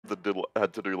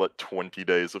had to do like 20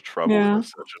 days of travel in a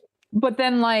session. But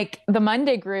then, like, the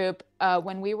Monday group,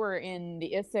 when we were in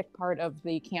the Issyk part of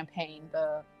the campaign,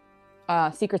 the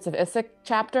Secrets of Issyk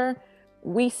chapter,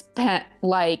 we spent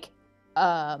like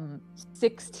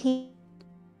 16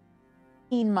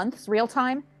 months real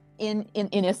time in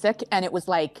Issyk, and it was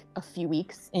like a few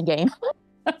weeks in game.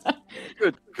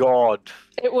 Good God.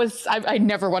 It was. I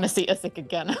never want to see Issyk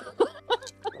again.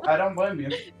 I don't blame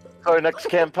you. So next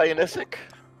campaign, Issyk.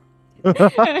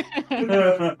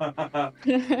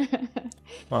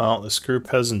 Well, this group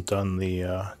hasn't done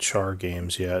the Char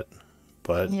games yet,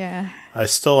 but yeah, I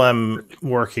still am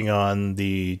working on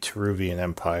the Teruvian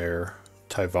Empire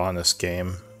Tyvanis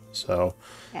game, so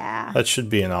yeah, that should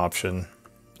be an option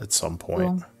at some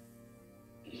point.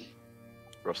 Cool.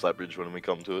 Cross that bridge when we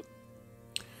come to it.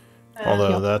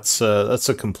 Although that's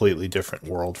a completely different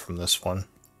world from this one.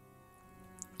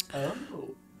 Oh.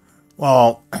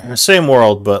 Well, same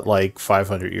world, but like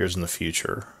 500 years in the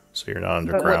future, so you're not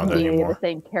underground but wouldn't be anymore. the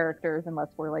same characters unless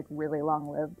we're like really long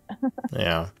lived.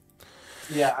 Yeah.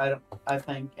 Yeah, I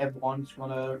think everyone's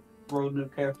gonna grow new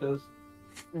characters.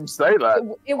 Say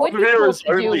that. It would be Anvir cool is to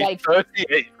do only like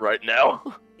 38 right now.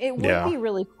 it would Yeah. be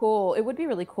really cool. It would be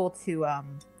really cool to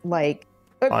like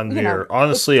Anvir, you know,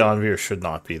 honestly, Anvir should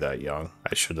not be that young.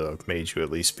 I should have made you at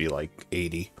least be like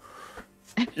 80.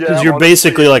 Because Yeah, you're honestly,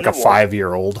 basically like a if you want-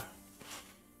 5-year-old.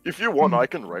 If you want, I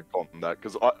can retcon that,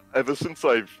 because ever since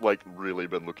I've like really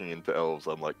been looking into elves,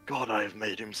 I'm like, God, I've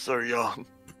made him so young.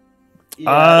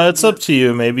 It's up to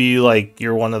you. Maybe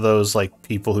you're one of those like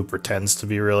people who pretends to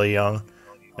be really young.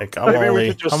 Like Maybe we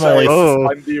could just I'm say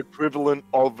only I'm the equivalent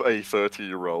of a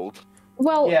 30-year-old.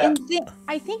 well, Yeah.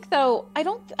 I think though, I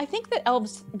think that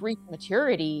elves reach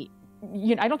maturity.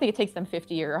 You know, I don't think it takes them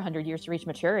 50 or 100 years to reach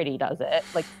maturity, does it?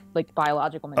 Like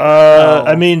biological maturity.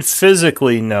 I mean,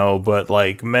 physically no, but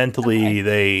like mentally,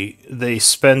 they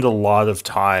spend a lot of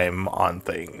time on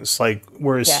things. Like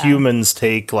whereas Yeah. humans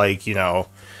take like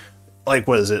like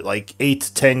what is it, like 8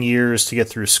 to 10 years to get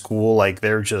through school? Like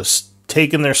they're just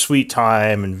taking their sweet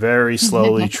time and very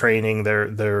slowly training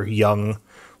their young,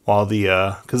 while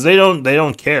because they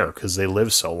don't care because they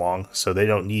live so long, so they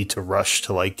don't need to rush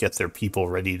to like get their people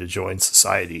ready to join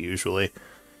society usually.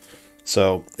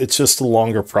 So it's just a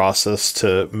longer process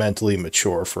to mentally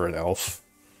mature for an elf.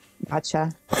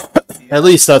 Gotcha. At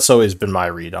least that's always been my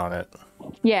read on it.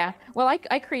 Yeah. Well,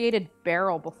 I created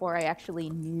Beryl before I actually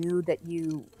knew that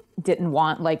you didn't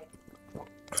want like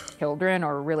children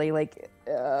or really like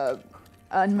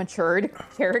unmatured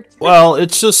characters. Well,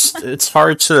 it's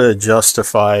hard to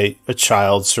justify a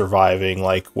child surviving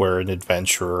like where an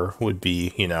adventurer would be,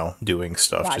 doing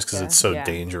stuff just because it's so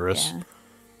dangerous. Yeah.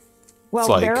 Well,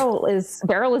 like- Beryl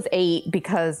is 8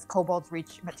 because kobolds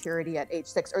reach maturity at age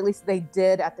 6, or at least they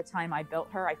did at the time I built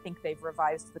her. I think they've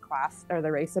revised the class or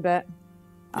the race a bit.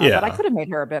 Yeah. But I could have made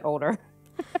her a bit older.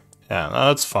 Yeah, no,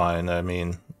 that's fine. I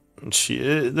mean,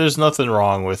 there's nothing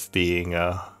wrong with being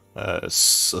a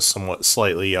somewhat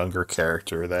slightly younger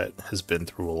character that has been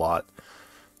through a lot.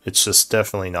 It's just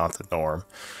definitely not the norm.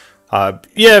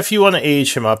 Yeah, if you want to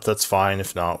age him up, that's fine.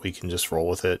 If not, we can just roll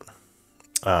with it.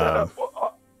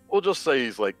 We'll just say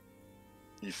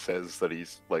he says that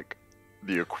he's like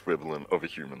the equivalent of a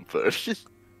human 30.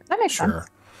 That makes sense. Sure.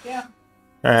 Yeah. All It's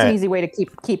an right. easy way to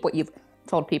keep what you've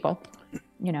told people.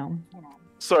 You know.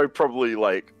 So probably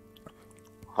like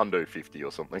Hundo 50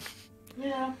 or something.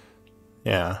 Yeah.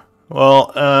 Yeah.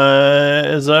 Well,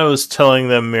 as I was telling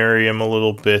them, Mary, I'm a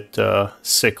little bit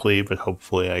sickly, but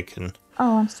hopefully I can...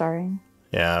 Oh, I'm sorry.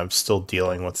 Yeah, I'm still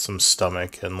dealing with some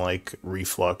stomach and, like,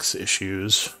 reflux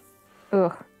issues.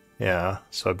 Ugh. Yeah,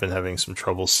 so I've been having some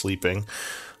trouble sleeping.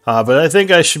 But I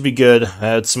think I should be good. I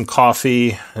had some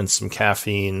coffee and some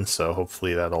caffeine, so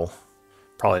hopefully that'll...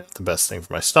 Probably not the best thing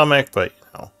for my stomach, but,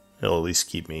 it'll at least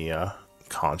keep me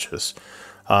conscious.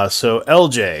 So,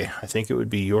 LJ, I think it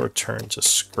would be your turn to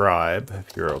scribe,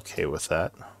 if you're okay with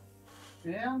that.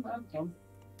 Yeah, that's them.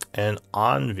 And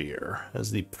Anvir,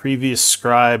 as the previous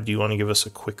scribe, do you want to give us a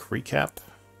quick recap?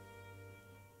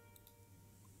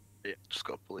 Yeah, just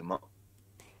gotta pull him up.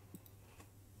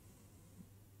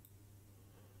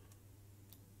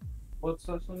 What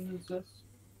session is this?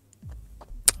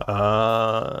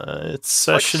 It's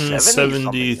session like 70 something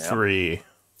now. 73,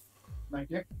 Thank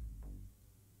you.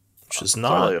 which is It's only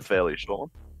not a fairly short one.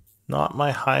 not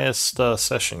my highest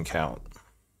session count.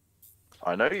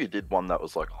 I know you did one that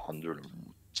was like 100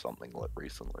 and something like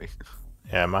recently.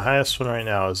 Yeah, my highest one right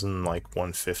now is in like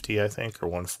 150, I think, or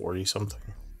 140 something.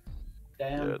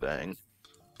 Damn. Yeah, dang.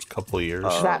 It's a couple of years.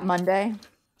 Is that Monday?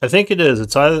 I think it is.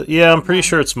 It's either, yeah, I'm pretty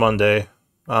sure it's Monday.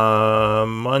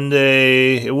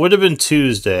 Monday, it would have been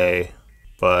Tuesday,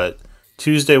 but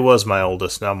Tuesday was my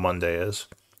oldest. Now Monday is.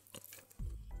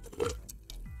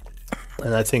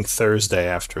 And I think Thursday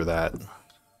after that.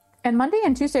 And Monday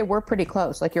and Tuesday were pretty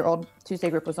close. Like your old Tuesday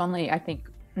group was only, I think,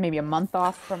 maybe a month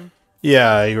off from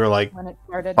Yeah, you were like when it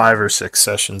started. 5 or 6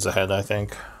 sessions ahead, I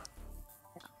think.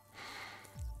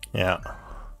 Yeah.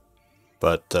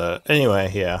 But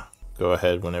anyway, yeah. Go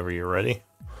ahead whenever you're ready.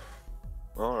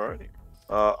 Alrighty.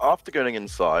 After getting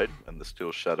inside and the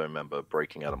Steel Shadow member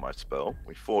breaking out of my spell,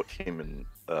 we fought him in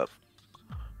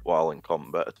while in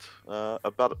combat.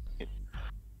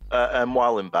 And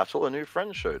while in battle, a new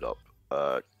friend showed up.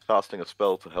 Casting a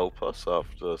spell to help us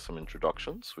after some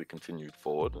introductions, we continued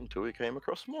forward until we came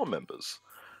across more members.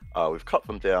 We've cut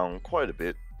them down quite a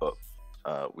bit, but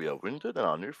we are wounded and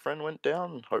our new friend went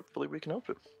down, and hopefully we can help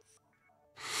him.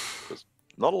 Because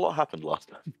not a lot happened last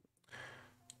time.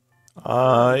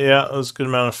 Yeah, it was a good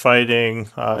amount of fighting.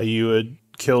 You had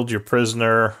killed your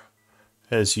prisoner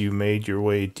as you made your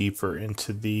way deeper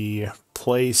into the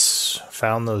place,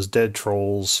 found those dead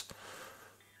trolls.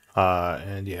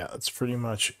 And yeah, that's pretty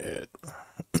much it.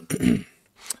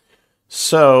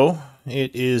 So,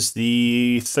 it is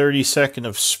the 32nd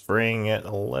of spring at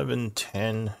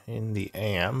 11:10 in the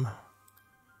AM.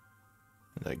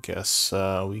 And I guess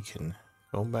we can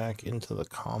go back into the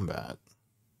combat.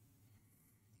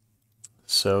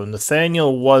 So,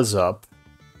 Nathaniel was up.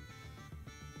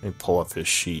 Let me pull up his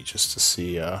sheet just to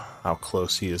see how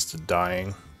close he is to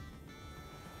dying.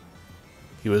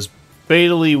 He was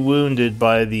fatally wounded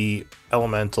by the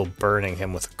elemental burning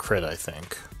him with a crit, I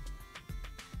think.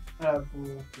 I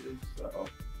believe so.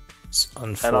 It's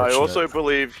unfortunate. And I also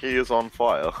believe he is on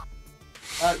fire.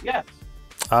 Yes.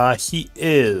 He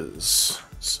is.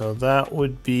 So that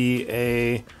would be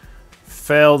a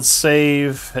failed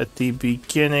save at the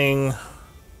beginning.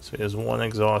 So he has 1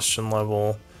 exhaustion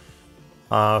level.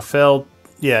 Failed.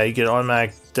 Yeah, you get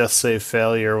automatic death save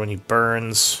failure when he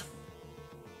burns.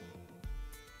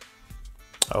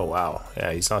 Oh, wow.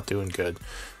 Yeah, he's not doing good.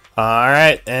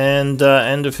 Alright, and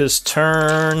end of his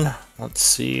turn. Let's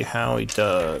see how he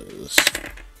does.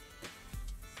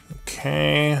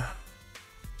 Okay.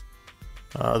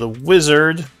 The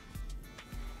wizard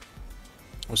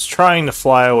was trying to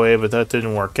fly away, but that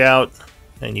didn't work out.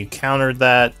 And you countered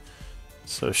that.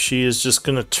 So she is just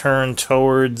going to turn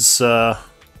towards... who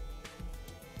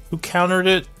countered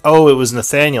it? Oh, it was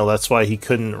Nathaniel. That's why he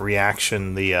couldn't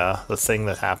reaction the thing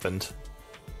that happened.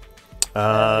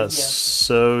 Yeah.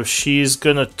 So she's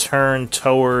gonna turn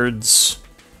towards...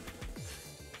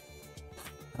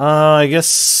 I guess...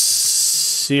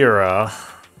 Sierra.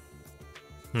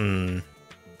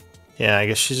 Yeah, I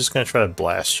guess she's just gonna try to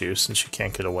blast you since she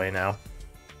can't get away now.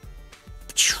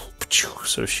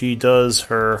 So she does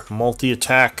her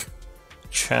multi-attack,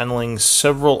 channeling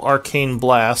several arcane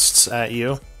blasts at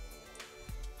you.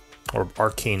 Or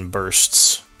arcane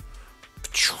bursts.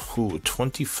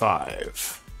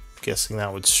 25. Guessing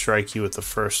that would strike you with the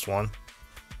first one.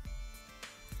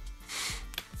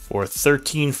 For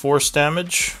 13 force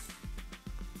damage.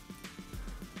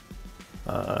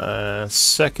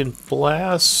 Second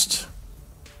blast.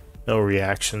 No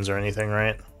reactions or anything,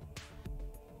 right?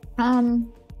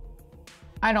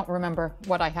 I don't remember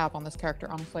what I have on this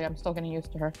character, honestly. I'm still getting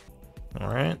used to her.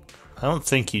 Alright. I don't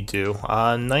think you do.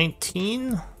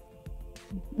 19?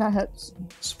 That hits.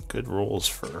 Some good rolls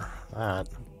for that.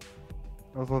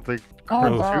 I was gonna think Oh,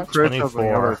 Oh, gosh. two crits on the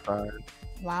 24. other side.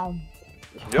 Wow.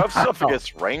 You have stuff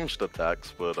against ranged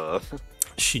attacks, but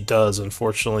She does.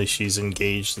 Unfortunately, she's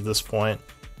engaged at this point.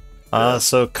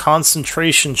 So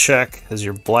concentration check as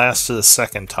you're blasted a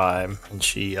second time, and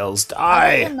she yells, I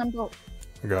 "Die!" don't remember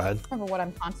Go ahead. what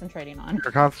I'm concentrating on.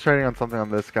 You're concentrating on something on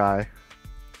this guy,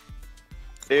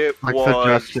 it like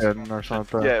was suggestion or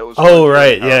something. Yeah, it was. Oh like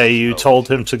right, a yeah. You spell. told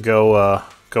him to go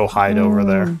hide over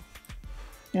there.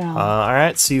 Yeah. All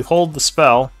right, so you hold the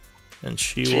spell, and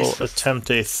she Jesus. will attempt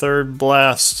a third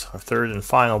blast, a third and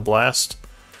final blast.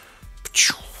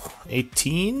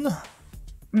 18.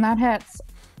 And that hits.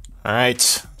 All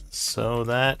right, so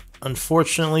that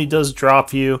unfortunately does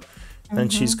drop you. Then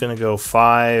she's gonna go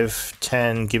 5,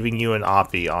 10, giving you an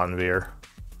Oppie, Anvir,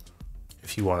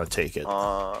 if you want to take it.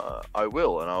 I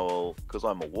will, and I will, because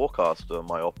I'm a warcaster.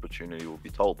 My opportunity will be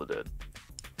told the dead.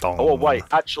 Dong. Oh wait,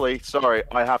 actually, sorry,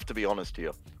 I have to be honest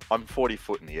here. I'm 40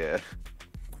 foot in the air.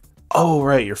 Oh,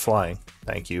 right, you're flying.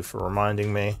 Thank you for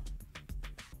reminding me.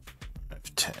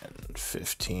 10,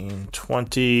 15,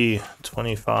 20,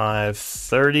 25,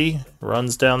 30.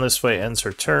 Runs down this way, ends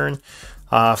her turn.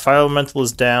 Fire Elemental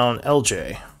is down.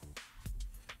 LJ.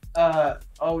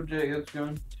 OJ is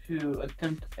going to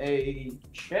attempt a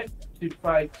check to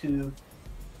try to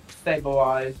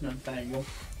stabilize Nathaniel.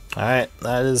 Alright,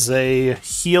 that is a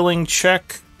healing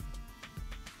check.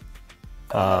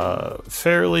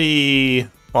 Fairly,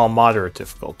 well, moderate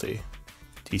difficulty.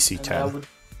 DC And 10. that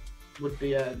would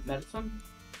be a medicine.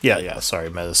 Yeah, sorry,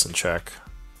 medicine check.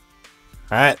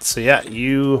 Alright, so yeah,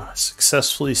 you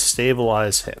successfully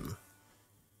stabilize him.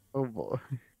 Oh boy.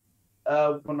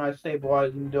 When I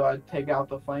stabilize him, do I take out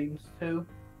the flames too?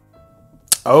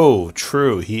 Oh,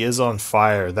 true, he is on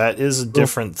fire. That is a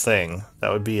different thing.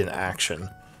 That would be an action.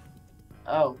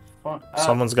 Oh, fun.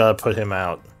 Someone's got to put him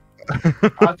out.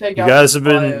 I'll take You out guys the have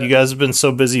been fire. you guys have been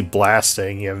so busy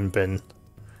blasting, you haven't been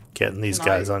getting these Can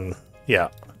guys I- on. Yeah.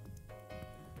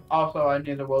 Also, I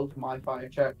need to roll for my fire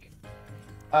check.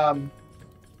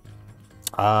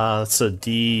 That's a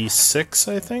D6,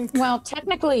 I think. Well,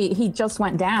 technically, he just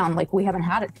went down. Like we haven't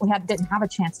had it. Didn't have a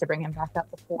chance to bring him back up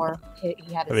before he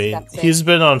had I his mean, step save. he's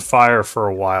been on fire for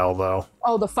a while, though.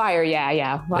 Oh, the fire.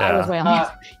 Yeah. Well, I Yeah. was way on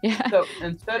the. Yeah. So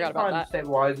instead Forgot of about trying to that.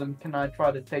 stabilize him, can I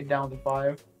try to take down the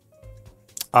fire?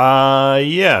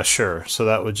 Yeah, sure. So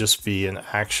that would just be an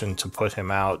action to put him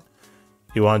out.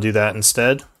 You want to do that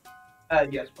instead?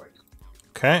 Yes, please.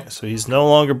 Okay, so he's no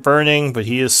longer burning, but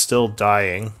he is still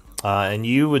dying. And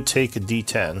you would take a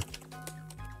D10.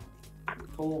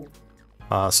 Cool.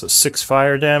 So 6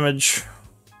 fire damage.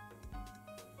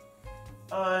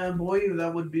 I believe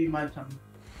that would be my turn.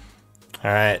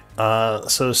 Alright,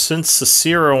 so since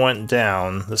Sasira went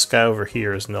down, this guy over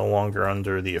here is no longer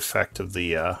under the effect of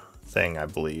the thing, I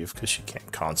believe, because she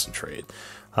can't concentrate.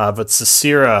 But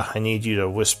Sasira, I need you to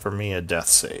whisper me a death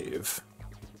save.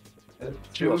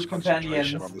 She was Two concentration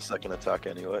companions. on the second attack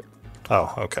anyway.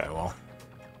 Oh, okay, well.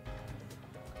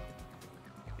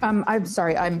 I'm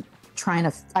sorry. I'm trying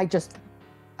to. I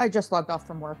just logged off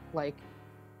from work, like,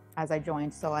 as I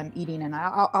joined, so I'm eating, and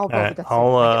I'll go Alright, with the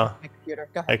I'll, my computer.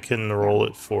 Go I ahead. can roll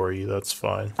it for you, that's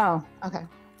fine. Oh, okay.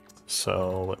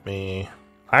 So let me...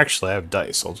 Actually, I have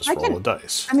dice, I'll just I roll can- a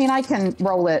dice. I mean, I can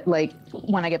roll it like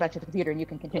when I get back to the computer, and you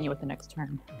can continue with the next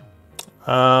turn.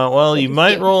 Well, you just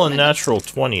might do roll a it. natural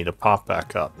 20 to pop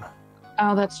back up.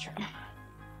 Oh, that's true.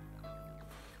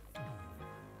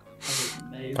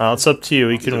 It's up to you,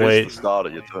 we can So it's wait. the start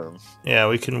of your turn. Yeah,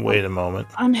 we can wait a moment.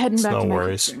 I'm heading It's back no to my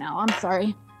worries. computer now. I'm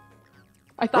sorry.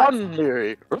 I thought. Run,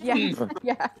 Miri! Yeah,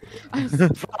 yeah. I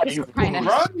was You trying to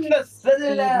Run the see city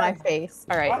my down! face.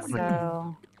 All right, Run.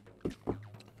 so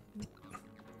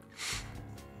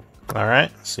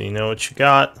Alright, so you know what you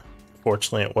got.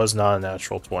 Fortunately, it was not a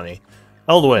natural 20.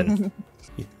 Eldwin,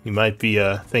 you might be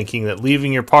thinking that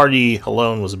leaving your party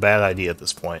alone was a bad idea at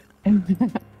this point.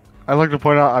 I'd like to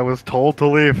point out I was told to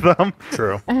leave them.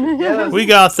 True. Yes, We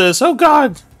got this. Oh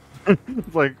god!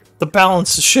 It's like, The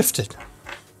balance has shifted.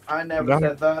 I never No.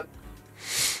 said that.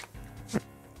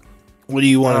 What do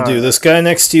you want to do? This guy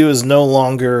next to you is no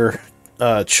longer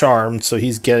charmed, so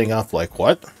he's getting up like,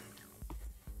 what?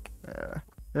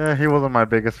 yeah, he wasn't my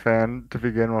biggest fan to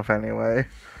begin with anyway.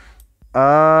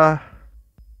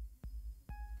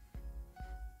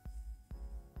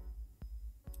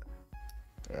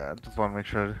 Yeah, I just want to make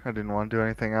sure I didn't want to do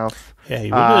anything else. Yeah,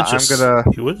 he would have I'm just gonna-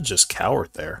 he would have just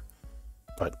cowered there.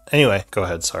 But anyway, go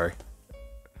ahead, sorry.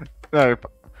 No,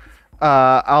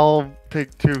 I'll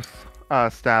take two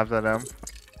stabs at him.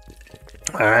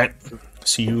 Alright.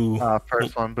 So you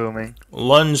First one booming.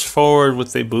 lunge forward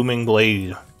with a booming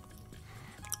blade.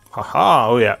 Haha,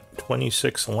 oh yeah.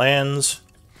 26 lands.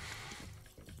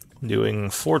 Doing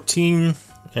 14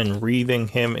 and wreathing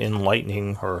him in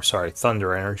lightning, or sorry,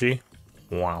 thunder energy.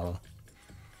 Wow.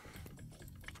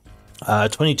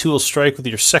 22 will strike with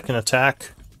your second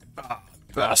attack. Ah,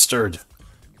 bastard.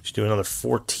 Just do another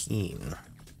 14.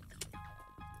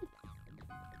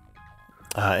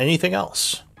 Anything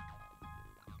else?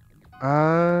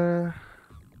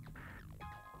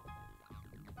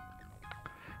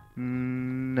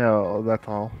 No, that's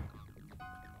all.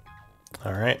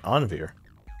 Alright, Anvir.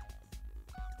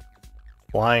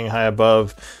 Flying high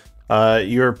above.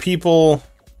 Your people...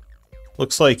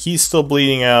 Looks like he's still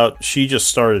bleeding out. She just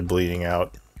started bleeding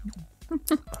out.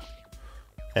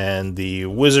 And the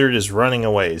wizard is running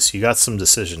away, so you got some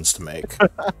decisions to make. I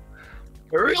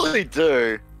really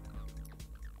do.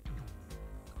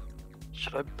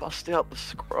 Should I bust out the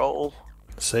scroll?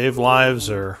 Save lives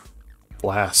or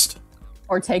blast?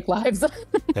 or take lives.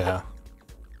 Yeah.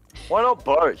 Why not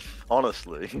both?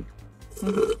 Honestly.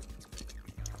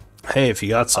 Hey, if you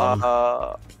got some.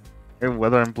 Hey,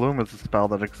 Wither and Bloom is a spell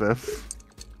that exists.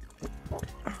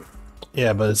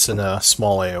 Yeah, but it's in a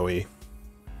small AoE.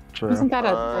 True. Isn't that a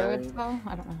Fine. druid spell?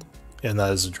 I don't know. And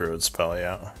that is a druid spell,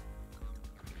 yeah.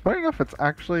 Funny enough, it's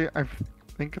actually, I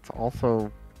think it's also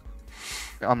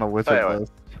on the wizard Anyway.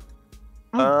 list.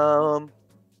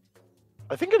 I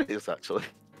I think it is actually.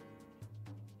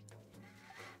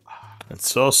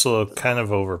 It's also kind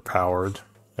of overpowered.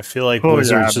 I feel like Oh,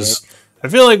 Wizards yeah, just. I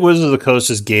feel like Wizards of the Coast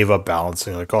just gave up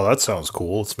balancing. Like, oh, that sounds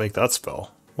cool. Let's make that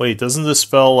spell. Wait, doesn't this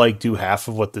spell like do half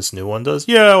of what this new one does?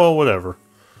 Yeah, well, whatever.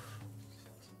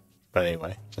 But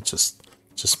anyway, it's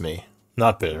just me,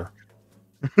 not bitter.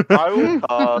 I will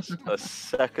cast a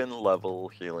second level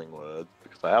healing word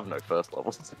because I have no first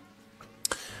levels.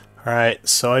 All right,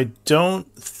 so I don't.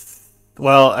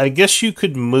 Well, I guess you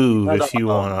could move if you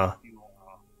wanna.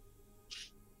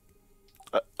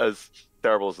 As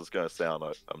terrible as it's going to sound,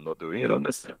 I'm not doing it on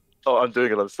this. Oh, I'm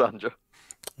doing it on Sandra.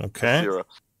 Okay. Zero.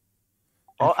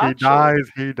 If he dies,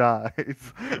 he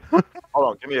dies. Hold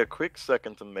on, give me a quick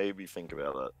second to maybe think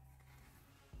about that.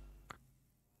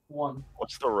 1.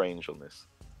 What's the range on this?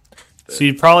 So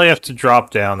you'd probably have to drop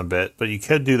down a bit, but you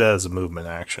could do that as a movement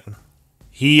action.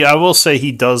 I will say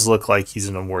he does look like he's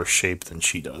in a worse shape than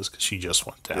she does because she just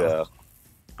went down. Yeah.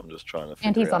 I'm just trying to.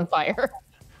 And he's on fire.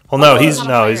 Well, no, he's he's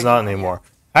not on he's fire not anymore. anymore.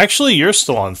 Actually, you're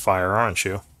still on fire, aren't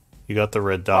you? You got the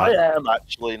red dot. I am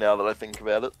actually, now that I think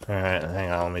about it. All right, hang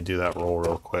on. Let me do that roll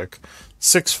real quick.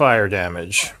 6 fire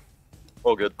damage.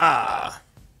 All good. Ah.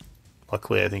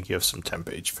 Luckily, I think you have some temp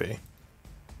HP.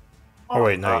 Oh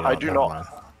wait, no, you I don't. do Never not. mind.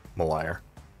 I'm a liar.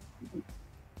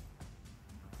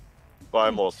 But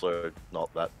I'm also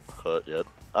not that hurt yet.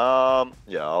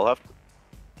 Yeah, I'll have to.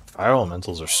 Fire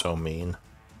elementals are so mean.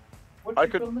 What I you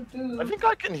could- gonna do? I think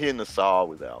I can hear Nasara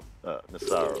without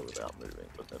moving,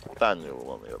 but Nathaniel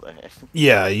on the other hand.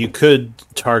 Yeah, you could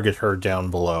target her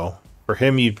down below. For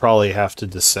him, you'd probably have to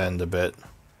descend a bit.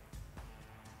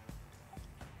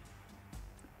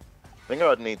 I think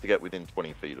I'd need to get within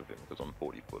 20 feet of him because I'm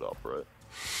 40 foot up, right?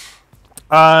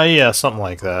 Yeah, something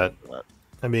like that. Right.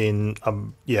 I mean,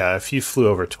 yeah, if you flew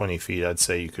over 20 feet, I'd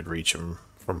say you could reach him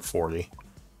from 40.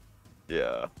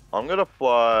 Yeah. I'm gonna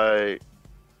fly.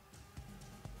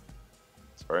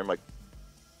 Sorry, my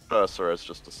cursor has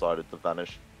just decided to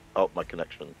vanish. Oh, my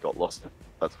connection got lost.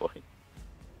 That's why.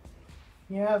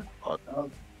 Yeah. Oh.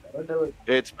 I'll do it.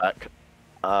 It's back.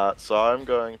 So I'm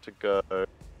going to go. Oh.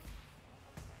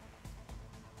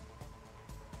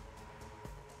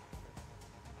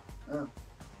 I'm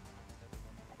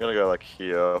gonna go like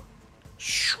here.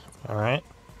 Alright.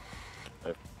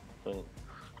 And-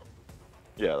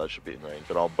 Yeah, that should be in range.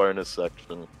 And I'll bonus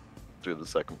section do the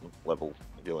second level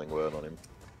healing word on him.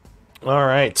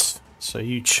 Alright. So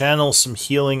you channel some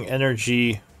healing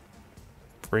energy,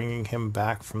 bringing him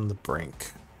back from the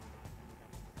brink.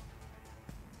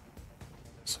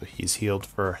 So he's healed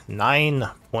for 9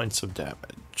 points of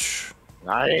damage,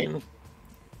 9.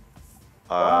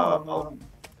 Wow.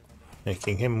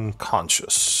 making him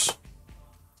conscious.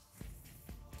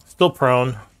 Still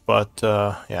prone, but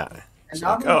yeah. And It's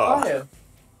I'm like, on fire.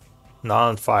 not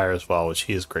on fire as well, which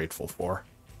he is grateful for.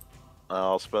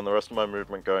 I'll spend the rest of my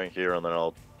movement going here, and then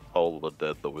I'll hold the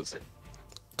dead the wizard.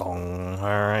 Dong.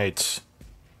 Alright.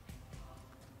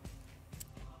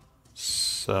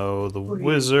 So the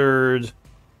wizard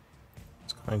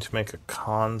is going to make a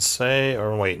con save,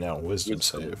 or wait, no, wisdom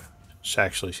save.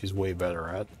 Actually, she's way better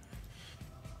at.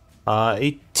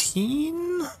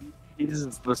 18?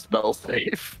 Is the spell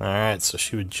safe? Alright, so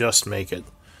she would just make it.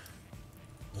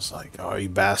 It's like, oh, you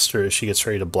bastard, she gets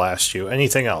ready to blast you.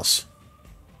 Anything else?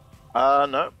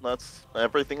 No, that's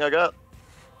everything I got.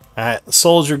 Alright, the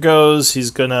soldier goes.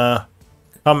 He's gonna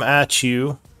come at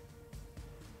you.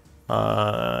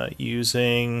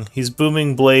 Using... He's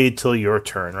booming blade till your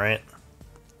turn, right?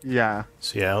 Yeah.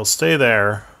 So yeah, he'll stay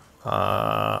there.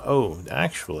 Oh,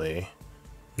 actually...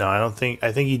 No, I don't think...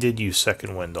 I think he did use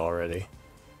second wind already.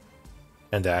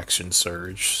 And action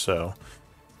surge, so...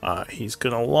 he's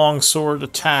gonna longsword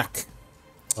attack.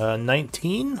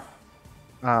 19?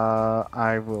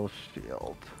 I will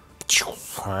shield.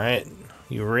 Alright.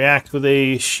 You react with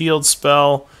a shield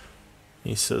spell.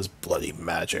 He says bloody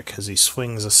magic as he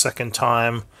swings a second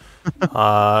time,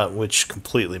 which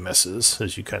completely misses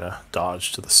as you kind of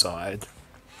dodge to the side.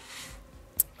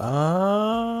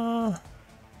 That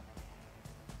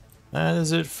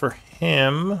is it for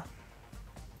him.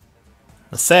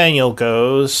 Nathaniel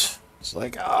goes. It's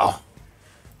like, oh,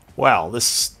 wow,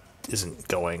 this isn't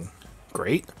going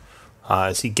great.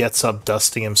 As he gets up,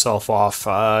 dusting himself off,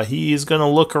 he's gonna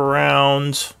look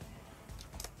around.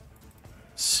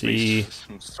 See,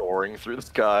 Soaring through the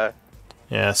sky.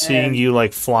 yeah, seeing you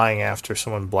like flying after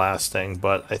someone blasting,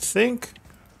 but I think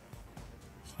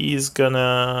he's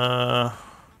gonna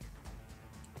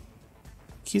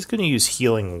use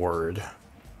healing word.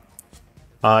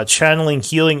 Channeling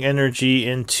healing energy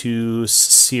into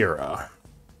Sierra.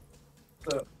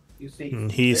 So, You see,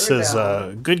 And he zero says,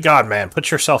 down. "Good God, man, put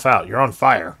yourself out. You're on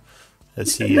fire."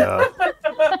 As he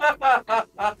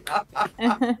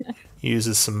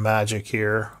uses some magic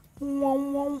here.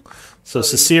 So,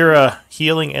 Sasira,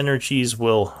 healing energies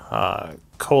will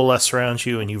coalesce around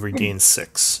you, and you regain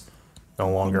 6.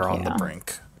 No longer on the you.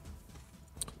 brink.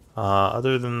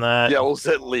 Other than that, Yells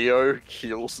at Leo,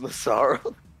 kills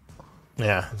Nasara.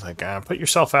 yeah, it's like, put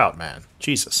yourself out, man.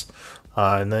 Jesus.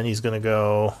 And then he's going to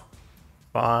go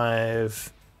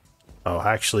 5. Oh,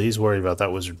 actually, he's worried about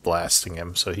that wizard blasting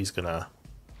him, so he's going to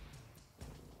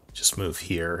just move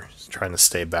here. He's trying to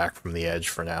stay back from the edge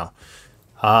for now.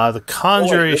 The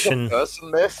conjuration... Oh, there's a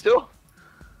person there still?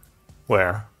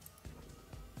 Where?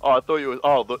 Oh, I thought you were...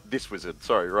 Oh, this wizard.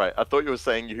 Sorry, right. I thought you were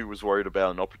saying he was worried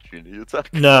about an opportunity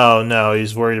attack. No,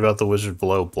 he's worried about the wizard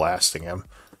below blasting him.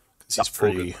 Because he's That's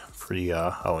pretty,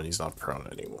 oh, and he's not prone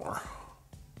anymore.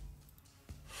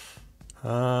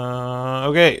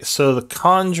 Okay, so the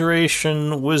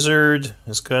conjuration wizard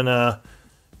is gonna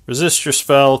resist your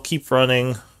spell, keep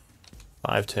running.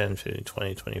 5, 10, 15,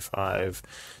 20, 25.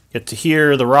 Get to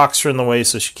here. The rocks are in the way,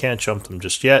 so she can't jump them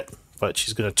just yet. But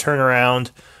she's going to turn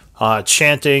around,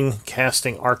 chanting,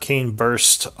 casting Arcane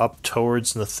Burst up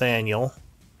towards Nathaniel.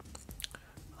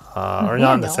 Or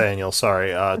not Nathaniel,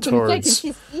 sorry. Towards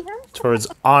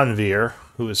Anvir,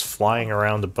 who is flying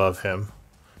around above him.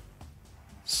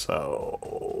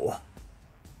 So...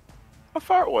 How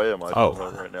far away am I from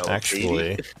home right now? Like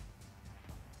actually...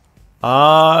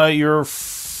 80? You're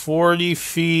 40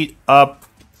 feet up.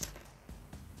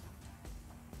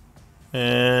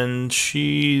 And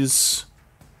she's...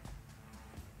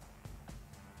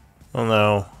 Oh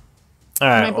no.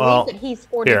 Alright, well... that he's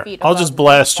 40 Here, feet I'll above just the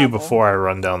blast you level. before I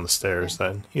run down the stairs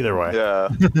then. Either way. Yeah.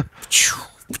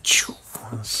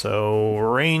 So,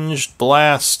 ranged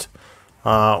blast.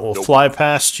 We'll fly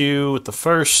past you with the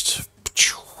first.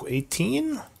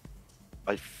 18?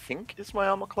 I think it's my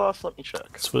armor class. Let me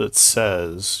check. That's what it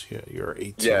says. Yeah, you're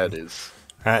 18. Yeah, it is.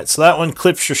 Alright, so that one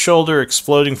clips your shoulder,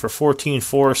 exploding for 14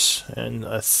 force, and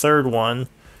a third one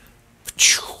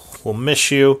will miss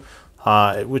you,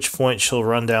 at which point she'll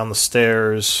run down the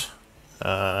stairs.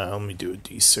 Let me do a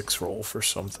d6 roll for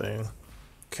something.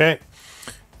 Okay.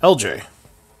 LJ.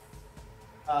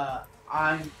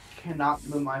 I cannot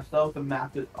move myself. The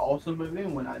map is also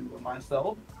moving when I move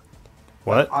myself.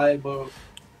 What? I will.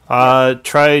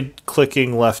 Try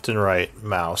clicking left and right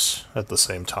mouse at the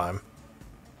same time.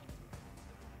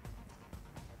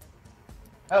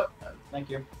 Oh, thank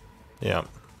you. Yeah.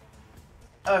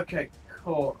 Okay,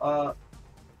 cool.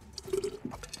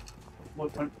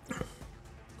 What?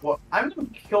 What? I'm gonna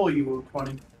kill you, Wood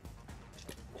 20.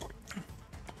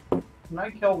 Can I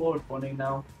kill Wood 20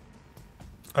 now?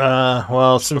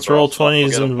 Well, since Well, Roll20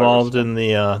 is I'll get a involved bonus. in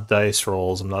the dice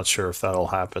rolls, I'm not sure if that'll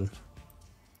happen.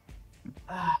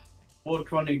 Wood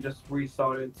 20 just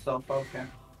restarted itself. Okay.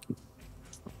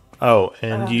 Oh,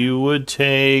 and you would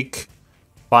take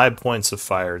 5 points of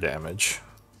fire damage.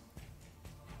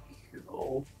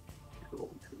 Cool.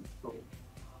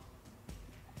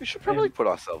 We should probably put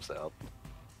ourselves out.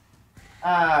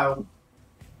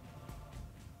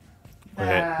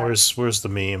 Okay, where's the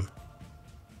meme?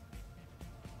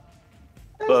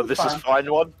 This is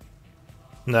fine one.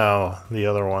 No, the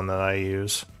other one that I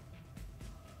use.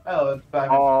 Oh, it's back.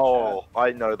 Oh,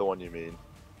 I know the one you mean.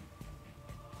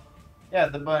 Yeah,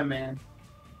 the Bowman.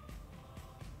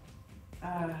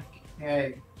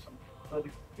 Okay. 30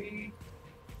 feet.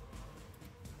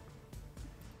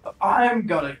 I'm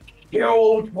gonna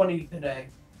kill 20 today.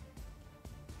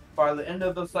 By the end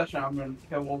of the session, I'm gonna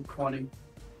kill 20.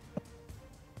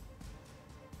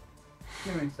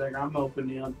 Give me a second. I'm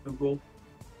opening up Google.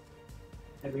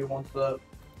 Maybe it wants to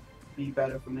be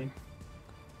better for me.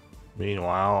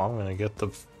 Meanwhile, I'm gonna get the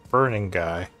burning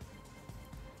guy.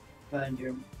 Thank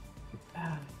you.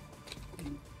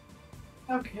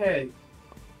 Okay.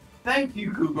 Thank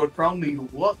you, Google Chrome. Me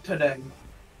what today?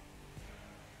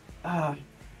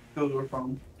 Google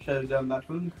Chrome should have done that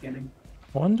from the beginning.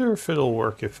 Wonder if it'll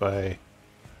work if I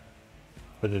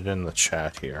put it in the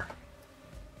chat here.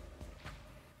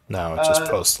 No, it just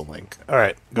posts the link. All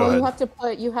right, go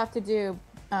ahead. You have to do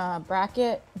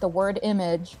bracket, the word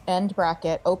image, end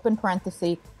bracket, open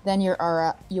parenthesis, then your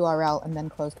URL, and then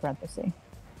close parenthesis.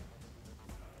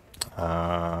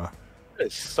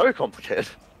 It's so complicated.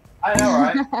 I know,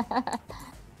 right?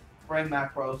 Brain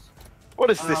macros.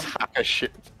 What is this hacker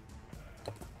shit?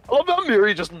 I love how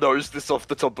Miri just knows this off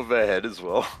the top of her head as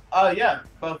well. Yeah,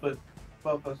 both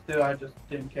of us do. I just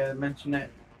didn't care to mention it.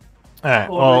 All right,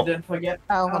 Or well, I didn't forget.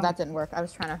 Oh, well, that didn't work. I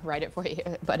was trying to write it for you,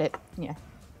 but it, yeah.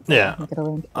 yeah. Make it a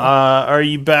link. Are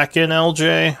you back in,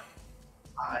 LJ?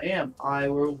 I am. I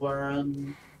will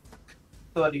run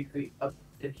 30 feet up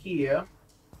to here,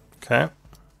 Okay.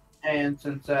 and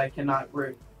since I cannot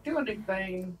really do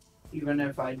anything, even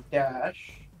if I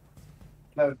dash,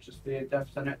 that would just be a death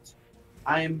sentence.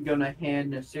 I am gonna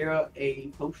hand Nasira a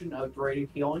potion of radiant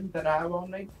healing that I have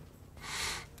on me.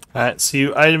 Alright, so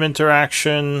you item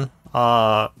interaction,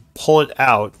 pull it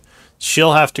out.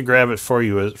 She'll have to grab it for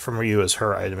you from you as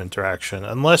her item interaction.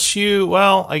 Unless you,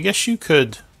 well, I guess you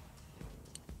could.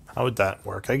 How would that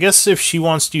work? I guess if she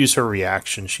wants to use her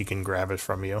reaction, she can grab it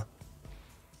from you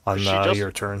on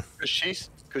your turn.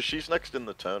 Because she's next in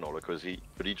the turn order. Could he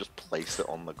just place it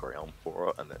on the ground for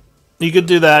her and then? You could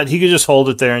do that. He could just hold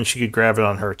it there, and she could grab it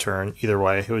on her turn. Either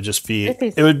way, it would just be. If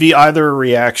he's- It would be either a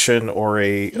reaction or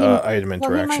a item Well, he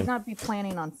interaction. might not be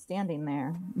planning on standing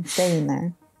there and staying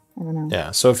there. I don't know. Yeah,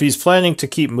 so if he's planning to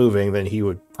keep moving, then he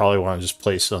would probably want to just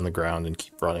place it on the ground and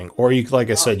keep running. Or, you,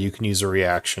 like I said, you can use a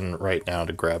reaction right now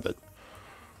to grab it.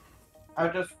 I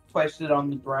just placed it on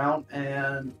the ground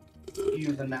and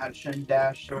use an action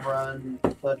dash to run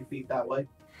 30 feet that way.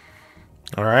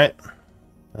 Alright.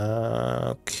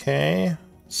 Okay.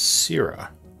 Syrah.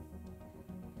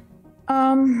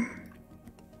 I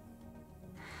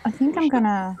think I'm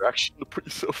gonna. Action to put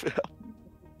yourself out.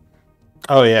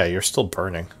 Oh, yeah, you're still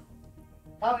burning.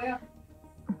 Oh, yeah.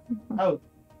 Oh,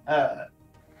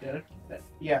 did it?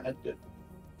 Yeah, it did.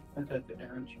 I took the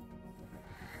damage.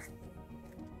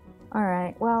 All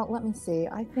right. Well, let me see.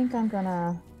 I think I'm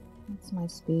gonna. What's my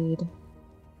speed?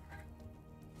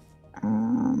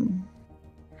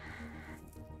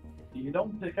 You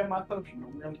don't pick up my potion,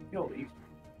 I'm going to kill you.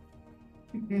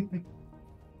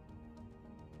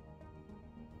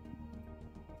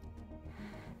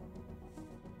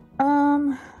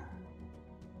 I'm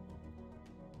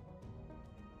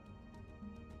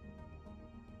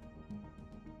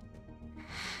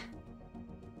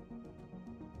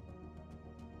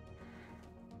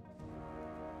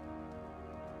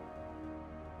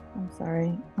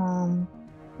sorry.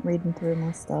 Reading through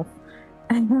my stuff.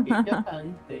 Take your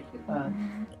time, take your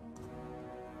time.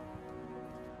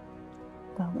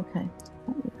 Oh, okay.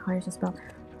 That requires a spell.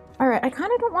 All right. I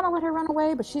kind of don't want to let her run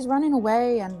away, but she's running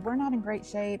away, and we're not in great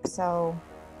shape. So,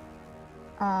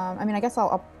 I mean, I guess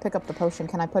I'll pick up the potion.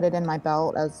 Can I put it in my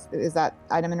belt? Is that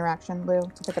item interaction, Lou?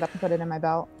 To pick it up and put it in my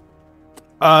belt?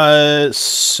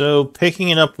 So picking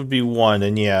it up would be one,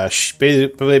 and yeah,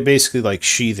 basically like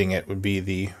sheathing it would be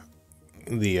the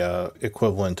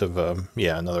equivalent of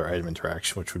another item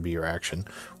interaction, which would be your action,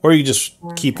 or you just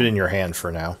keep it in your hand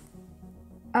for now.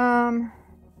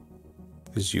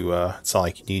 Because it's not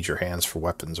like you need your hands for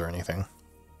weapons or anything.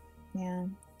 Yeah.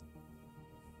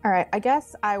 All right. I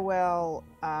guess I will.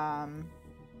 I'm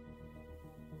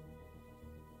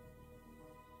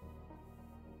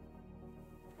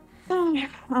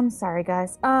sorry,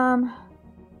 guys.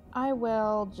 I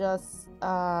will just.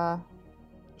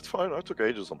 It's fine. I took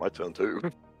ages on my turn too.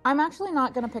 I'm actually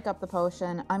not gonna pick up the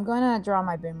potion. I'm gonna draw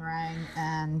my boomerang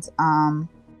and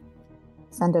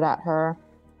send it at her.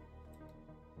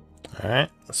 All right.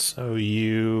 So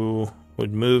you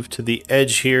would move to the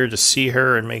edge here to see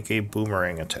her and make a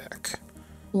boomerang attack.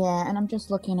 Yeah, and I'm just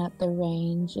looking at the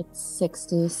range. It's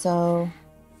 60, so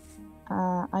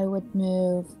I would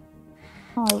move.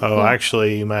 Oh,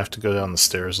 actually, you might have to go down the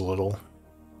stairs a little.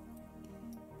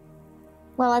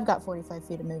 Well, I've got 45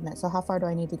 feet of movement, so how far do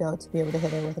I need to go to be able to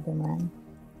hit her with a boomerang?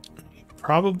 You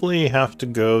probably have to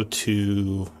go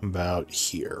to about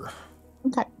here.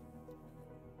 Okay.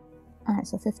 Alright,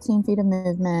 so 15 feet of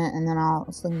movement, and then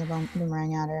I'll sling the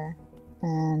boomerang at her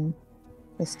and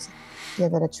just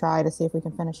give it a try to see if we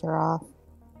can finish her off.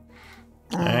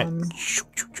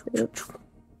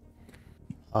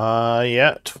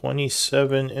 Yeah,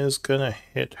 27 is gonna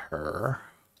hit her.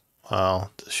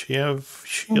 Well, does she have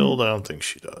shield? I don't think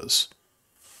she does.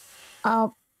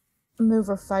 I'll move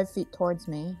her 5 feet towards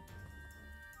me.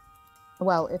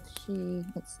 Well, if she...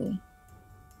 Let's see.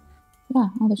 Yeah,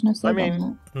 oh, there's no save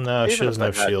on that. No, she Even doesn't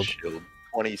if have I had shield.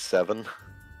 27.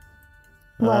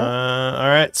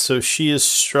 Alright, so she is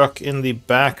struck in the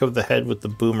back of the head with the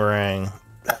boomerang.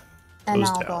 And Goes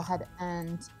I'll down. go ahead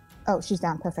and... Oh, she's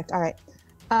down. Perfect. All right.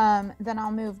 Then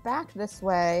I'll move back this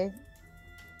way.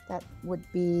 That would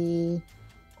be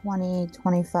 20,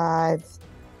 25.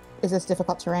 Is this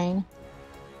difficult terrain?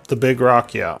 The big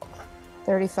rock, yeah.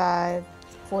 35,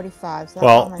 45. So that's all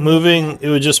Well, my moving, movement. it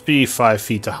would just be 5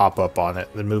 feet to hop up on it.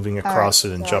 Then moving across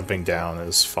Alright, it and so- jumping down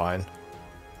is fine.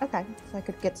 Okay, so I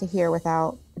could get to here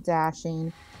without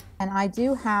dashing. And I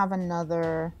do have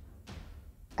another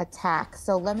attack.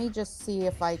 So let me just see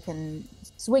if I can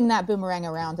swing that boomerang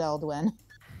around Eldwin.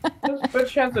 This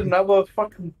bitch has another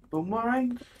fucking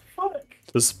boomerang? Fuck.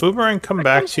 Does the boomerang come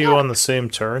back to you on the same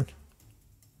turn?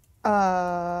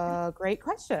 Great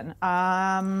question.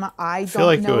 I feel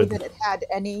like don't it know would- that it had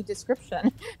any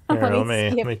description. Here, let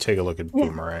see me if- take a look at Yeah.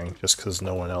 boomerang, just because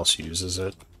no one else uses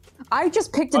it. I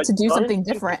just picked it to do something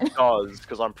different. It does,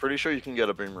 because I'm pretty sure you can get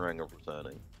a boomerang of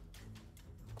returning.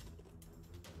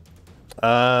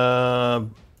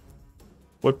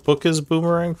 What book is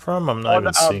boomerang from? I'm not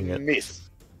even seeing it. Miss,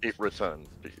 it returns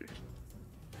to you.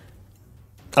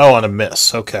 Oh, on a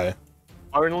miss. Okay.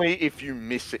 Only if you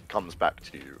miss it comes back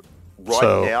to you. Right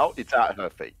So- now, it's at her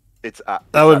feet.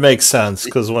 That would make her sense, feet.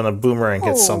 because when a boomerang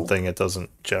hits Oh. something, it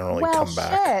doesn't generally Well, come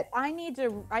back. shit. I need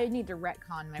to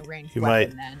retcon my ranged You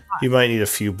weapon then. You might need a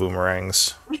few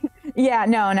boomerangs. Yeah,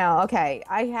 no, okay.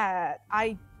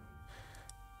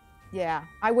 Yeah,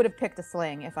 I would have picked a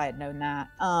sling if I had known that.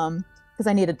 Because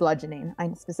I needed bludgeoning.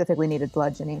 I specifically needed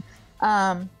bludgeoning.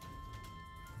 All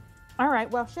right,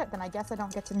 well, shit, then I guess I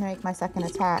don't get to make my second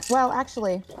attack. Well,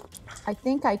 actually, I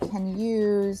think I can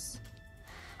use...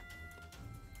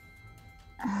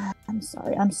 I'm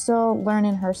sorry, I'm still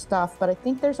learning her stuff, but I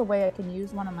think there's a way I can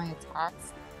use one of my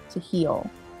attacks to heal.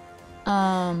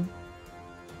 And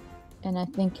I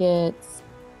think it's...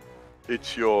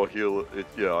 It's your heal.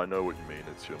 Yeah, I know what you mean.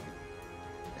 It's your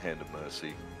hand of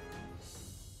mercy.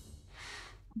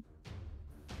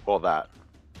 Or that.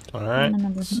 All right.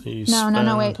 No, So you wait.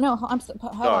 spend- No, hold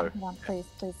on, please,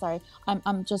 sorry.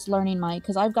 I'm just learning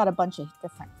because I've got a bunch of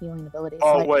different healing abilities.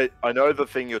 Oh like- wait, I know the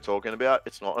thing you're talking about.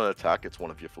 It's not an attack. It's one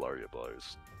of your flurry of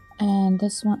blows. And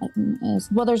this one is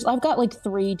I've got like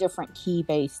 3 different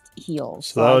key-based heals.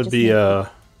 So that I would just be need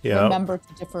to yeah. remember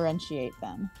to differentiate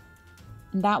them.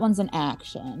 And that one's an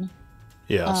action.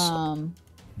 Yes.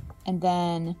 And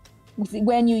then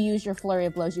when you use your flurry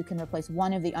of blows, you can replace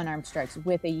one of the unarmed strikes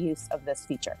with a use of this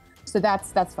feature. So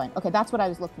that's fine. Okay, that's what I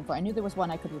was looking for. I knew there was one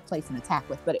I could replace an attack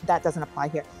with, but that doesn't apply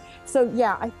here. So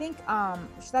yeah, I think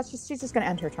she's just gonna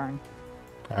end her turn.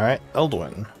 All right,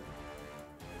 Eldwin.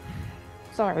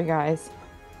 Sorry, guys.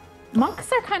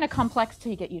 Monks are kind of complex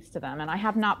till you get used to them, and I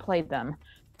have not played them.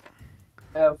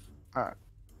 F. I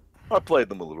played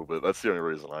them a little bit. That's the only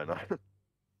reason I know.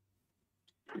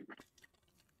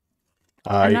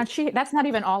 That's not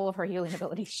even all of her healing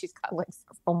abilities. She's got like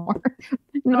several more.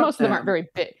 Most of them aren't very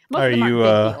big. Most Are of them you,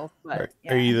 aren't big heals, but,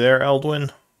 Are you there, Eldwin?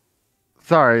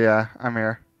 Sorry, yeah, I'm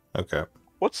here. Okay.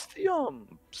 What's the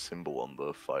symbol on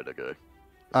the fighter guy?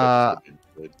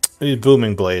 He's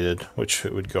booming bladed, which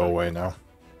it would go away now.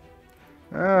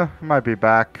 Might be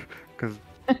back, because...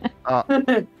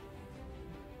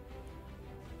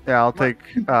 yeah, I'll take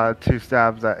 2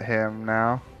 stabs at him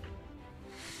now.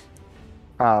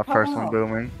 First one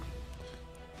booming.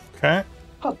 Okay.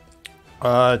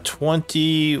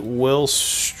 20 will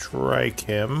strike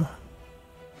him.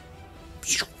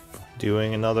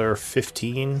 Doing another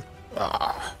 15.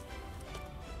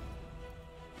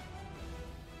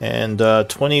 And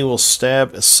 20 will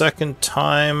stab a second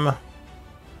time.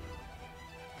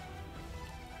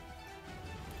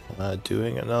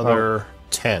 Doing another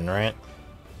 10, right?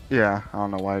 Yeah, I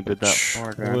don't know why I did that Which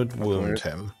before. guy. would That's wound weird.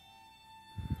 him.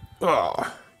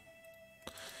 Oh.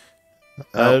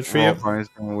 Oh, For you? Roll20's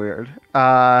been weird.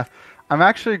 I'm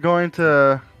actually going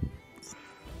to...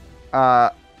 risk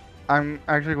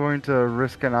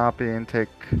an oppie and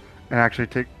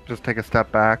just take a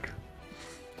step back.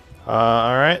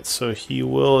 Alright, so he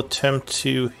will attempt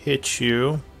to hit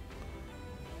you.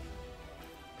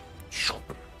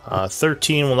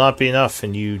 13 will not be enough,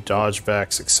 and you dodge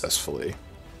back successfully.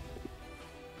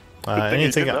 Good thing you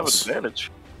Anything didn't have else?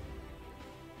 advantage.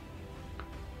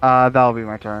 That'll be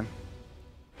my turn.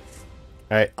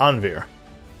 Alright, Anvir.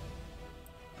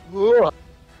 Ugh.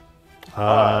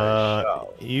 I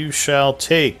shall You shall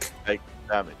take take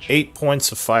damage. 8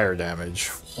 points of fire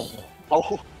damage.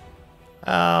 Oh,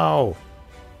 Ow!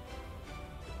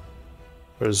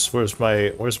 Where's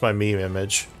my meme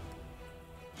image?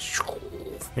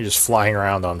 You're just flying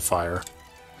around on fire.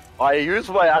 I use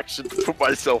my action to put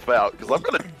myself out because I'm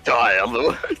gonna die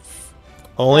otherwise.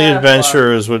 Only Yeah,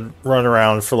 adventurers would run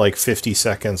around for like 50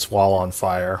 seconds while on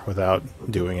fire without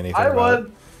doing anything I about it.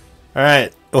 would.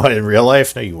 Alright. What, in real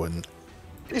life? No, you wouldn't.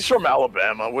 He's from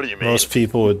Alabama. What do you mean? Most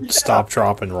people would stop,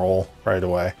 drop, and roll right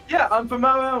away. Yeah, I'm from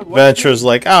Alabama. Adventurers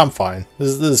like, oh, I'm fine.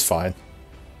 This is fine.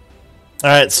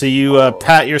 Alright, so you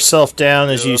pat yourself down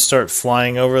as you start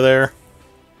flying over there.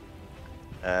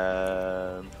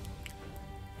 And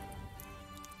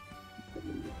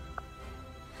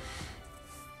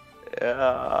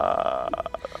yeah,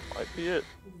 that might be it.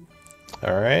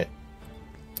 Alright.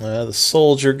 The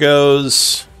soldier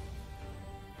goes.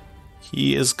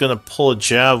 He is going to pull a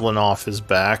javelin off his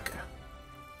back.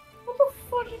 What the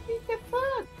fuck did he get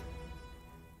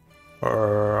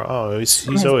Or oh, he's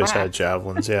His always back. had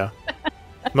javelins. Yeah.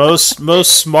 Most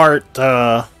smart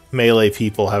melee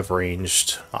people have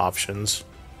ranged options.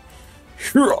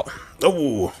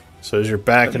 Oh, so as you're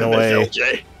backing And then there's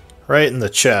away, LJ. right in the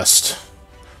chest,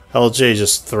 LJ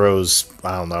just throws,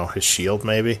 I don't know, his shield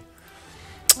maybe.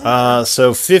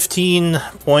 So 15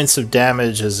 points of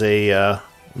damage as a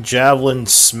javelin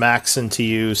smacks into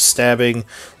you, stabbing.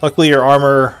 Luckily, your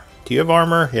armor. Do you have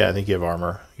armor? Yeah, I think you have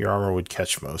armor. Your armor would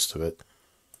catch most of it.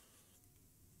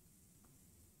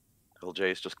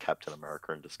 LJ is just Captain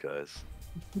America in disguise.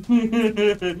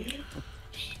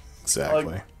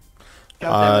 Exactly.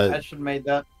 God damn it, I should have made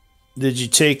that. Did you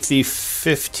take the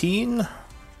 15?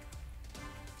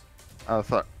 Oh,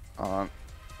 sorry.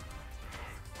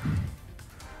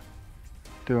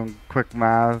 Doing quick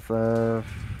math of.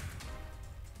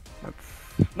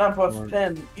 That's 9 plus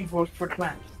 10 equals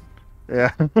 20.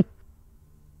 yeah.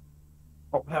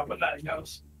 Oh, how about that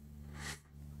goes?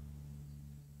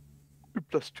 2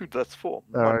 plus 2, that's 4.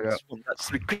 There we 1 go. plus 1, that's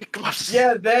 3. Quick gloves.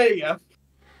 Yeah, there you go.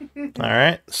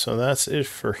 Alright, so that's it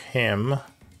for him.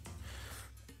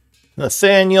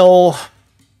 Nathaniel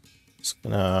is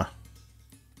gonna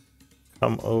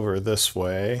come over this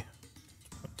way.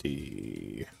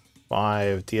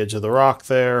 25, the edge of the rock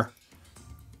there.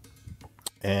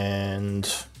 And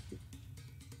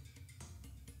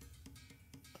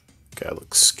guy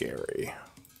looks scary.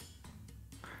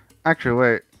 Actually,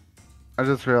 wait. I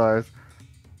just realized.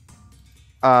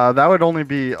 That would only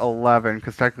be 11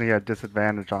 because technically you had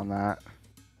disadvantage on that.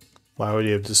 Why would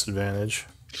you have disadvantage?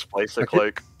 Displace a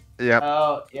cloak. Yep.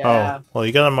 Oh, yeah. Oh, well,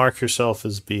 you gotta mark yourself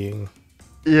as being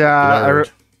Yeah. blurred.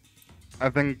 I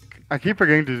think I keep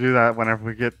forgetting to do that whenever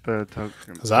we get the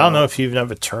token. Because I don't know if you've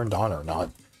have it turned on or not.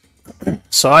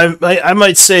 So I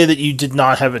might say that you did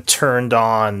not have it turned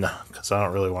on, because I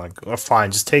don't really want to go. Oh,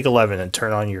 fine, just take 11 and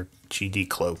turn on your GD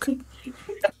cloak.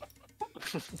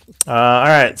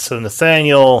 Alright, so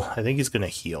Nathaniel, I think he's going to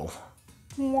heal.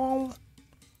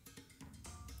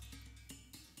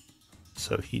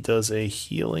 So he does a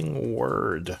healing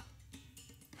word.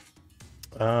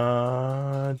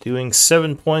 Doing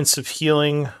 7 points of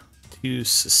healing to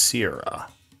Cicera.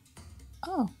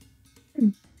 Oh.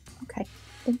 Okay.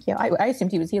 Thank you. I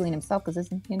assumed he was healing himself because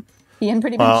isn't he in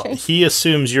pretty bad Well, shape? he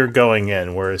assumes you're going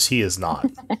in, whereas he is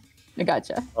not. I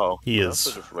gotcha. Oh, He yeah, is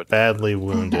so just red- badly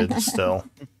wounded still.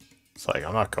 It's like,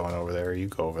 I'm not going over there. You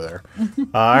go over there.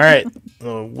 Alright.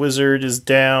 The wizard is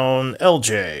down.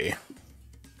 LJ.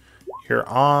 You're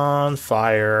on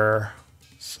fire.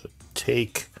 So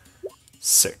take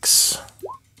 6.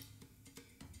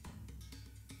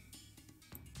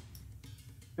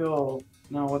 Cool.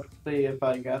 Now let's see if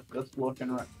I got this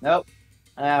looking right. Nope.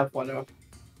 Whatever.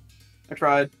 I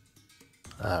tried.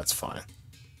 That's fine.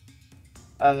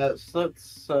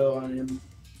 So I am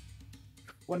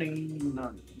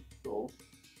 29. Cool.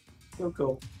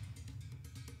 Cool.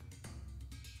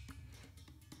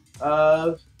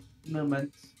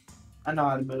 Movements. I know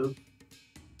how to move.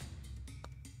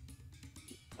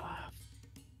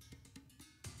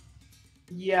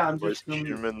 Yeah, I'm Most just gonna...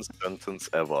 human sentence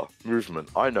ever. Movement.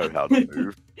 I know how to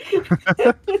move.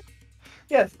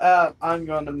 Yes, I'm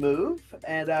going to move,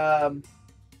 and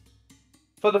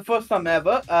for the first time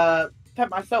ever, take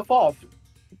myself off.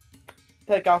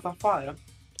 Take off on fire.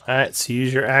 Alright, so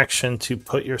use your action to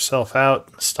put yourself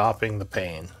out, stopping the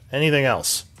pain. Anything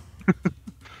else?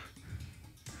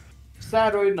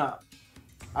 Sadly not.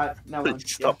 No one.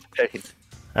 Stop pain.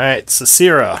 Alright,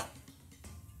 Cicera.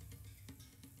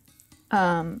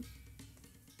 Um.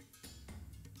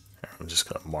 I'm just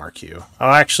going to mark you. Oh,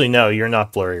 actually, no, you're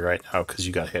not blurry right now because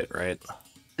you got hit, right?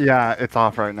 Yeah, it's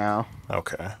off right now.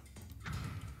 Okay. I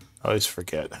always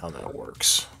forget how that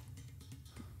works.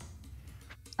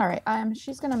 All right.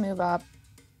 She's gonna move up.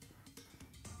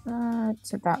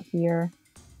 It's about here.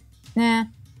 Nah.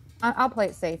 I'll play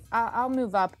it safe. I'll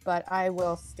move up, but I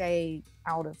will stay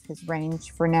out of his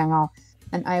range for now,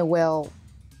 and I will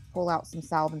pull out some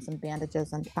salve and some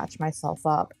bandages and patch myself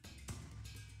up.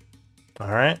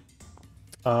 Alright.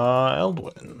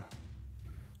 Eldwin.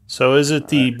 So is it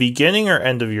the beginning or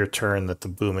end of your turn that the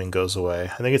booming goes away?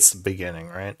 I think it's the beginning,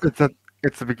 right?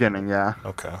 It's the beginning, yeah.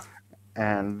 Okay.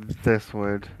 And this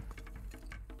would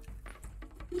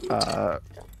also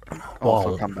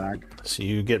Well, come back. So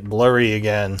you get blurry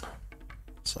again.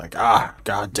 It's like,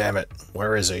 god damn it.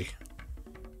 Where is he?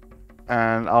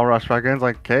 And I'll rush back in. It's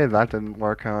like, okay, that didn't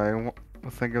work how I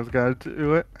was thinking I was going to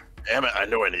do it. Damn it, I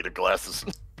know I needed glasses.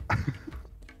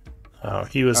 Oh,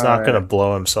 he was not Alright. going to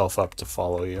blow himself up to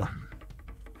follow you.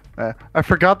 I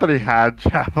forgot that he had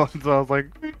javelins, so I was like,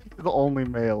 he's the only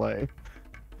melee.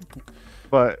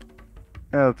 But,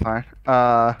 yeah, that's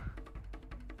fine.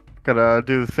 Gotta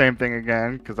do the same thing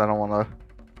again because I don't want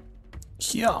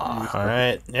to. Yeah.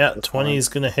 Alright. Yeah, 20 is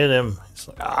gonna hit him. He's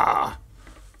like, ah.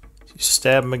 You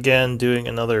stab him again, doing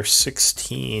another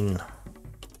 16.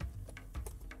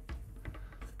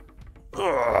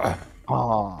 Ugh.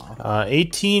 Aw.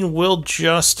 18 will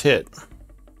just hit.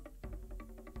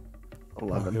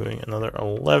 11. Doing another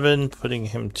 11, putting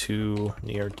him to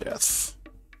near death.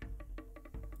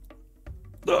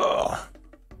 Ugh.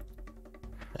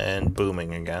 And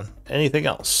booming again. Anything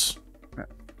else?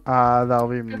 That'll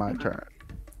be my turn.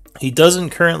 He doesn't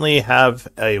currently have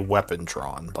a weapon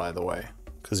drawn, by the way,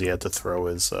 because he had to throw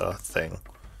his thing.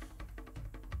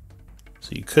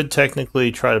 So you could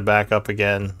technically try to back up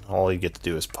again. All you get to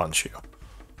do is punch you.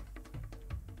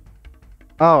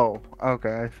 Oh, okay,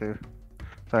 I see.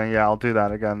 So yeah, I'll do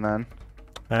that again then.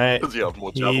 Alright. Does he have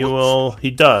more He javelins? will.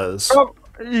 He does. Oh,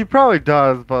 he probably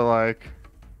does, but like,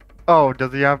 oh,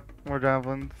 does he have more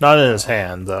javelins? Not in his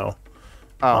hand, though.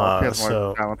 Oh, he has more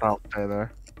so- javelins. I'll stay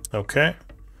there. Okay.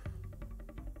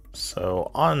 So,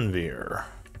 Anvir.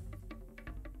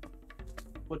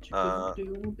 What you gonna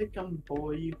do? Become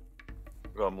boy.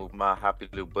 I'm gonna move my happy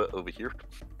little butt over here.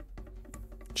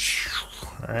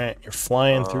 Alright, you're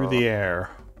flying through the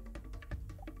air.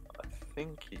 I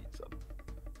think he's a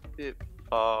bit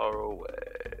far away.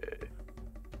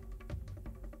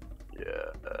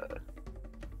 Yeah.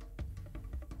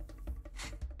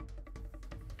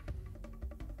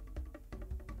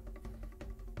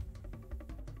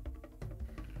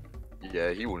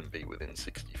 Yeah, he wouldn't be within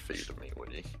 60 feet of me,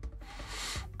 would he?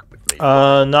 With me.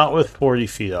 Not with 40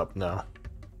 feet up, no.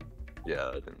 Yeah,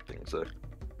 I didn't think so.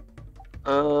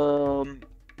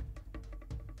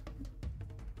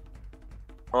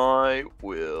 I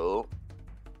will.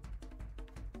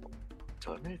 Do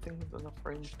I have anything with enough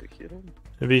range to hit him?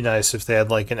 It'd be nice if they had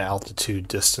like an altitude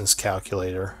distance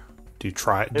calculator. Do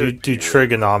would be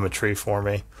trigonometry for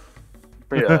me.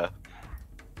 Yeah.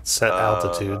 Set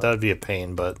altitude. That'd be a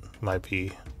pain, but might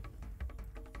be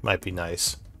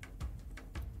nice.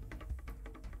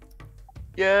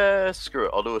 Yeah, screw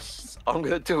it. I'm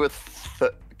gonna do a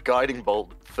guiding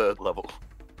bolt 3rd level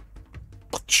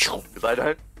because I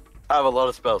don't have a lot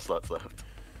of spell slots left.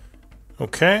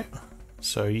 Okay,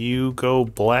 so you go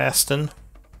blasting.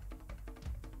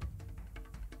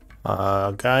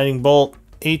 Guiding bolt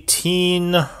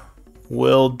 18.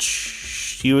 Will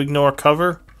you ignore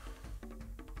cover?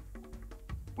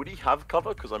 Would he have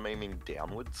cover? Because I'm aiming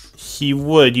downwards. He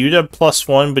would. You'd have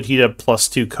 +1, but he'd have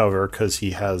 +2 cover because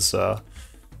he has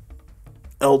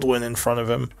Eldwin in front of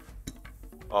him.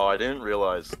 Oh, I didn't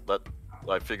realize that.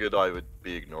 I figured I would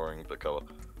be ignoring the cover.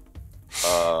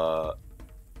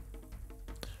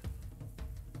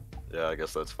 Yeah, I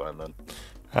guess that's fine then.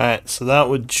 Alright, so that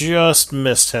would just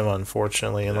miss him,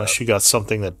 unfortunately, unless you got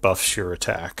something that buffs your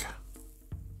attack.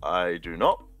 I do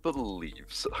not believe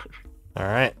so.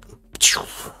 Alright.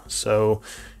 So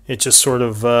it just sort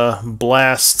of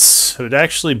blasts. It would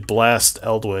actually blast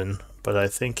Eldwin, but I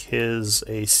think his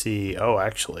AC. Oh,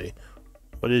 actually.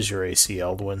 What is your AC,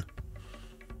 Eldwin?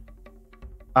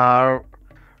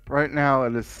 Right now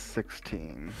it is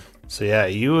 16. So yeah,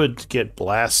 you would get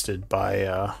blasted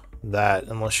by that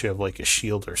unless you have like a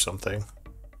shield or something.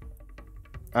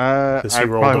 Because he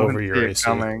rolled over your AC.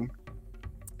 Coming.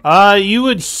 You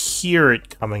would hear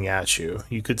it coming at you.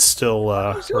 You could still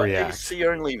react. AC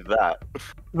only that.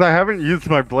 'Cause I haven't used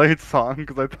my blade song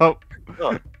because I thought.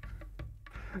 Oh,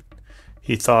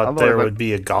 He thought Otherwise, there I- would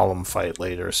be a golem fight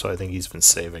later, so I think he's been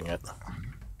saving it.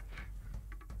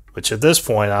 Which at this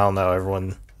point, I don't know.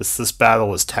 Everyone, this battle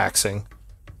was taxing.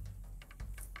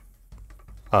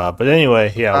 But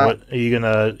anyway, yeah. What are you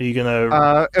gonna?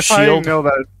 If shield?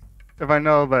 if I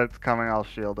know that it's coming, I'll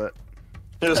shield it.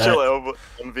 just chill over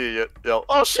and be yell.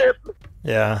 Oh shit!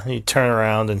 Yeah, you turn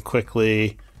around and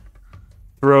quickly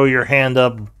throw your hand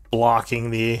up,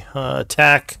 blocking the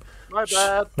attack. My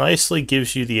bad. Nicely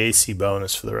gives you the AC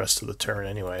bonus for the rest of the turn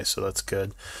anyway, so that's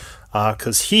good.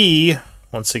 Because he,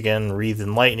 once again,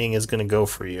 Wreathen Lightning is going to go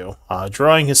for you.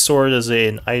 Drawing his sword as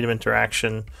an item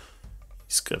interaction,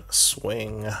 he's going to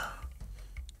swing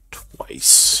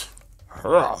twice.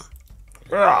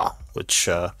 Which,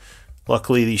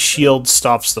 luckily, the shield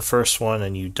stops the first one,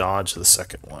 and you dodge the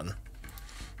second one.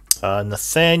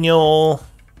 Nathaniel...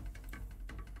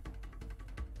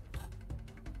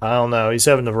 I don't know. He's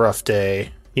having a rough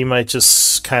day. He might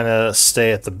just kind of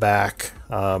stay at the back,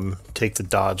 take the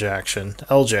dodge action.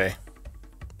 LJ.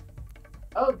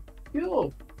 Oh,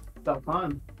 cool. So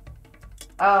fun.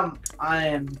 I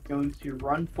am going to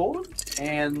run forward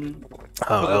and.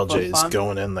 Oh, for the LJ's first time-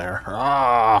 going in there.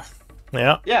 Ah.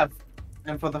 Yeah. Yeah,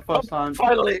 and for the first time.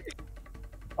 Finally.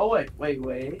 Oh wait.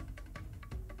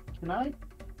 Can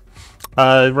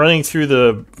I? Running through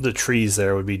the trees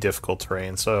there would be difficult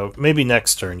terrain, so maybe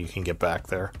next turn you can get back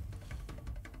there.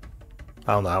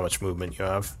 I don't know how much movement you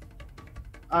have.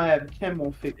 I have 10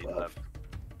 more feet left.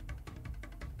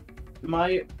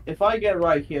 If I get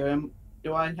right here,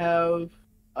 do I have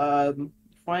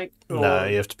flank? No,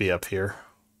 you have to be up here.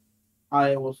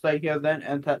 I will stay here then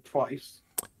and attack twice.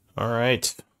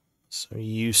 Alright. So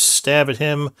you stab at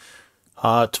him.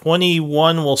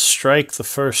 21 will strike the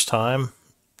first time.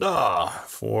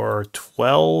 For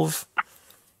 12.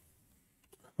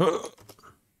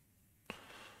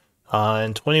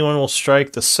 And 21 will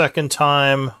strike the second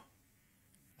time.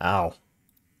 Ow.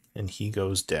 And he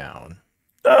goes down.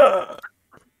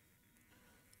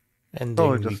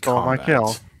 Ending just the stole my combat.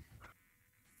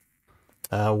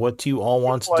 kill. What do you all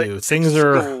want to Like, do? Things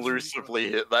are elusively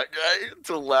hit that guy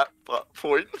until that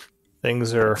point.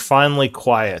 Things are finally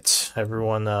quiet.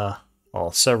 Everyone,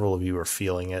 well, several of you are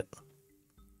feeling it.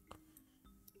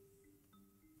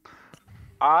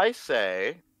 I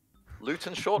say, loot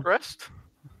and short rest.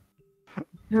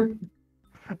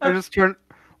 I just turn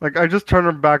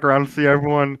back around and see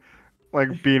everyone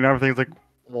like being everything's like,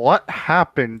 what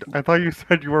happened? I thought you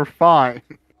said you were fine.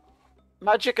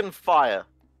 Magic and fire.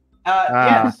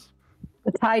 Yes.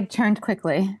 The tide turned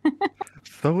quickly.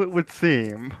 So it would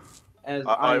seem. As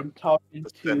I I'm talking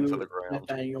descend to to the ground.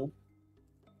 Nathaniel.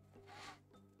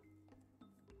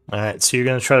 Alright, so you're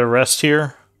going to try to rest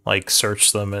here? Like,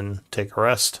 search them and take a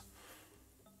rest?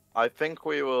 I think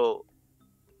we will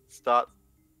start.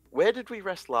 Where did we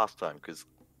rest last time? Because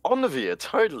Onavia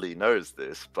totally knows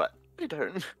this, but I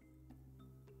don't.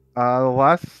 The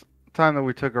last time that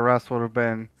we took a rest would have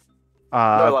been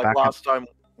No, like back last time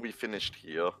we finished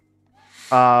here.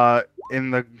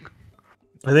 in the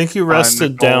I think you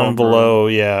rested golem down room. below,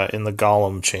 yeah, in the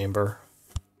golem chamber.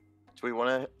 Do we want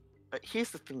to?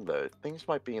 Here's the thing, though. Things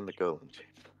might be in the golem chamber.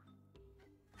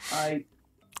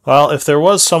 Well, if there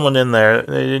was someone in there,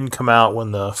 they didn't come out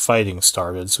when the fighting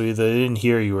started, so either they didn't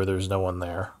hear you or there's no one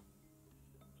there.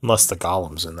 Unless the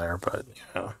golem's in there, but,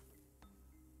 yeah.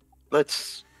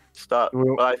 Let's start.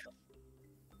 Well- by-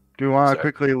 Do you want to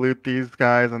Sorry. quickly loot these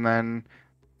guys and then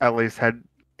at least head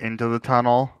into the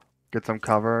tunnel, get some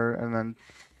cover, and then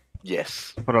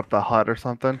Yes, put up the hut or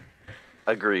something?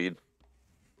 agreed.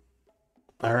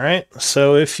 Alright,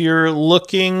 so if you're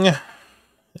looking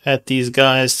at these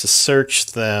guys to search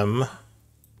them,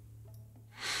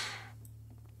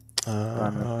 they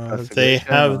investigation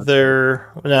have or-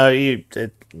 their... No,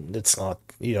 it's not...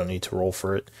 You don't need to roll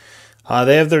for it.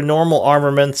 They have their normal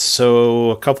armaments,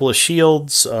 so a couple of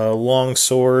shields, a long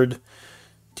sword,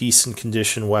 decent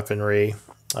condition weaponry.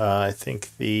 I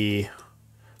think the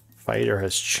fighter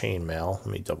has chainmail. Let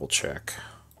me double check.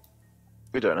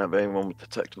 We don't have anyone with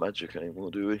detect magic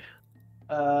anymore, do we?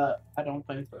 I don't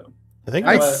think so. I think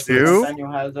I Unless do.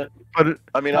 Nathaniel has it. But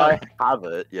I mean, I have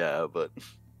it, yeah, but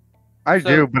I So-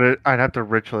 do, but I'd have to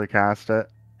ritually cast it.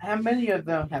 How many of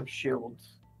them have shields?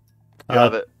 you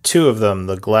have it. Two of them,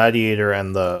 the gladiator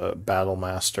and the battle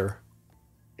master.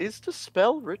 Is the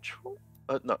spell ritual?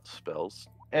 Not spells.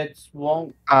 It's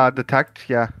won't. Detect,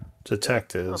 yeah.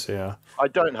 Detect is, yeah. I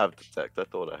don't have detect. I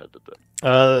thought I had detect.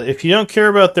 If you don't care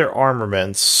about their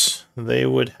armaments, they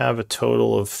would have a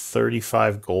total of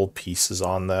 35 gold pieces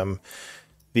on them.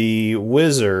 The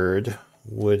wizard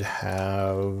would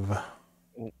have...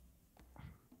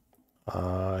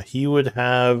 he would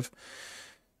have...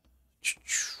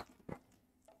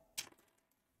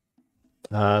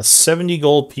 70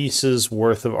 gold pieces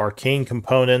worth of arcane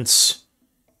components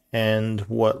and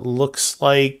what looks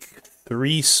like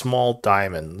 3 small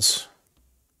diamonds.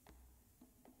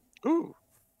 Ooh.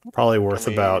 Probably worth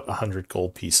Can we- about 100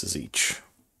 gold pieces each.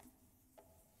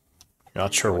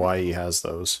 Not sure why he has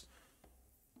those.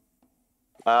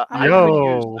 I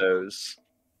Yo. would use those.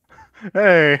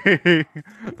 Hey!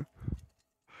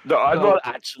 No, I'm So- not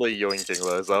actually yoinking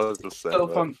those. I was just saying. So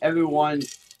that. from everyone,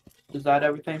 is that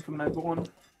everything from everyone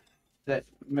that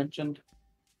mentioned?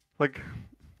 Like,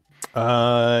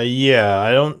 Yeah,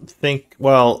 I don't think...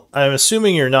 Well, I'm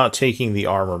assuming you're not taking the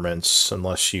armaments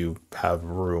unless you have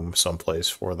room someplace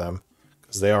for them.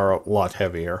 Because they are a lot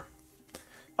heavier.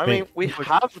 I mean, we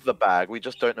have the bag. We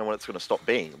just don't know when it's going to stop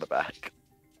being the bag.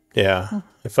 Yeah.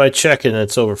 If I check it and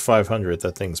it's over 500,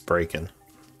 that thing's breaking.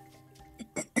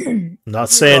 I'm not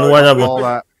saying one of them... all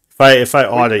that. If I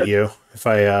audit you, if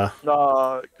I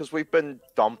No, because we've been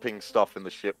dumping stuff in the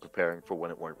ship, preparing for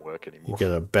when it won't work you anymore.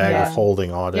 get a bag Yeah. of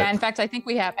holding audit. Yeah, in fact, I think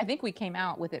we came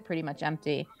out with it pretty much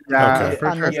empty. Yeah, Okay. I'm pretty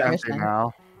On sure this it's empty mission.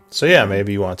 now. So yeah,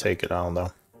 maybe you want to take it. I don't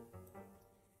know.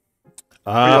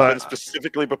 We have Uh, been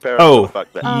specifically preparing oh, for the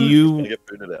fact that Um, he's you going to get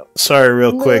booted out. sorry,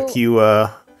 real Lou- quick.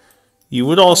 You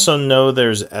would also know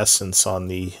there's essence on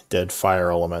the dead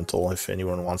fire elemental if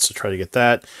anyone wants to try to get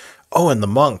that. Oh, and the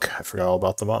monk. I forgot all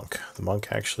about the monk. The monk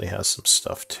actually has some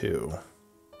stuff too.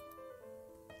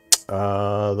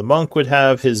 The monk would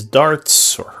have his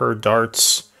darts, or her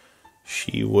darts.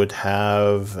 She would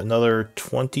have another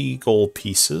 20 gold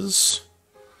pieces.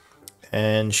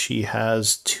 And she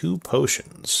has 2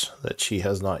 potions that she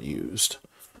has not used.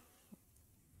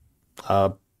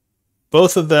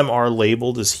 Both of them are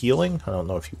labeled as healing. I don't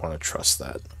know if you want to trust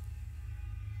that.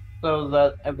 So is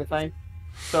that everything?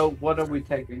 So what are we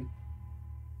taking?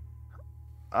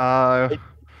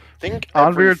 Think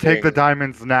Anvir, take the everything-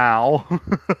 diamonds now.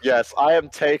 Yes, I am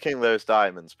taking those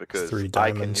diamonds because 3 I can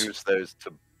diamonds. use those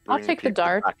to I'll bring take the people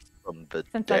dart, back from the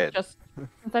Since dead.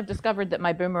 I've discovered that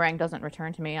my boomerang doesn't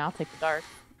return to me, I'll take the dart.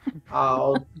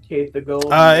 I'll take the gold.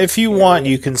 If you want,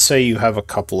 you can say you have a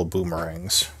couple of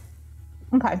boomerangs.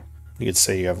 Okay. You could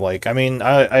say you have, like, I mean,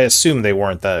 I assume they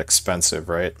weren't that expensive,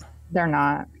 right? They're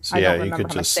not. So I yeah, don't you remember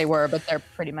could how much just they were, but they're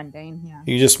pretty mundane. Yeah.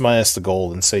 you just minus the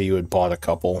gold and say you had bought a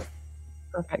couple.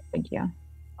 Perfect. Thank you.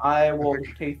 I will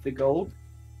take the gold.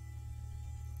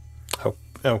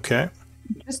 Okay,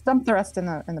 Just dump the rest in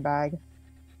the bag.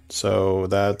 so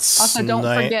that's Also, don't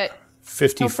forget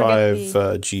 55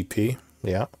 the- GP.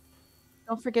 Yeah.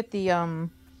 Don't forget the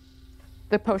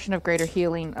potion of greater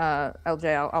healing,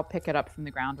 LJ. I'll pick it up from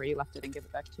the ground where you left it and give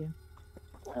it back to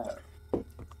you.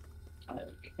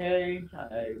 Okay,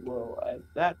 I will add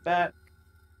that back.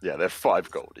 Yeah, they're 5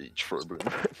 gold each for a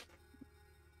boomerang.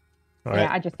 All Yeah,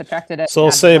 right. I just subtracted it. So I'll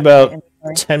added say it to my about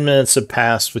inventory. 10 minutes have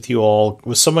passed with you all.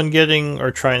 Was someone getting or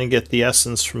trying to get the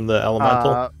essence from the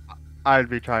elemental? I'd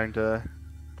be trying to.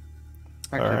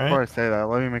 Actually, Alright. before I say that,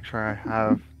 let me make sure I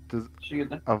have Shoot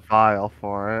the- a vial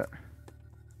for it.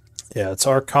 Yeah, it's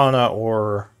Arcana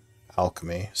or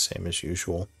Alchemy, same as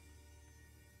usual.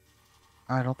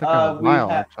 I don't think I have a we vial,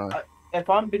 have- actually. If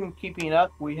I've been keeping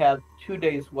up, we have 2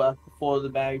 days left before the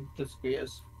bag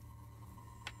disappears.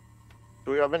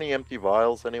 Do we have any empty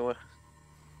vials anywhere?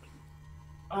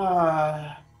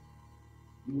 I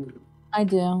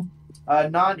do.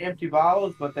 Non-empty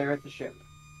vials, but they're at the ship.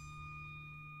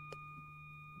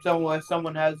 So unless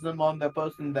someone has them on their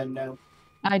person, then no.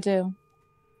 I do.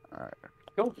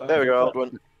 Cool. There we go,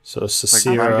 Aldwin. So Like, I'm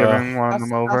Sasira, giving one I'll, of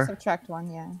them I'll over. subtract one.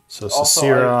 Yeah. so Also,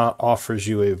 Sasira offers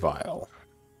you a vial.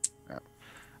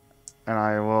 And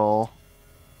I will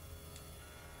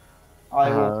I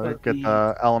will put get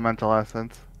the elemental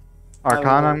essence.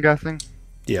 Arcana, I'm guessing?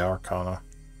 Yeah, Arcana.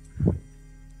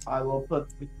 I will put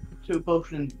the 2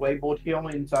 potions labeled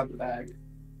healing inside the bag.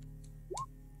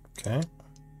 Okay.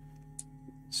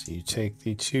 So you take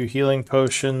the 2 healing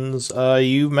potions.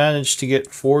 You managed to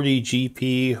get 40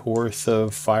 GP worth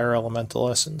of fire elemental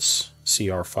essence.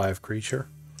 CR5 creature.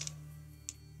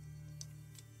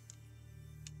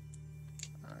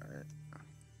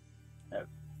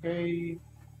 Okay.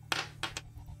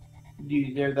 Do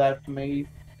you hear that to me?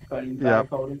 Cutting Yep. bag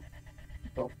holding.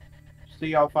 So,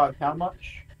 CR5, how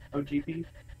much? OGP?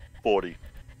 40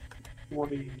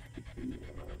 40.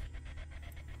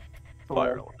 fire Four.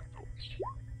 elemental.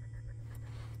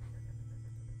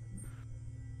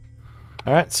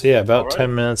 Alright, so yeah, about Alright.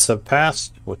 10 minutes have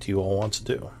passed. What do you all want to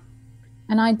do?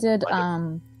 And I did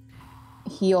I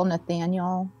heal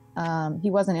Nathaniel. He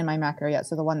wasn't in my macro yet,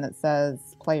 so the one that says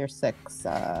player 6,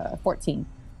 14.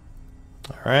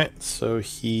 Alright, so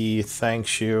he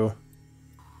thanks you.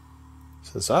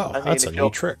 Says, oh, I mean, that's a if neat you're-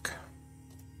 trick.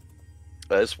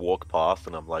 I just walk past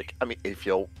and I'm like, I mean, if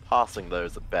you're passing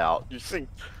those about, you see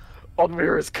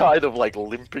Onmir is kind of like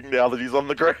limping now that he's on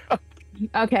the ground.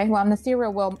 Okay, well,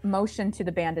 Nasira will motion to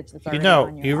the bandage that's You already know,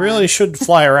 on your you arm. really should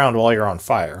fly around while you're on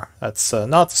fire. That's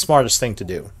not the smartest thing to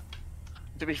do.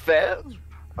 To be fair,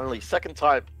 only second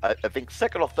time, I think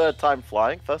second or third time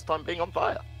flying, first time being on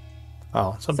fire.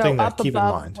 Oh, something so to up keep in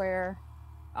above mind. where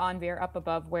Anvir, up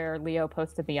above where Leo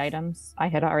posted the items, I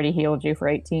had already healed you for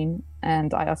 18,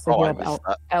 and I also Oh, I healed missed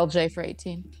that. LJ for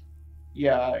 18.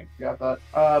 Yeah, I got that.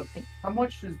 How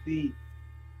much is the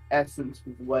essence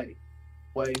weigh?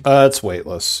 It's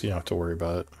weightless. You don't have to worry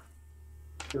about it.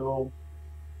 So,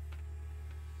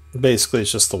 Basically,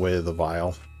 it's just the weight of the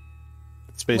vial.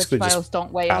 It's basically Which just vials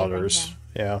don't weigh powders. anything,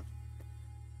 Yeah.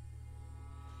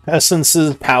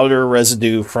 Essences, powder,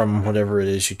 residue from whatever it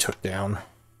is you took down.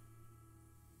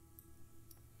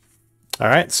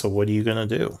 Alright, so what are you going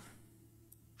to do?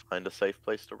 Find a safe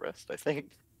place to rest, I think.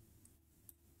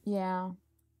 Yeah.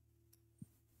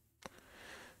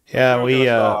 Yeah, We're we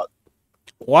gonna start.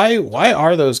 why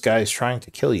are those guys trying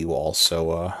to kill you all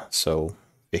so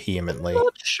vehemently? I'm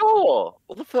not sure.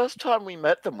 Well, the first time we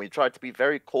met them, we tried to be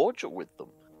very cordial with them.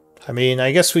 I mean,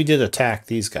 I guess we did attack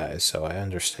these guys, so I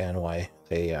understand why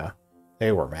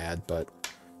they were mad, but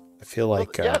I feel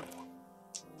like yeah,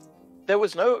 there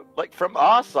was no, like, from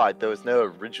our side, there was no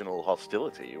original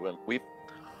hostility. When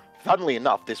funnily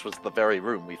enough, this was the very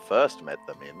room we first met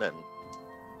them in, and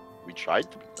we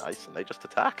tried to be nice, and they just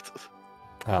attacked.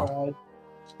 well,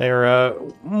 they're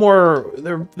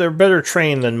better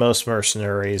trained than most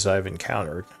mercenaries I've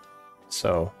encountered,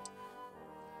 so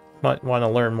might want to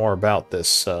learn more about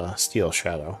this Steel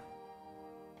Shadow.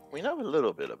 We know a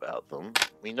little bit about them.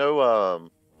 We know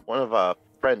one of our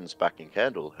friends back in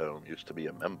Candleholm used to be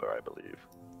a member, I believe.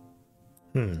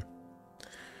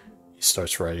 He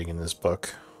starts writing in his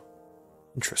book.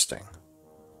 Interesting.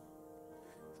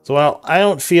 So, well, I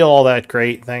don't feel all that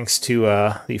great thanks to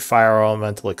the fire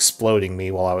elemental exploding me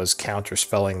while I was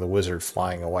counterspelling the wizard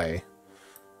flying away.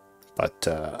 But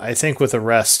I think with a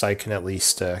rest, I can at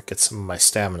least get some of my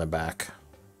stamina back.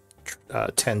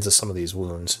 Tend to some of these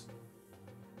wounds.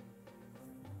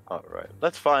 Alright,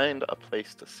 let's find a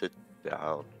place to sit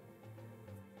down.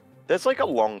 There's like a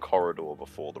long corridor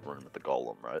before the room of the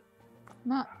golem, right?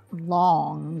 Not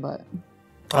long, but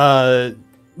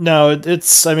No,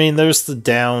 it's, I mean, there's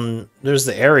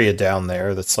the area down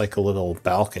there that's like a little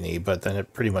balcony, but then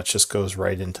it pretty much just goes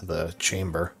right into the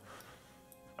chamber.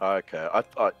 Okay, I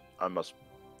thought it was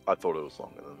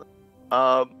longer than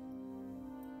that.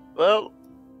 Well,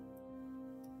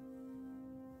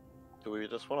 do we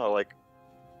just want to, like,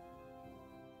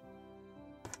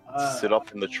 sit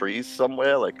up in the trees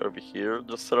somewhere, like over here, and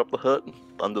just set up the hut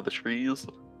under the trees?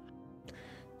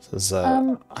 This is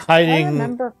I hiding.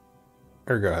 remember.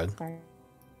 Or go ahead. Sorry.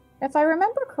 If I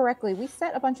remember correctly, we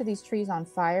set a bunch of these trees on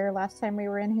fire last time we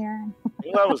were in here.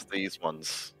 Well, that was these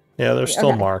ones. Yeah, they're still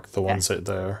Okay. marked. The ones that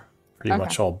they're pretty Okay.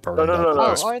 much all burned No, up. no. at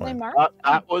this Oh, are point. they marked?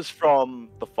 That was from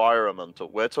the fire elemental.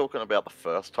 We're talking about the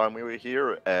first time we were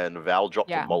here, and Val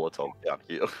dropped Yeah. a Molotov down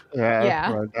here. Yeah,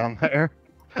 Yeah. right down there.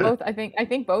 Both, I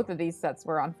think both of these sets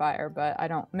were on fire, but I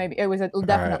don't. Maybe it was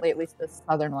definitely at least the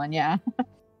southern one. Yeah.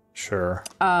 Sure.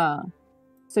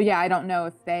 So yeah, I don't know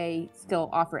if they still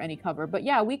offer any cover, but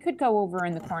yeah, we could go over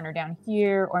in the corner down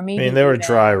here, or I maybe. mean, they were even-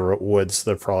 dry woods.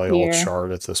 They're probably all Here.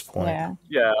 charred at this point. Yeah.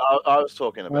 Yeah, I was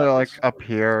talking about Well, like this. up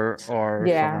here or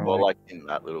Yeah. somewhere Or like like in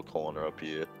that little corner up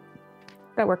here.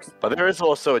 That works. But there is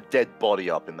also a dead body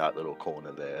up in that little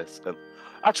corner there. So,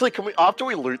 actually, can we, after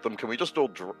we loot them, can we just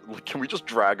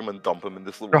drag them and dump them in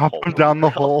this little drop hole? them down the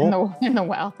In hole. the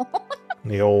well.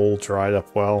 The old dried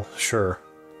up well. Sure.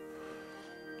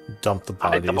 Dump the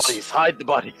Hide the bodies. bodies! Hide the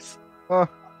bodies!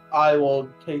 I will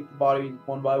take the bodies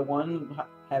one by one,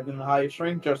 having the highest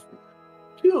rank, just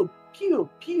pew, pew,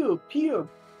 pew, pew.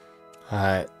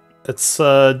 Alright. It's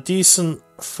a decent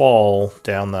fall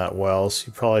down that well, so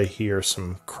you probably hear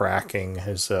some cracking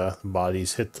as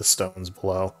bodies hit the stones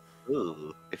below.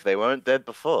 Ooh, if they weren't dead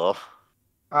before.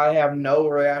 I have no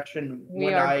reaction We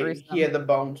when are I gruesome. hear the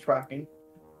bones cracking.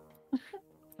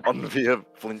 Onvia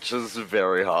flinches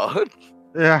very hard.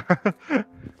 Yeah.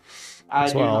 I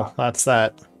As do well, not. that's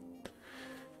that.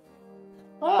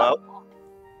 Well,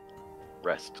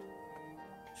 rest.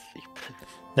 Sleep.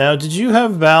 Now, did you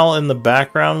have Val in the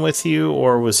background with you,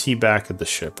 or was he back at the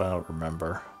ship? I don't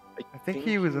remember. I think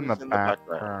he was in the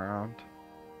background.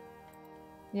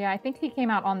 Yeah, I think he came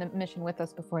out on the mission with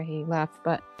us before he left,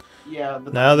 but Yeah,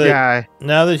 the Now that Yeah,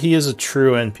 now that he is a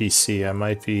true NPC, I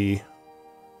might be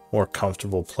more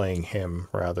comfortable playing him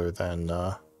rather than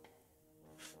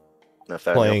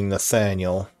Nathaniel. playing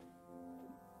Nathaniel.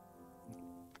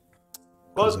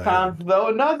 Well, it's time to throw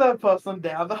another person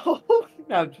down the hole.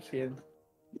 No, just kidding.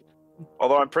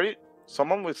 Although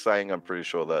someone was saying, I'm pretty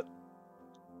sure that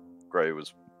Gray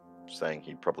was saying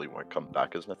he probably won't come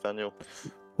back as Nathaniel.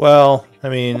 Well, I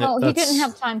mean, well, he didn't that's-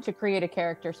 have time to create a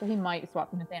character, so he might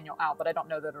swap Nathaniel out. But I don't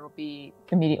know that it'll be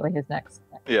immediately his next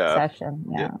Yeah. session.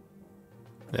 Yeah.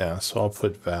 Yeah, so I'll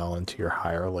put Val into your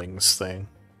hirelings thing.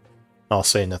 I'll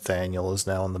say Nathaniel is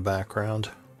now in the background.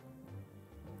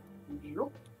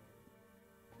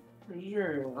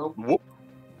 Whoop.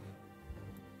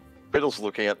 Riddle's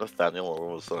looking at Nathaniel, and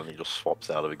all of a sudden he just swaps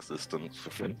out of existence.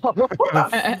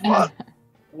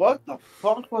 What the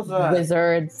fuck was that?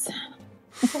 Wizards.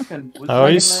 Fucking Oh,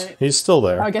 wizard night. he's still Oh,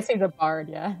 I there. guess he's a bard.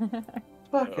 Yeah.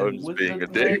 Fucking Oh, just being a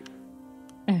wizard dick.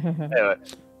 night. Anyway,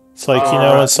 It's like, you know,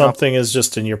 Alright, when something is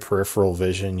just in your peripheral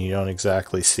vision, you don't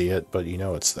exactly see it, but you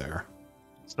know it's there.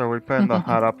 so we put in the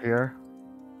hut up here.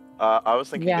 I was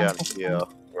thinking Yeah, down that's here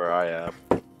where I am,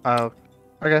 Oh,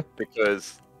 okay.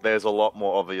 because there's a lot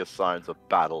more obvious signs of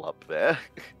battle up there.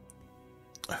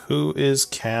 Who is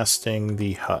casting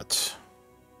the hut?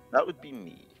 That would be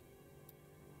me.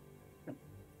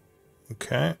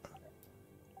 Okay.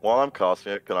 While I'm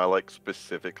casting it, can I like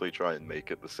specifically try and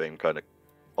make it the same kind of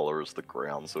color as the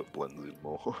ground so it blends in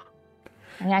more?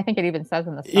 Yeah, I think it even says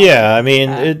in the spell. Yeah, I mean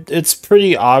it's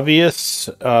pretty obvious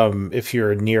if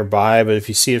you're nearby, but if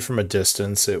you see it from a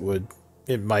distance,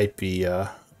 it might be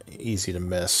easy to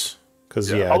miss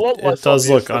because a lot it less does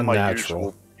obvious look than my unnatural.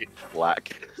 usual pitch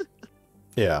black.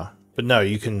 Yeah, but no,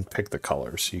 you can pick the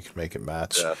colors. You can make it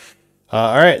match. Yeah.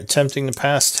 All right, attempting to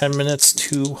pass 10 minutes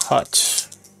to hut.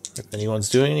 If anyone's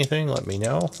doing anything, let me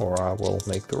know, or I will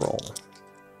make the roll.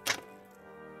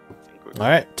 All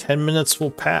right, 10 minutes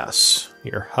will pass.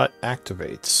 Your hut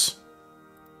activates.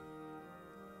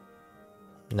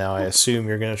 Now I assume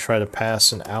you're going to try to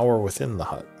pass an hour within the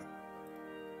hut.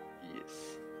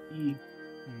 Yes.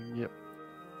 Yep.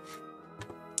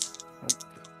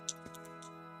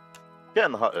 Get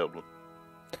in the hut, Eldon.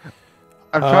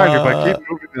 I'm trying to, but I keep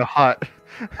moving the hut.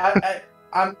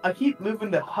 I keep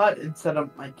moving the hut instead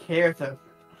of my character.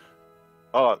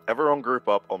 Oh, everyone group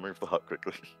up. I'll move the hut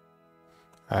quickly.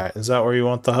 Alright, is that where you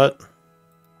want the hut?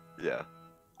 Yeah.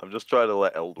 I'm just trying to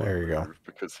let Eldon There you go. move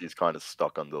because he's kind of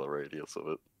stuck under the radius of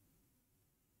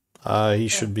it. He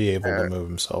should be able to move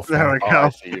himself There now. we Oh, go. I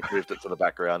see. You've moved it to the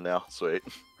background now. Sweet.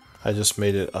 I just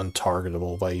made it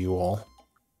untargetable by you all.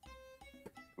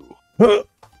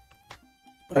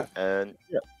 And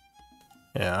yeah.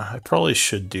 Yeah, I probably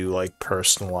should do like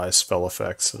personalized spell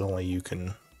effects that only you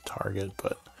can target,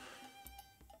 but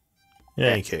in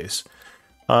any case.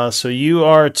 So you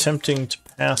are attempting to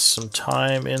pass some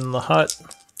time in the hut.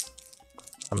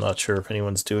 I'm not sure if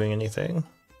anyone's doing anything.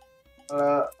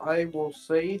 I will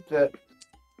say that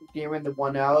during the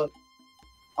 1 hour,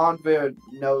 Anvir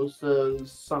knows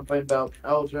something about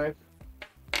LJ.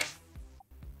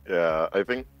 Yeah, I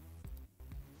think.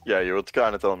 Yeah, you were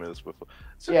kind of telling me this before.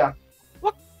 So, Yeah.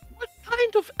 What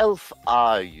kind of elf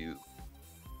are you?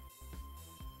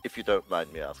 If you don't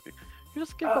mind me asking. You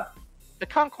just give up. I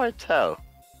can't quite tell.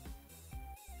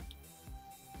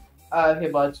 He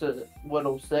lets a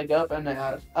little sig up and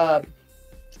asks,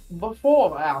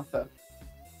 before or after?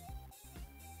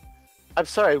 I'm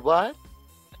sorry, what?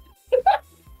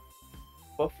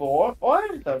 Before or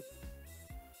after?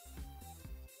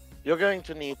 You're going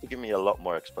to need to give me a lot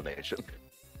more explanation.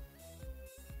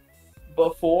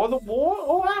 Before the war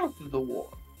or after the war?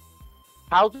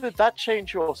 How did that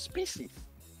change your species?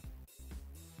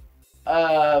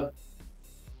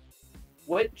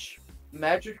 Which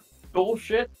magic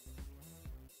bullshit?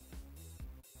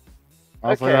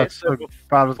 Also, Okay, that's so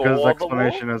about as good as before the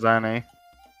explanation as any.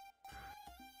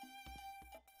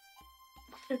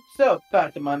 So,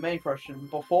 back to my main question.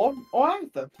 Before or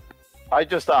after? I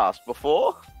just asked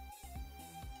before.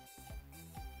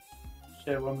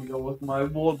 Shit, let me go with my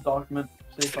Word document.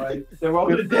 See if I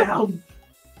wrote it down.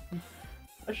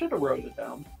 I should have wrote it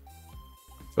down.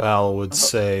 Val would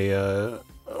say,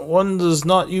 one does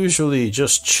not usually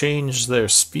just change their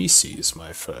species,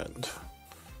 my friend.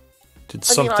 Did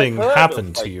I mean, I've something heard happen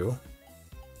of, to like- you?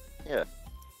 Yeah.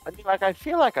 I mean, like, I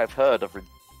feel like I've heard of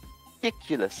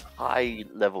ridiculous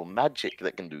high-level magic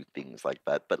that can do things like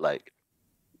that, but, like...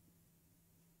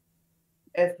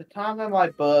 At the time of my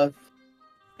birth,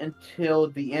 until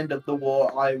the end of the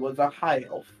war, I was a high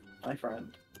elf, my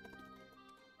friend.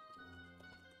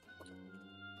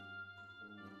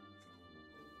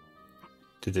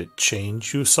 Did it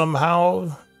change you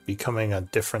somehow? Becoming a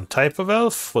different type of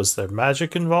elf? Was there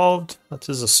magic involved? That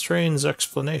is a strange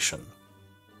explanation.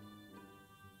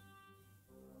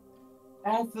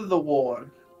 After the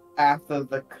war, after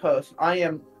the curse, I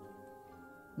am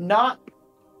not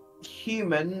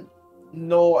human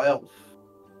nor elf.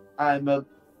 I'm a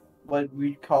what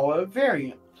we call a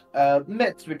variant, a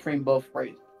mix between both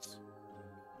races.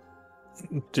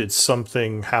 Did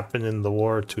something happen in the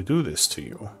war to do this to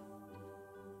you?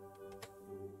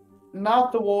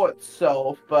 Not the war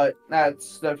itself, but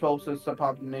that's the closest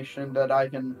approximation that I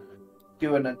can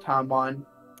do in a timeline.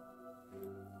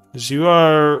 As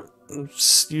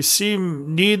you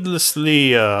seem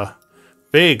needlessly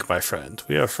vague, my friend.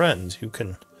 We are friends. You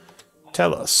can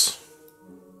tell us.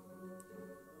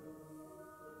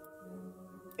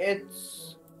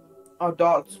 It's a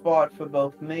dark spot for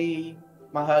both me,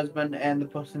 my husband, and the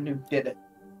person who did it.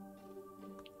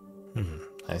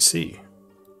 I see.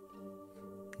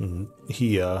 And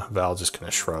Val just kind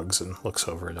of shrugs and looks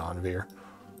over at Anvir.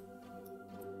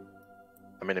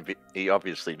 I mean, he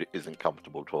obviously isn't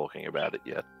comfortable talking about it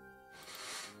yet.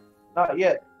 Not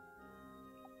yet.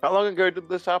 How long ago did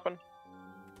this happen?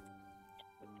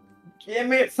 Give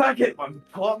me a second. I'm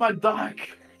pull up my doc.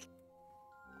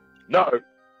 No,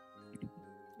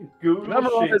 Google shit.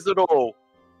 memorize it all.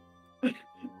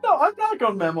 No, I'm not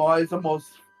gonna memorize almost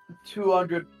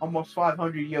 200, almost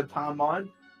 500-year timeline.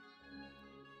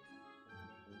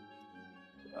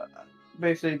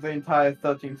 Basically, the entire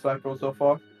 13 cycle so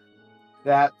far.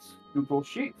 That's Google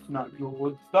Sheets, not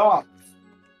Google Docs.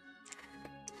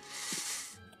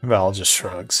 Val just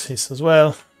shrugs. He says,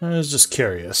 well, I was just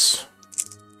curious.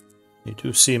 You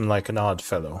do seem like an odd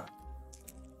fellow.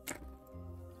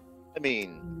 I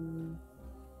mean,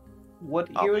 What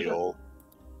aren't year we is it? all?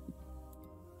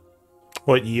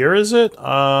 What year is it?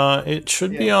 It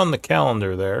should be Yeah. on the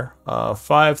calendar there.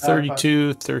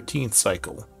 532, 13th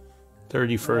cycle. I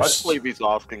 31st. believe he's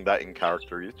asking that in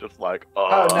character. He's just like,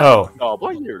 Oh, no. Oh, oh,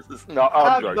 what year is this? No,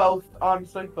 I'm joking. Both,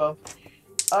 honestly, both.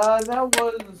 That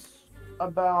was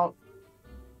about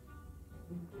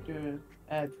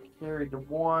add carry the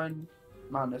 1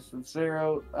 minus the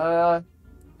 0.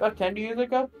 About 10 years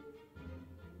ago,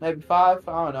 maybe 5.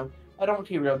 I don't know. I don't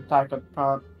keep real track of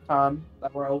time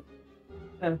that we're old.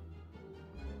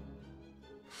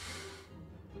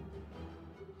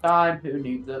 Time, who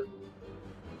needs it?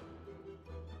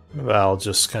 Val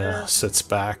just kind of sits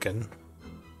back and...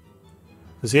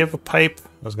 Does he have a pipe?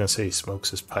 I was going to say he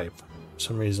smokes his pipe. For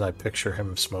some reason I picture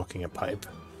him smoking a pipe.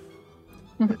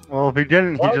 Well, if he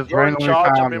didn't, he Well, just you're in randomly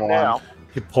charge of found him one. now.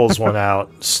 He pulls one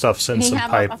out, stuffs in Can he some have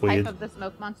pipe a pipe weed. of the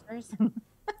smoke monsters?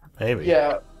 Maybe.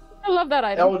 Yeah, I love that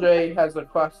item. LJ has a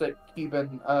classic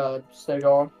Cuban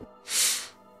cigar.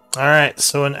 Alright,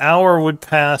 so an hour would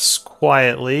pass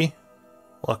quietly.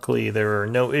 Luckily, there are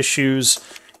no issues.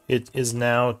 It is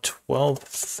now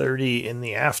 12:30 in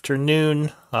the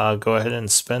afternoon. Go ahead and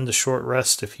spend a short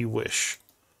rest if you wish.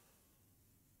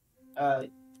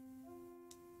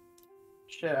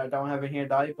 Shit, I don't have a hand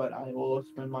die, but I will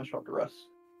spend my short rest.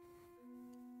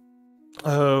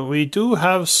 We do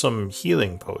have some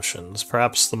healing potions.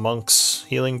 Perhaps the monk's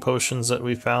healing potions that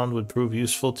we found would prove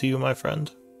useful to you, my friend.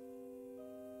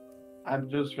 I'm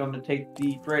just going to take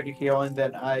the greater healing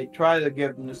that I try to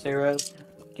give Nasira,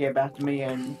 get back to me,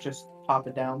 and just pop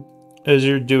it down. As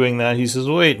you're doing that, he says,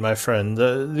 wait, my friend,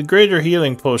 the greater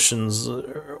healing potions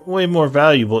are way more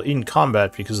valuable in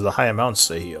combat because of the high amounts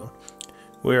they heal.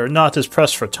 We are not as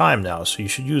pressed for time now, so you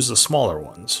should use the smaller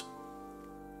ones.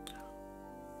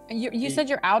 You said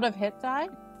you're out of hit die?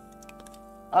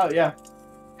 Oh, yeah.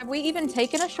 Have we even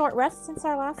taken a short rest since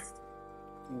our last?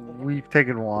 We've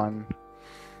taken one.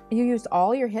 You used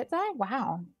all your hit die?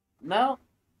 Wow. No.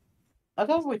 I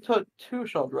thought we took 2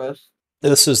 short rests.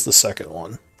 This is the second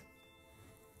one.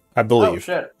 I Oh, believe.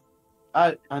 shit.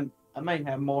 I may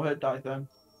have more hit die then.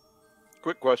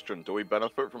 Quick question: do we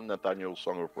benefit from Nathaniel's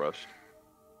Song of Rest?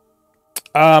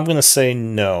 I'm going to say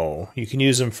no. You can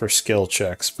use them for skill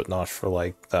checks, but not for,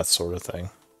 like, that sort of thing.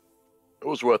 It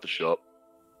was worth a shot.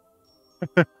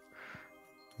 Because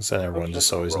then everyone Okay,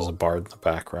 just always has a bard in the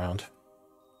background.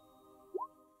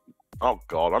 Oh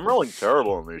god, I'm rolling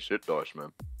terrible on these hit dice,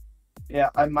 man. Yeah,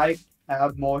 I might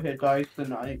have more hit dice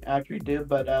than I actually did,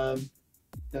 but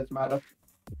doesn't matter.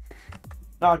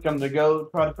 Not gonna go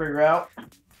try to figure out.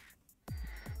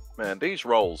 Man, these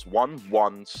rolls 1,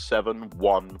 1, 7,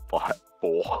 1, 5,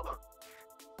 4.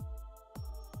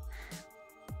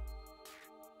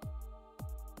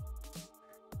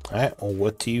 Alright, well,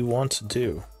 what do you want to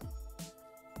do?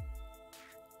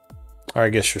 Or I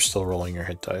guess you're still rolling your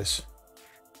hit dice.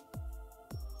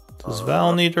 Does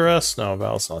Val need a rest? No,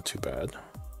 Val's not too bad.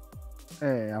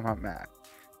 Hey, I'm not mad.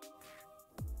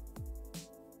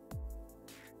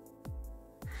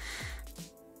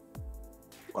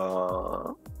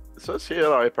 It says here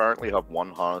that I apparently have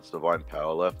 1 Harness Divine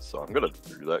Power left, so I'm gonna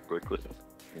do that quickly.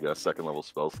 You got a 2nd level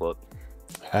spell slot.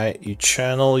 Alright, you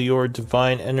channel your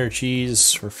divine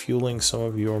energies, refueling some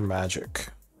of your magic.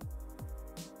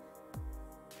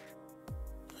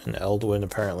 And Eldwin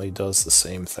apparently does the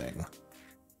same thing.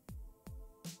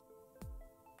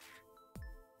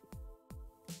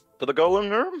 To the golem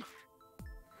room?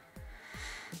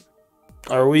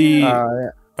 Are we Yeah.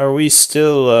 are we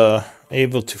still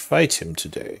able to fight him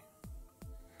today?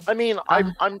 I mean,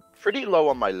 I'm pretty low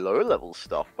on my low level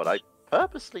stuff, but I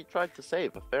purposely tried to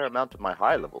save a fair amount of my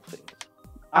high level things.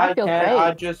 I feel great.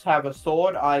 I just have a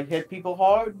sword. I hit people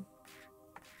hard.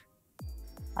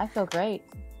 I feel great.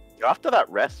 After that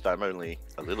rest, I'm only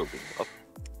a little bit up.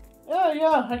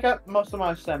 Yeah, I got most of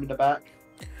my stamina back.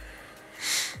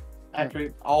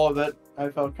 Actually, all of it. I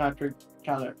felt kind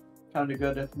of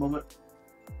good at the moment.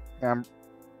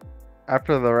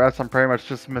 After the rest, I'm pretty much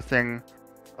just missing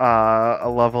a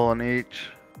level in each.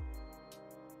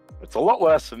 It's a lot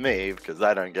worse for me because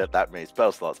I don't get that many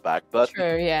spell slots back. But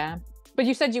True, yeah. But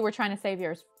you said you were trying to save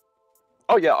yours.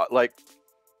 oh yeah, like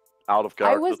out of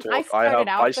character I talk, started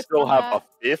out I the still have a combat.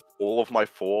 5th, all of my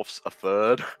 4ths, a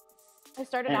 3rd. I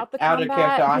started And out the out of combat.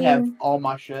 character, I have being- all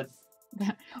my shit.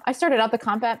 I started out the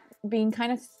combat being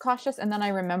kind of cautious, and then I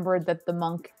remembered that the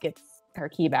monk gets her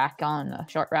key back on a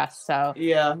short rest. So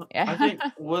Yeah, yeah, I think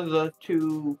one of the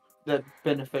two that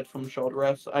benefit from short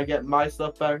rest. I get my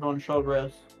stuff back on short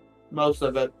rest, most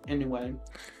of it anyway,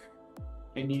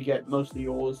 and you get most of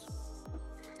yours.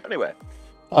 Anyway,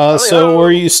 So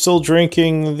were you still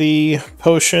drinking the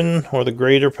potion or the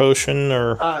greater potion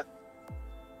or? I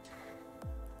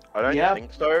don't Yeah.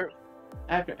 think so.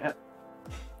 After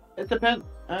it depends.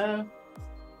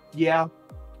 Yeah,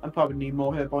 I probably need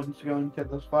more hit points to go into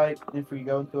this fight if we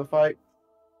go into a fight.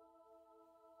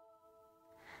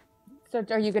 so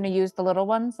are you going to use the little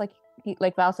ones like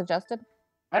Val suggested?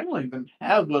 I don't even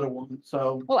have little ones,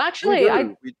 so Well, actually,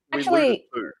 We actually- looted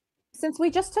too. since we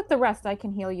just took the rest, I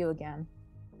can heal you again.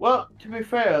 well. To be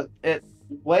fair, it's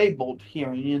labeled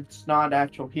healing. It's not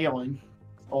actual healing.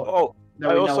 Or Oh,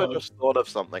 that I we also know of. just thought of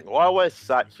something. While we're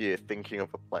sat here thinking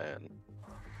of a plan,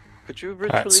 could you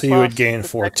ritually so you would cast gain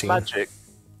Detect 14. magic,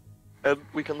 and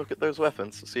we can look at those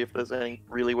weapons to see if there's any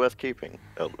really worth keeping,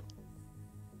 Elder.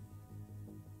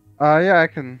 Yeah, I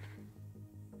can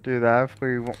do that if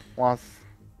we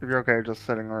if you're okay just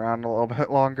sitting around a little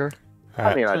bit longer.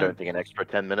 I mean, I So- don't think an extra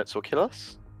 10 minutes will kill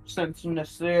us. Since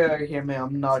Nasir hear me,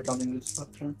 I'm not gonna use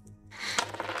option.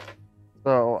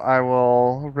 So I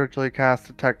will ritually cast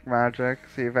Detect Magic,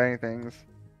 see if anything's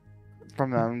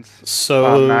from them's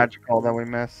So magical that we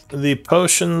missed. the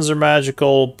potions are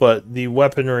magical, but the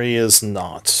weaponry is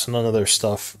not. None of their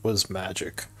stuff was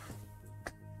magic.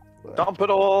 Dump it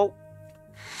all!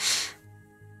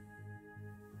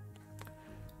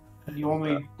 You want me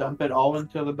to dump it all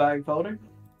into the bag folder?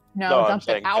 No, No, I'm dump it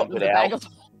saying out dump of it the bag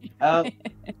out. of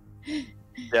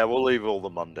Yeah, we'll leave all the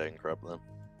mundane crap then.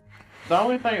 The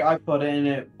only thing I put in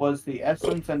it was the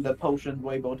essence and the potion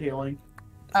labeled healing.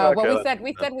 Oh, well, Okay,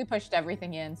 we said we pushed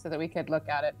everything in so that we could look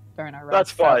at it during our rest.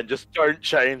 That's so- fine, just don't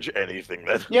change anything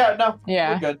then. Yeah, no,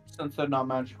 Yeah. we're good since they're not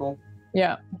magical.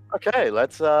 Yeah. Okay,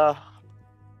 let's head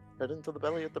into the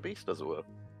belly of the beast, as it were.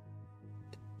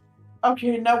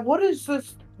 Okay, now what is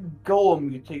this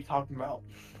golem you keep talking about?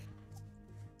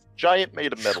 Giant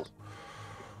made of metal.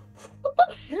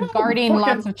 Yeah, Guarding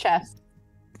fucking- lots of chests.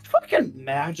 Fucking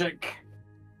magic.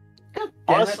 God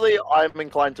damn it. Honestly, I'm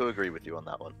inclined to agree with you on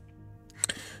that one.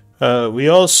 We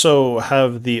also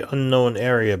have the unknown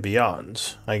area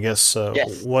beyond. I guess,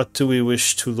 Yes. what do we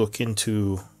wish to look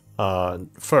into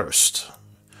first?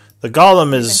 The golem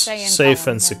We've is been saying safe golem,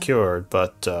 and yeah. secured,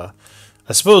 but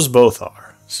I suppose both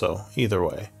are. So, either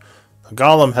way. The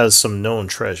golem has some known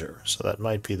treasure, so that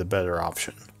might be the better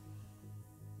option.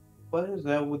 What is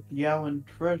that with Yowin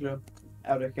treasure?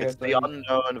 Out of It's character. the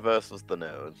unknown versus the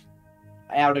known.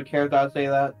 Out of character, I say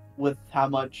that with how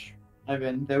much I've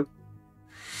been through.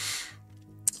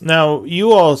 Now,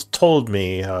 you all told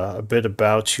me a bit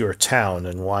about your town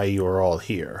and why you are all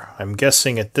here. I'm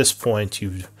guessing at this point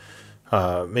you've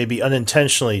maybe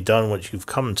unintentionally done what you've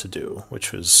come to do,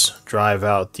 which was drive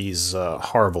out these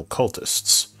horrible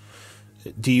cultists.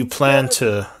 Do you plan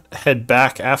to head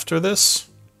back after this?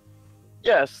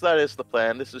 Yes, that is the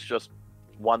plan. This is just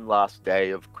one last day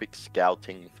of quick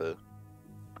scouting for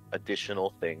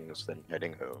additional things, then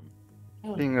heading home.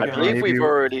 Being I a believe baby- we've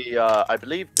already. I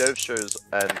believe Doveshos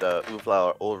and Uvla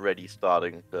are already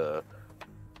starting to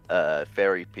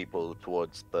ferry people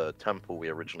towards the temple we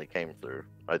originally came through.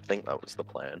 I think that was the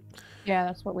plan. Yeah,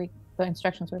 that's what the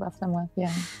instructions we left them with.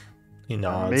 Yeah. He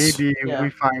nods. Maybe Yeah. we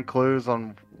find clues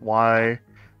on why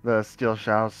the Steel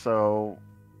Shadow's so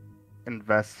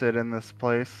invested in this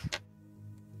place.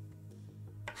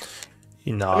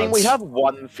 He nods. I mean, we have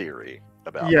one theory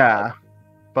about. Yeah, that.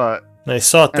 but They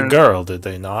sought the and- girl, did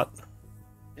they not?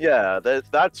 Yeah,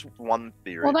 that's one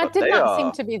theory. Well, that but did they not are...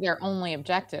 seem to be their only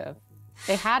objective.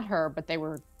 They had her, but they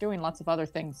were doing lots of other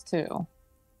things too.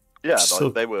 Yeah, So-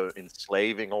 they were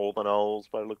enslaving all the gnolls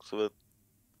by the looks of it.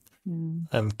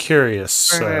 I'm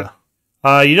curious.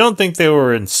 Right. You don't think they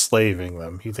were enslaving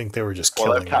them? You think they were just Well,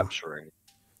 they're killing them? capturing.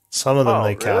 Some of them Oh, they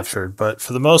really? captured, but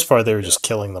for the most part, they were Yeah. just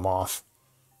killing them off.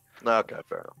 Okay,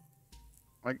 fair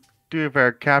enough. to be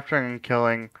fair, capturing and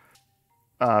killing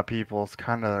people is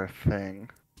kind of their thing.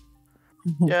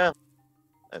 Yeah,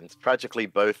 and tragically,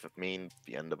 both mean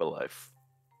the end of a life.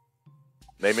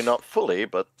 Maybe not fully,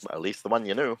 but at least the one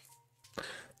you knew.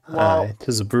 Well- It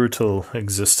is a brutal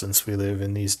existence we live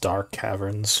in these dark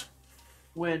caverns.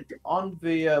 When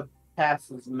Anvia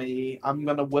passes me, I'm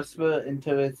gonna whisper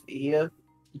into his ear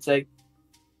and say,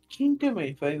 "Can you do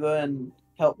me a favor and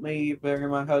help me bury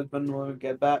my husband when we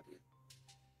get back?"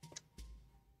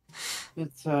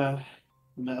 It's a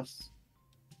mess.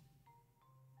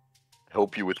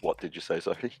 Help you with what did you say,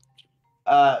 Sophie?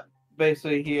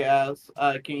 Basically, he asks,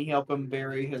 can you help him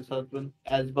bury his husband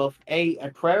as both A,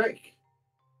 a cleric,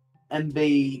 and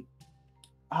B,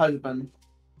 husband?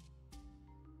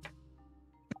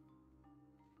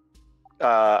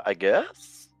 I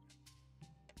guess.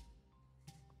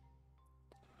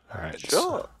 All right.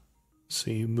 Sure.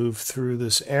 So you move through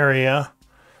this area,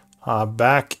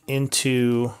 back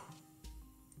into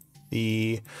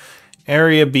the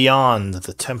area beyond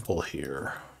the temple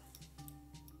here,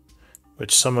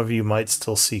 which some of you might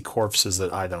still see corpses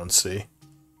that I don't see.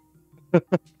 I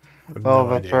have Oh, no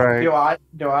that's idea. right.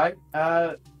 Do I?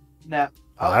 No.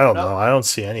 I don't know. I don't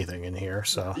see anything in here,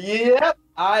 so Yep,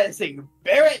 I see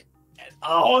Barrett and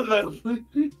all of them.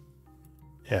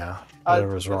 yeah.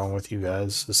 Whatever's wrong with you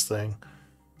guys, this thing.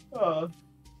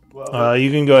 Well,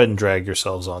 You can go ahead and drag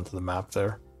yourselves onto the map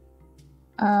there.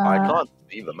 I can't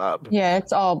see the map. Yeah,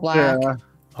 it's all black. Yeah.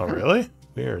 Oh, really?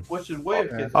 Weird. which is weird.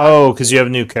 'cause Oh, because you have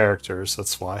new characters.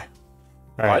 That's why.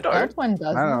 All I right. don't. That one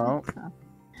doesn't. I don't know.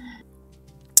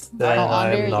 Then Oh,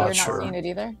 I'm Andre, not you're sure. not seeing it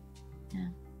either.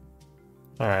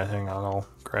 All right, hang on. I'll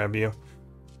grab you.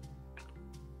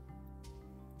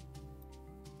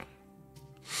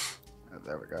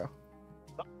 There we go.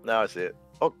 Now I see it.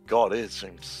 Oh god, it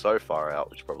seems so far out,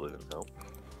 which probably didn't help.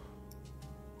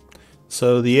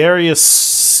 So the area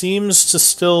seems to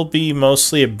still be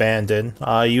mostly abandoned.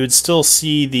 You would still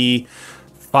see the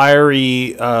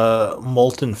fiery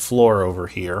molten floor over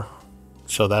here.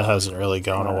 So that hasn't really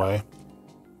gone away.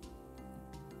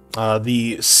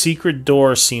 The secret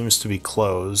door seems to be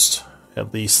closed.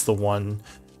 At least the one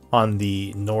on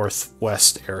the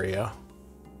northwest area.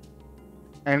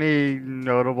 Any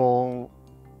notable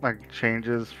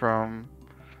changes from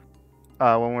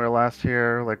when we were last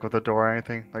here, like with the door or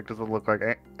anything? Like, does it look like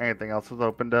anything else has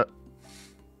opened up?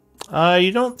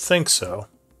 You don't think so.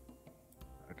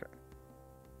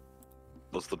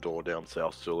 Was the door down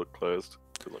south still look closed?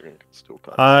 Feel like I can still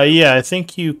kind Yeah, I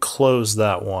think you closed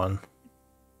that one.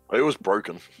 It was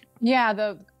broken. Yeah,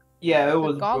 the Yeah, it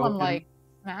was golem broken.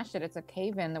 smashed it. It's a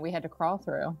cave in that we had to crawl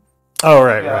through. Oh,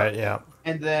 right, Yeah. right, yeah.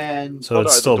 And then So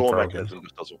it's the still door broken. mechanism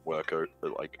just doesn't work.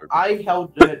 I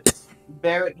held it.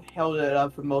 Barrett held it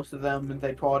up for most of them, and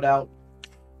they crawled out.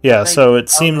 Yeah, Thank so you, it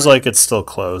seems Albert. like it's still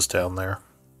closed down there.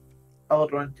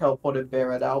 Eldrin teleported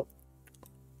Barrett out.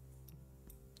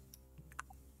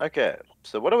 Okay,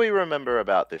 so what do we remember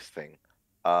about this thing?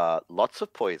 Lots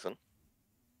of poison.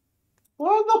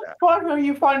 Why the fuck are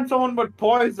you finding someone with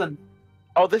poison?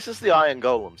 Oh, this is the Iron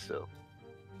Golem still.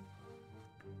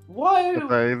 Why?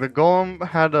 Okay, the golem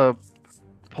had a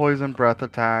poison breath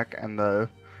attack, and the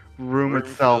room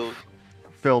itself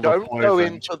filled with Don't poison. go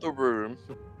into the room.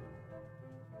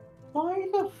 Why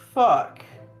the fuck?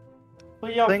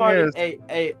 Well, y'all Thing fighting is-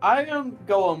 a iron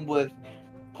golem with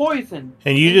poison.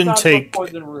 And you didn't inside the take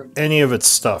poison room. any of its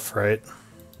stuff, right?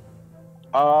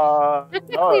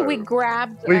 Technically, no. we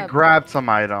grabbed. We grabbed some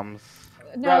items.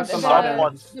 No, grabbed the, some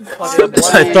items. the Put bar it in that the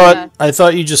I Yeah. was-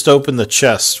 thought you just opened the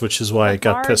chest, which is why the I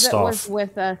got guard pissed that off. was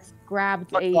with us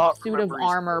grabbed I a can't suit of remember his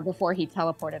armor name. before he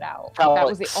teleported out. That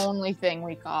was the Alex. only thing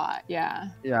we got. Yeah.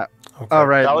 Yeah. Okay. Oh,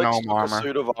 right, Alex gnome took a armor.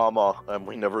 suit of armor, and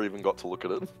we never even got to look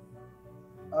at it.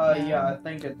 Yeah, I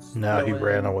think it's. Now he still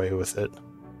ran in- away with it.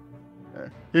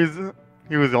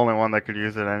 He was the only one that could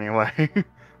use it anyway.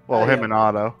 Well, Oh, him yeah. and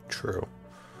Otto. True.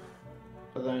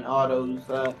 But then Otto's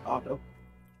Otto.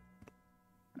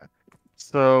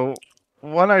 So,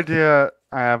 one idea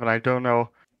I have, and I don't know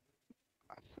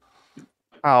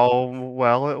how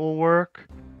well it will work,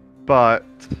 but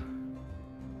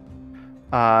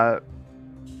Are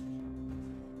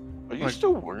you Like-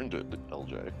 still wounded,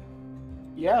 LJ?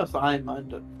 Yes, I'm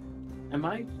under. Am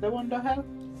I still under health?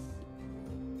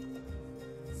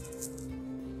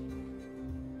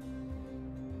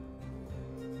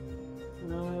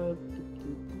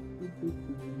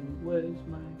 Where's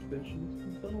my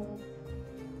expressions?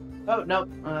 Oh no,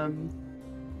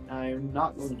 I'm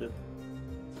not wounded.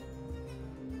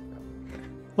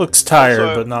 Looks tired,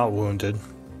 Also- but not wounded.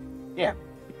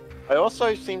 I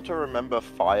also seem to remember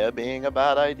fire being a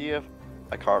bad idea.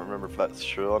 I can't remember if that's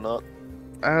true or not.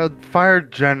 fire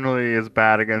generally is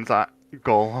bad against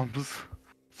golems,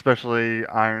 especially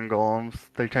iron golems.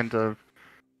 They tend to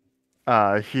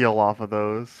heal off of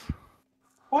those.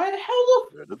 Why the hell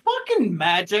the Noted. fucking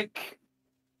magic?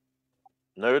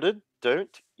 Noted.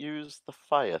 Don't use the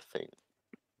fire thing.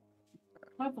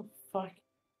 What the fuck?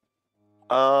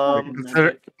 Um,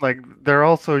 Consider, they're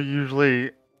also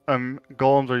usually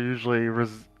golems are usually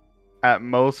at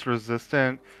most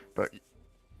resistant, but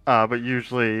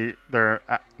usually they're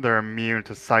immune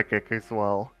to psychic as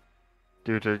well,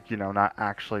 due to not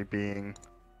actually being.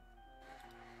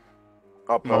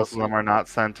 most of them are not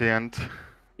sentient.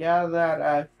 Yeah, that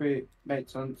actually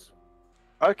makes sense.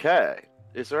 Okay.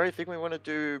 Is there anything we want to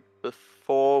do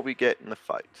before we get in the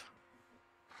fight?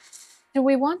 Do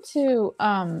we want to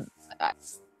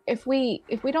if we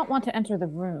don't want to enter the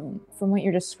room, from what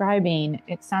you're describing,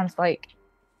 it sounds like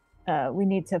we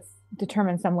need to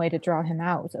determine some way to draw him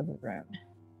out of the room.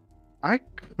 I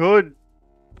could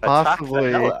Attack the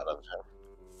possibly hell out of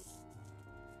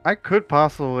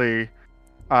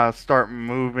him. start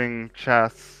moving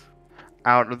chests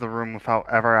out of the room without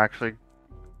ever actually.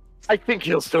 I think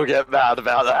he'll still get mad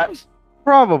about that.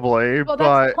 Probably, Well, that's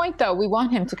but the point, though. We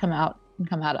want him to come out and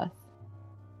come at us,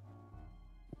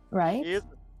 right? Here's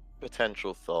a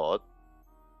potential thought.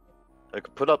 I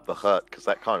could put up the hut, because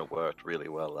that kind of worked really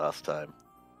well last time.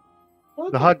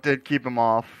 the hut did keep him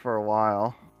off for a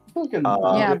while. Fucking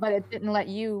Yeah, but it didn't let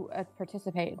you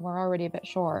participate. We're already a bit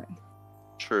short.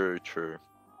 True.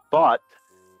 But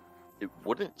it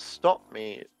wouldn't stop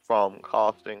me from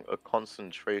casting a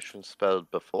concentration spell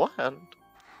beforehand.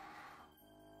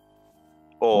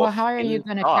 Or Well, how are you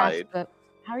going to inside, cast the?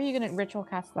 How are you going to ritual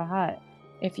cast the hut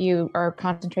if you are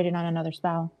concentrating on another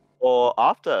spell? or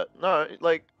after? No,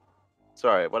 like,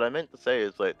 sorry. What I meant to say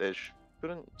is like, there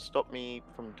shouldn't stop me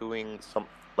from doing some,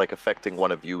 like, affecting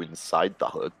one of you inside the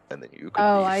hut, and then you could.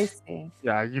 Oh, leave. I see.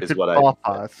 Yeah, you Is could what I off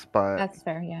meant. us, but That's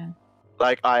fair. Yeah.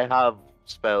 Like, I have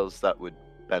spells that would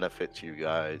benefit you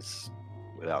guys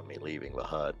without me leaving the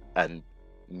hut, and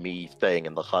me staying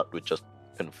in the hut would just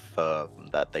confirm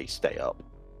that they stay up.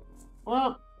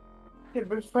 Well, to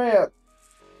be fair,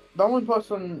 the only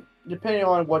person, depending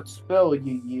on what spell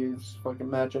you use, fucking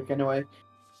magic anyway,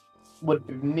 would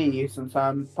be me, since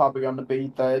I'm probably gonna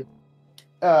be the,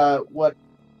 what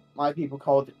my people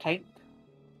call the tank.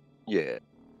 Yeah.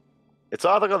 It's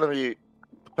either gonna be,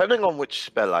 depending on which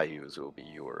spell I use, it will be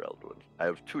you or Eldwood. I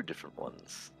have two different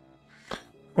ones.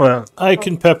 Well, I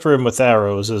can pepper him with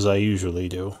arrows as I usually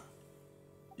do.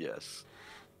 Yes.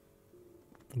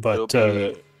 But It'll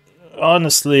be-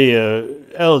 honestly,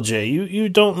 LJ, you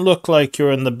don't look like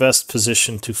you're in the best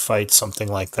position to fight something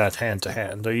like that hand to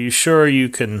hand. Are you sure you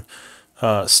can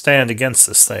stand against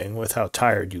this thing with how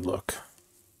tired you look?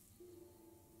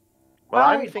 Well,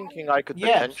 I'm I- thinking I could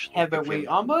Yes, potentially. heavyweight give him,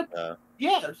 armored? uh,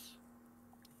 Yes.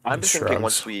 I'm Shrugs. thinking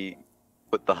once we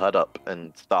put the hut up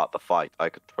and start the fight, I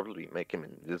could probably make him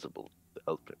invisible to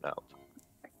help him out.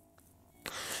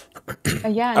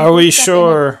 Yeah. and Are if we step in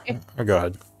sure? and- Oh, go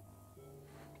ahead.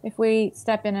 If we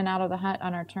step in and out of the hut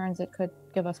on our turns, it could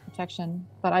give us protection.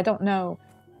 But I don't know.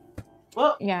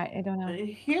 Well, Yeah, I don't know.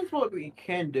 here's what we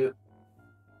can do.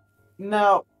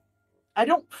 Now, I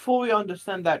don't fully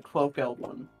understand that cloak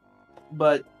one,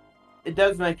 but it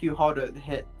does make you harder to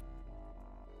hit.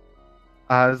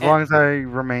 as long as I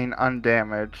remain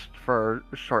undamaged for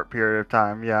a short period of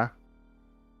time, yeah.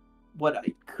 What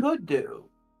I could do,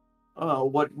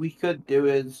 what we could do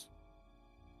is,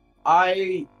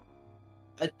 I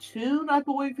attune, I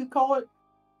believe you call it,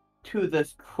 to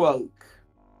this cloak.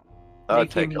 That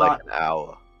would Making take like not- an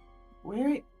hour.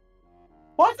 Wait,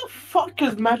 why the fuck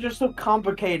is magic so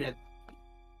complicated?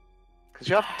 Because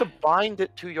you have to bind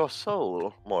it to your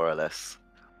soul, more or less.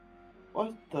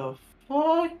 What the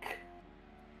fuck?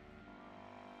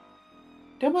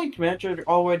 That makes magic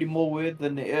already more weird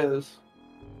than it is.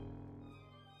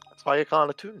 That's why you can't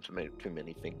attune to too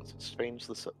many things. It strains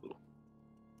the soul.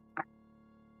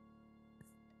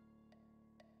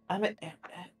 I mean,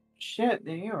 shit,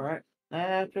 you're right. That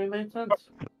actually makes sense.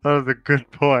 That was a good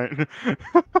point.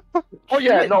 Oh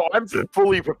yeah, no, I'm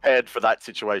fully prepared for that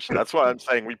situation. That's why I'm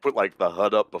saying we put like the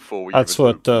hut up before we. That's even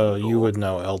what open the you door. would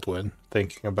know, Eldwin,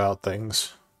 thinking about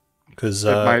things. Because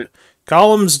It might-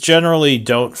 golems generally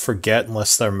don't forget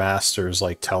unless their masters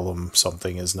like tell them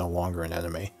something is no longer an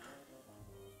enemy.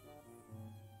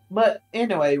 But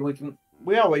anyway,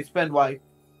 we always spend like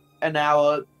an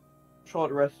hour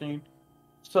short resting.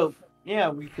 So yeah,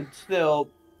 we could still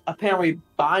apparently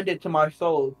bind it to my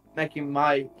soul, making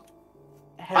my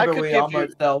I could heavily give armored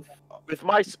you- self.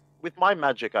 With my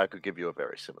magic, I could give you a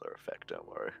very similar effect. Don't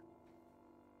worry.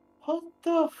 What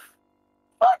the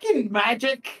fucking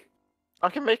magic? I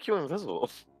can make you invisible.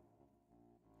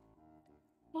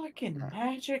 Fucking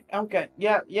magic? Okay,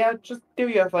 yeah, just do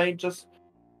your thing. Just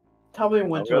tell me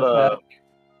when I'm to gonna- attack.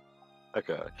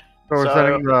 Okay. So we're So-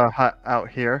 setting the hut out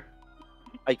here.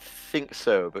 I think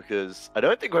so because I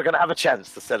don't think we're gonna have a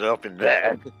chance to set it up in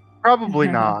there. Probably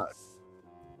not.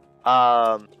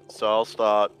 So I'll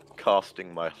start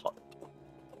casting my hut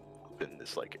up in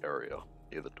this like area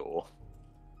near the door.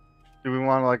 Do we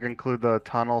want to like include the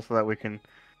tunnel so that we can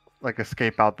like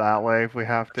escape out that way if we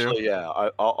have to? Actually, yeah,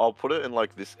 I'll put it in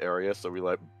like this area so we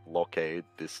like blockade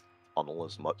this tunnel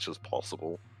as much as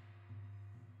possible.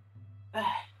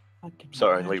 I can So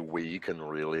do only we can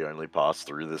really only pass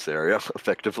through this area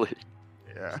effectively.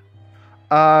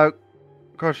 Yeah.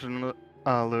 Question,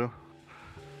 Lou.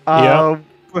 Yeah.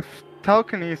 With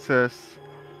telekinesis,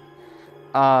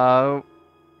 would I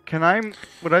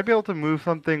be able to move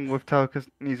something with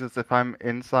telekinesis if I'm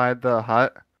inside the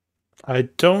hut? I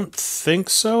don't think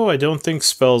so. I don't think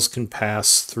spells can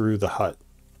pass through the hut.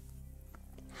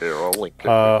 Here, I'll link it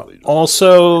quickly. just-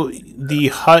 Also, the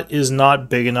hut is not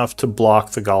big enough to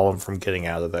block the golem from getting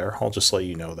out of there. I'll just let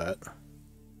you know that.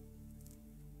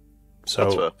 That's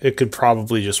So fair. it could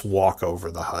probably just walk over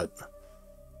the hut.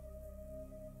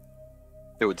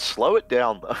 It would slow it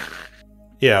down though.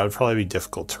 Yeah, it would probably be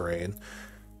difficult terrain.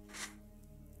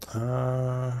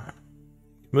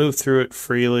 Move through it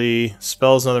freely.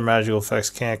 Spells and other magical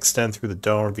effects can't extend through the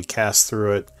dome or be cast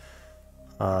through it.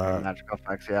 Magical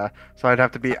effects, yeah. So I'd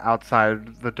have to be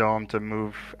outside the dome to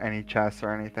move any chests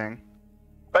or anything.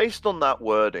 Based on that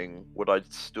wording, would I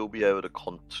still be able to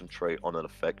concentrate on an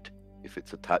effect if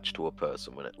it's attached to a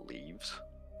person when it leaves?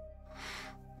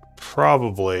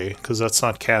 Probably, because that's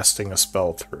not casting a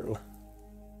spell through.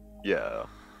 Yeah.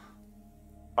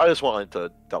 I just wanted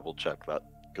to double check that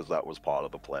because that was part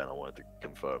of the plan. I wanted to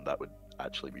confirm that would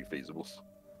actually be feasible.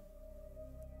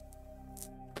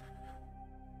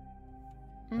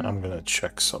 I'm gonna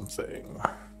check something.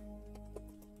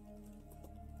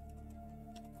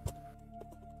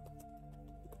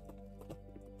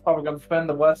 Probably gonna spend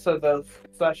the rest of the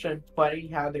session planning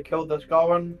how to kill this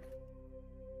golem.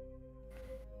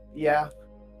 Yeah.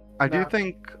 I do No.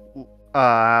 think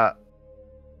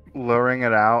luring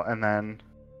it out and then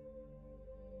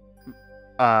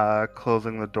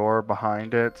closing the door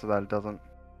behind it so that it doesn't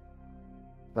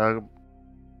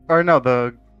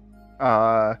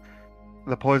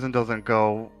the poison doesn't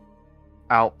go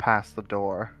out past the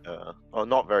door. Oh,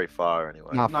 not very far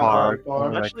anyway. Not Not far. very far. I'm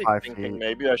Only like actually 5 thinking feet.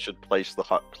 maybe I should place the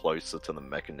hut closer to the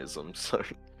mechanism so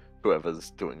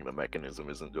whoever's doing the mechanism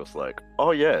isn't just like,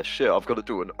 oh yeah, shit, I've got to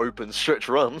do an open stretch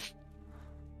run.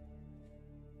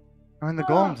 I mean, the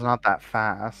golem's not that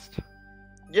fast.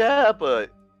 Yeah, but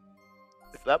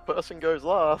if that person goes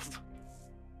last,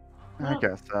 I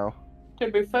guess so.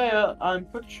 To be fair, I'm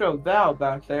pretty sure Val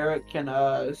back there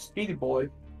can speedy boy.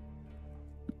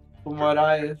 From what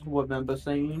I remember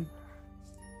seeing.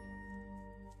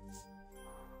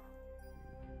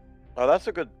 oh, that's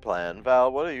a good plan.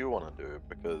 Val, what do you want to do?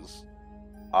 Because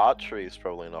archery is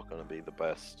probably not going to be the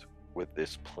best with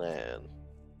this plan.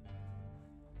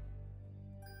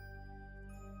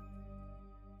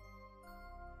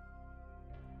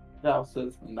 Val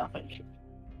says nothing.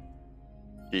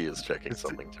 He is checking It's-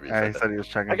 something to be Yeah, he fair. said he was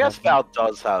checking. I guess something. Val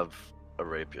does have a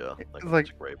rapier, like a Like-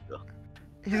 magic rapier.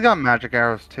 He's got magic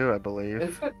arrows too, I believe.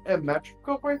 Is it a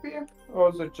magical rapier? Or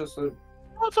is it just a...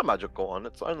 Oh, it's a magical one.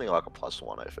 It's only like a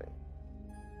 +1, I think.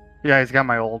 Yeah, he's got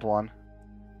my old one.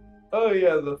 Oh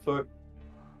yeah, the foot.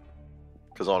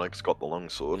 Because Onyx got the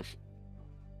longsword.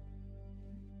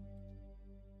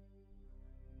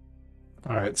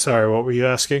 Alright, sorry, what were you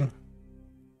asking?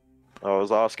 I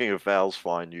was asking if Val's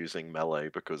fine using melee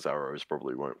because arrows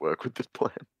probably won't work with this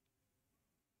plan.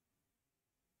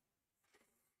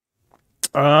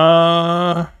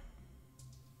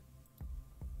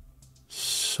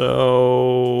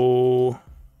 So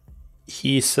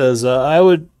he says I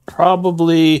would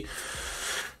probably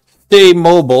stay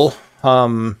mobile.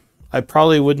 I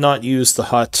probably would not use the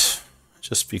hut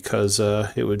just because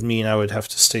it would mean I would have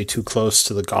to stay too close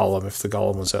to the golem if the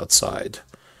golem was outside.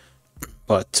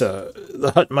 But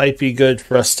the hut might be good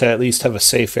for us to at least have a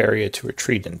safe area to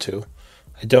retreat into.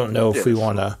 I don't know if we Yes.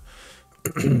 want to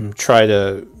try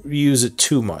to use it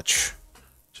too much,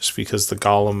 just because the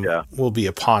golem Yeah. will be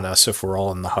upon us if we're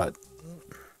all in the hut.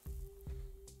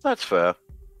 That's fair.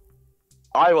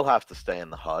 I will have to stay in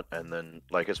the hut, and then,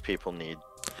 like, as people need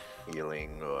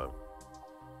healing or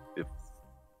if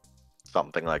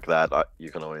something like that, you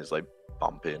can always, like,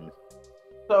 bump in.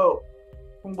 So,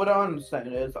 from what I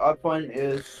understand is, our plan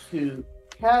is to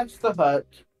cast the hut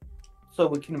so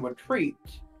we can retreat.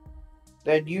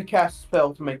 Then you cast a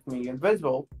spell to make me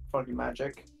invisible, funky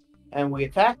magic, and we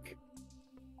attack.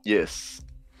 Yes.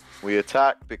 We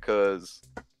attack because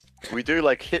we do,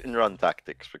 like, hit and run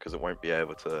tactics because it won't be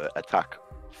able to attack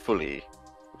fully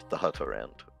with the hut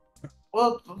around.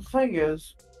 Well, the thing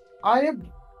is, I have,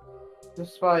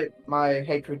 despite my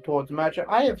hatred towards magic,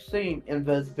 I have seen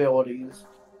invisibilities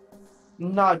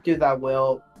not do that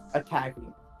well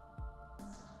attacking.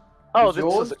 Oh, Is this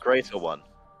yours? is a greater one.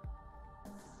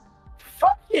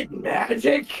 Fucking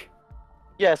magic!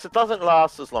 Yes, it doesn't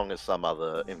last as long as some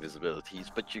other invisibilities,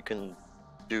 but you can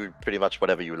do pretty much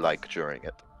whatever you like during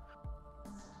it.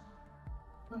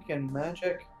 Fucking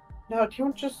magic. No, do you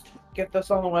want to just get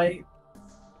this on the way?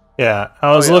 Yeah,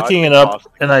 I was yeah, I looking think it up,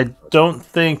 casting and I is- don't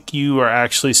think you are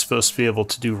actually supposed to be able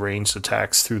to do ranged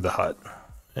attacks through the hut.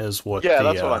 Is what? Yeah,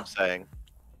 the, that's what I'm saying.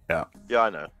 yeah. Yeah, I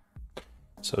know.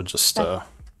 So just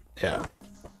yeah,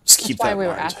 just keep That's why that we in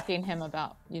were mind. asking him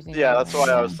about using. Yeah, the that's why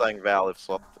I was yeah. saying Val.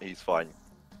 He's fine.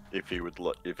 If he would,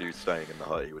 if he was staying in the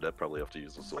hut, he would probably have to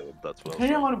use the sword. That's what I was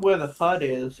Depending saying. on where the hut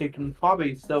is, he can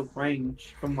probably still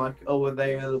range from like over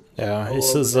there. Yeah, he over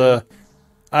says, there.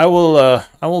 I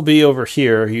will be over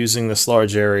here using this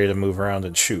large area to move around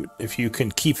and shoot. If you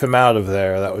can keep him out of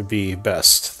there, that would be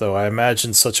best. Though I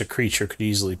imagine such a creature could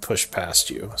easily push past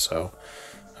you, so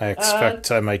I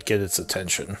expect I might get its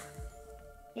attention.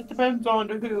 It depends on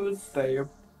who's there.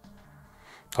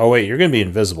 Oh wait, you're gonna be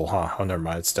invisible, huh? Oh, never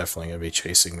mind. It's definitely gonna be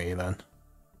chasing me then.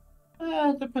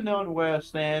 Depending on where I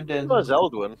stand and. Where's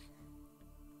Eldwin?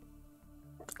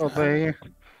 So they.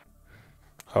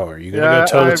 Oh, are you gonna Yeah,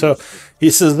 go toe to toe? He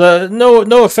says,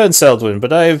 no offense, Eldwin,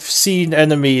 but I've seen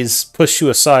enemies push you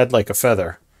aside like a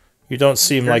feather. You don't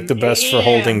seem like the best for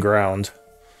holding ground.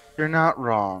 You're not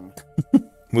wrong.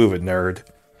 Move it, nerd.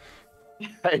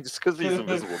 Hey, just because he's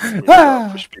invisible, doesn't mean he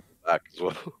can't push people back as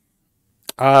well.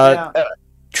 Yeah.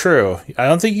 True. I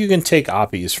don't think you can take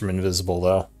oppies from invisible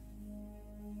though.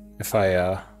 If I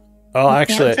well, You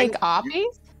actually, can't take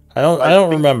oppies. I don't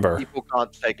think remember. People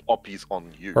can't take oppies on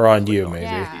you. Or on They you, can't. maybe.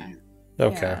 Yeah.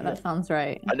 Okay. Yeah, that sounds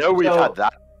right. I know we've So- had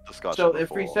that discussion. So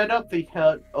if we before. set up the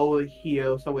hut over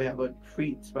here, so we have a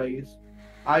treat space,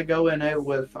 I go in it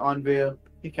with Anvil.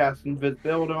 He casts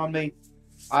invisibility on me.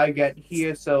 I get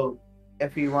here, so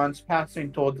if he runs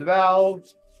passing towards the valve,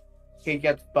 he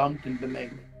gets bumped into me.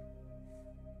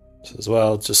 Says,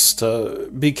 well, just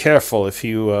be careful if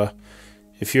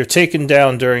you're taken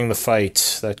down during the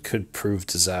fight, that could prove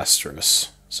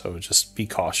disastrous. So just be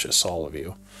cautious, all of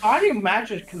you. I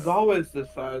magic is always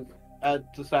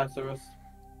disastrous.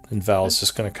 And Val's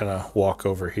just gonna kind of walk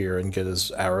over here and get his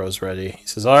arrows ready. He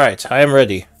says, "All right, I am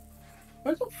ready."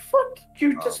 Where the fuck did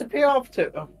you disappear off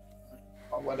to?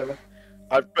 Oh, whatever.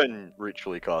 I've been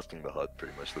ritually casting the hut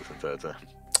pretty much this entire time.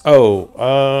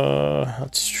 Oh,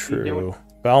 that's You doing- true.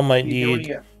 Val might You doing need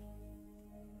it?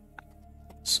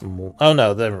 some. Oh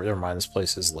no, never mind. This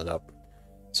place is lit up,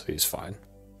 so he's fine.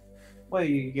 What are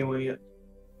you doing it?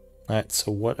 All right.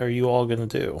 So what are you all gonna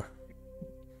do?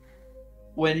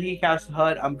 When he casts the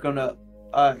hut, I'm gonna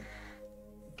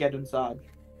get inside.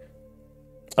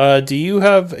 Do you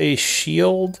have a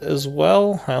shield as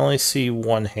well? I only see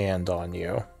one hand on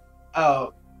you.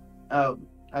 Oh,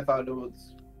 I thought it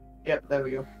was. Yep, there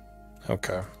we go.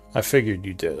 Okay. I figured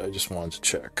you did. I just wanted to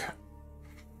check.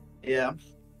 Yeah.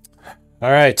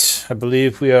 All right. I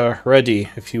believe we are ready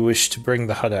if you wish to bring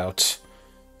the hut out.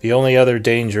 The only other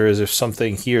danger is if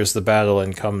something hears the battle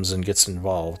and comes and gets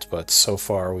involved, but so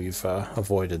far we've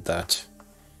avoided that.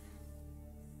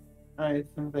 I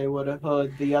think they would have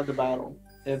heard the other battle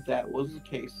if that was the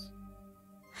case.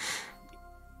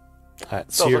 All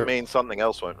right, so Doesn't mean something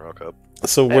else won't rock up.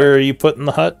 where are you putting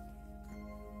the hut?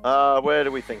 Where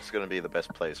do we think is going to be the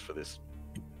best place for this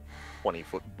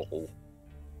 20-foot ball?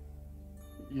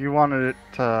 You wanted it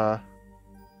to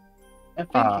I think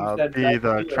you said be that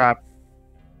the we- trap.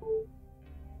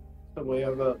 So we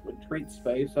have a retreat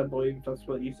space, I believe that's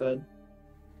what you said.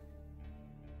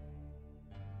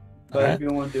 But Alright. if you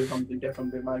want to do something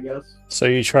different, be my guess. So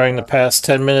you're trying to pass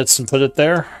 10 minutes and put it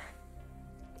there?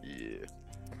 Yeah.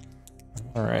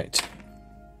 All right.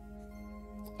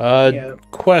 Yeah.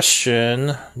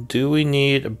 Question: do we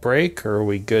need a break, or are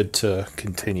we good to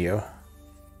continue?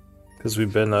 Because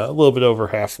we've been a little bit over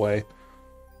halfway.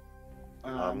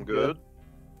 I'm good.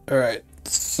 All right.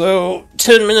 So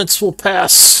 10 minutes will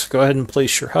pass. Go ahead and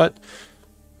place your hut.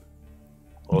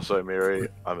 Also, Miri,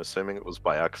 I'm assuming it was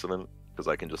by accident because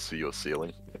I can just see your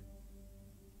ceiling.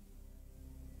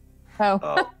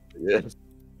 Oh, Yeah.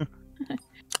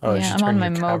 Oh, you yeah, should I'm on turn my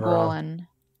your camera mobile on. and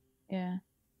yeah.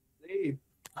 See,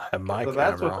 I have my So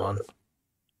that's camera what- on.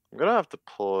 I'm gonna have to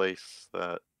place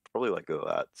that probably like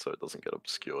that so it doesn't get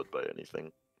obscured by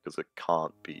anything because it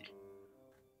can't be.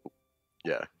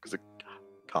 Yeah, because it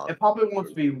can't. it probably wants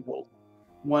to be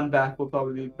one back would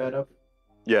probably be better.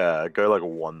 Yeah, go like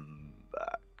one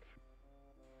back.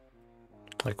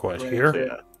 Like what, Right. here? So,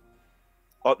 yeah.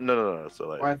 Oh no! So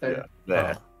like Right there. Yeah,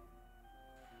 there. Oh.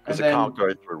 Because And it can't then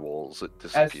go through walls. It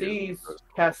as disappears. he's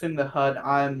casting the HUD,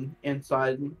 I'm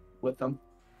inside with them.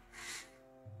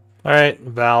 All right.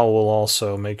 Val will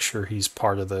also make sure he's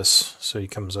part of this, so he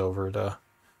comes over to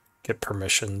get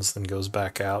permissions, then goes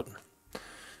back out.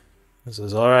 He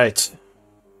says, "All right.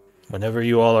 Whenever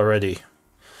you all are ready,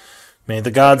 May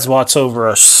the gods watch over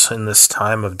us in this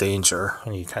time of danger.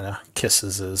 And he kind of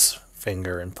kisses his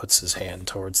finger and puts his hand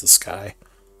towards the sky.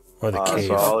 Or the cave.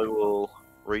 So I will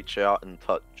reach out and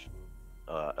touch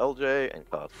LJ and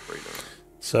cast Freedom.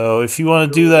 So if you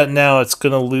want to do that now, it's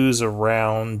going to lose a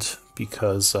round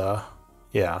because,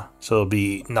 yeah. So it'll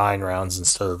be 9 rounds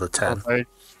instead of the 10. Okay.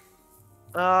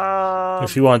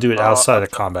 If you want to do it outside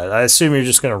of combat. I assume you're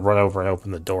just going to run over and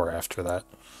open the door after that.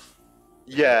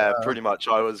 Yeah, pretty much.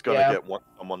 I was going to get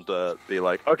someone to be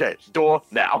like, okay, door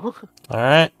now.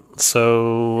 Alright,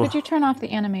 so... Could you turn off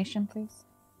the animation, please?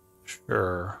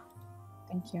 Sure.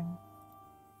 Thank you.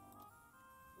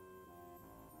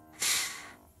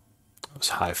 Those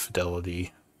high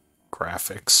fidelity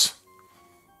graphics.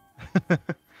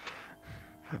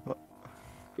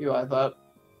 You I thought.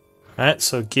 Alright,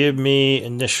 so give me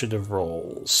initiative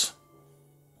rolls.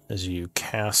 As you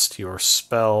cast your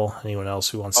spell. Anyone else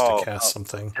who wants to cast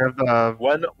something?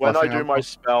 When I do my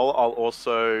spell, I'll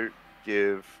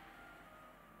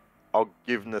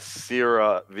give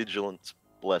Nasira Vigilance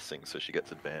Blessing, so she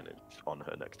gets advantage on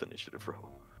her next initiative roll.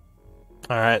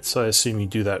 Alright, so I assume you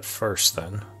do that first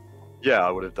then. Yeah, I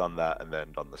would have done that and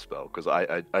then done the spell, because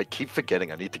I keep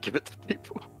forgetting I need to give it to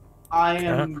people. I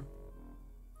am.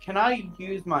 Can I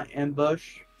use my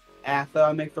ambush after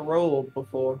I make the roll or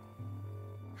before?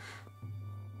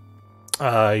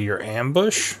 Your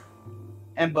ambush?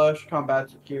 Ambush,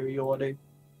 combat superiority.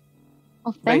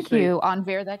 Oh, thank Basically- you,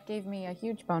 Anvir. That gave me a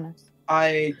huge bonus.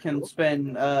 I can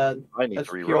spend I need a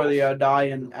 3 rolls. security die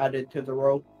and add it to the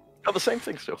roll. Oh, the same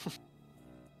thing still.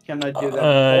 Can I do that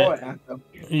before or after?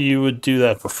 You would do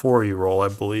that before you roll, I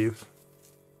believe.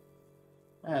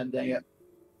 Ah, dang it.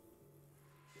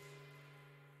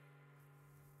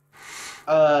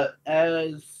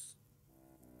 As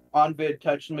Anvid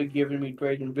touched me, giving me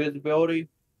great invisibility,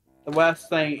 the last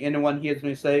thing anyone hears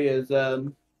me say is,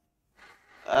 part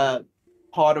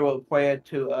of a prayer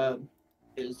to,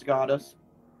 his goddess.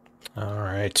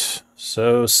 Alright,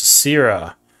 so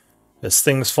Sisira. As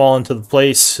things fall into the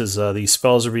place, as these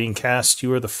spells are being cast,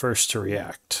 you are the first to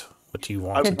react. What do you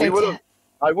want to do?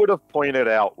 I would have pointed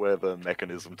out where the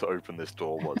mechanism to open this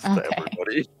door was to Okay.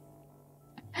 everybody.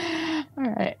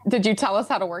 All right. Did you tell us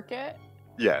how to work it?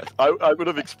 Yes, I would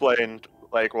have explained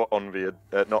like what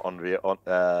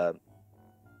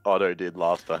Otto did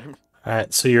last time.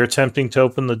 Alright, so you're attempting to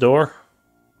open the door?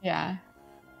 Yeah.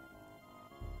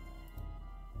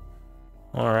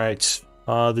 Alright.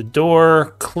 The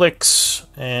door clicks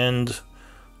and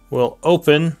will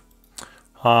open,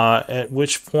 at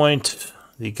which point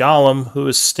the golem who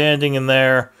is standing in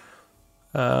there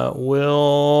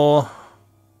will...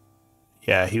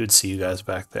 Yeah, he would see you guys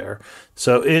back there.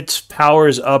 So it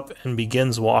powers up and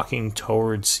begins walking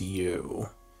towards you.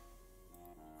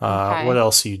 Okay. What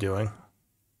else are you doing?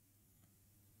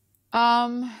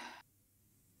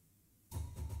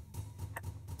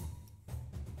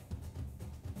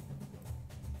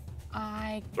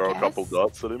 I Throw a couple guess-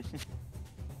 darts at him.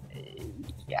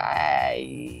 Yeah.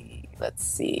 Let's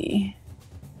see.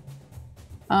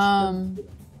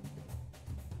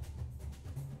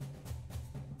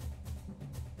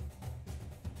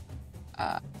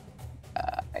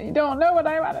 I don't know what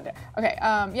I want to do. Okay.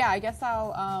 Yeah. I guess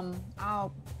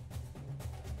I'll.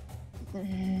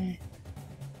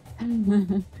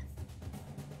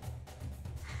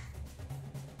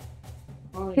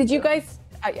 Did you guys?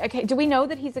 Okay. Do we know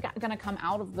that he's gonna come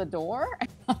out of the door?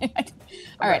 All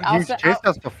right. He's chased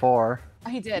us before.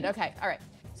 He did. Okay. All right.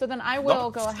 So then I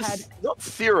will Not- go ahead. Not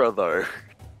Sira though.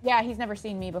 Yeah, he's never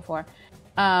seen me before.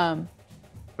 But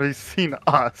he's seen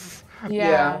us.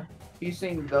 Yeah. He's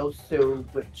seen those two,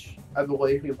 which I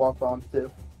believe he walked on to.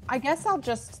 I guess I'll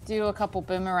just do a couple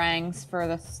boomerangs for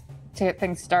this to get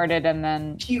things started, and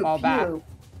then Pew, fall back. pew.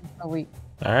 So we see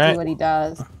Alright. what he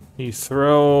does. You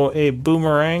throw a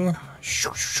boomerang.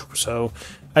 So,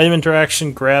 item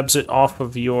interaction grabs it off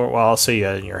of your... Well, I'll say you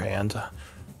had it in your hand.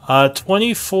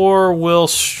 24 will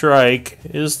strike.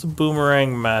 Is the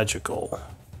boomerang magical?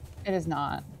 It is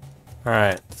not.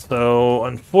 Alright, so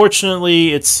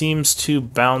unfortunately it seems to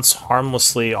bounce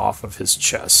harmlessly off of his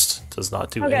chest. Does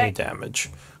not do Okay. any damage.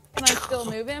 Can I still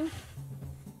move him?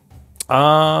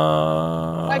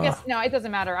 I I guess no. It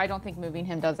doesn't matter. I don't think moving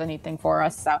him does anything for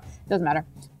us, so it doesn't matter.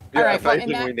 Yeah, All right. if Well, in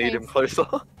anything, we that need him case,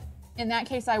 closer. in that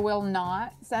case, I will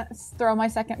not throw my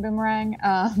second boomerang.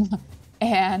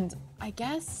 And I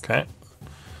guess Okay.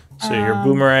 So your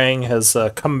boomerang has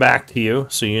come back to you.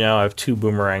 So you now have 2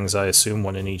 boomerangs, I assume,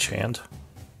 one in each hand.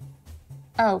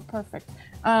 Oh, perfect.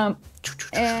 And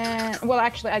well,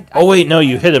 actually, Oh wait, no,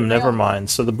 you hit him. Never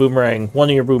mind. So the boomerang, one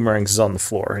of your boomerangs is on the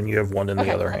floor, and you have one in the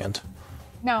Okay, other cool. hand.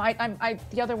 No,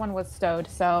 the other one was stowed,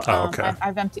 so Oh, okay. I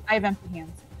have empty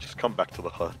hands. Just come back to the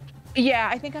hut. Yeah,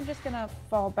 I think I'm just gonna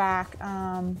fall back.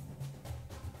 Yeah.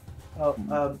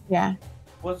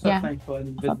 What's Yeah. that thing for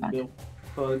invisible?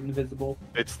 For invisible.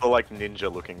 It's the like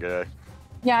ninja looking guy.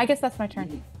 Yeah, I guess that's my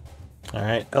turn. All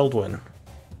right, Eldwin.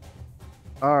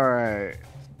 Alright.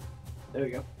 There we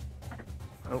go.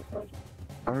 Oh. For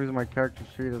some reason my character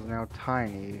sheet is now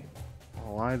tiny.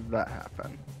 Well, why did that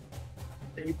happen?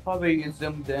 You probably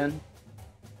zoomed in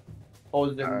or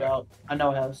zoomed Alright. out. I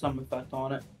know it has some effect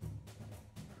on it.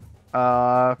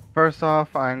 First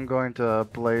off, I'm going to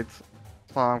Blade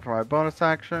Song for my bonus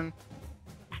action.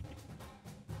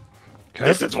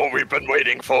 This is what we've been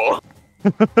waiting for.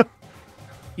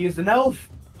 He's an elf.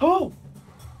 Oh.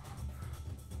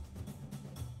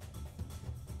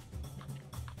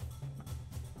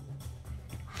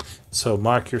 So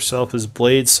mark yourself as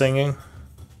Blade singing.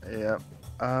 Yep.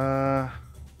 Gotta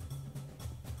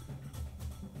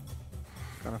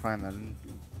find the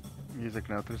music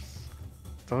note. It's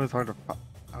always hard to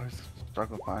I always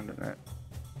struggle finding it.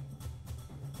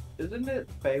 Isn't it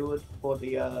Baywood for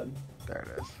the There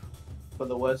it is. for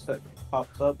the words that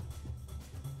pops up?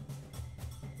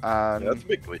 Yeah, it's a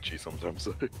bit glitchy sometimes.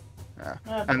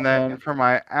 And then for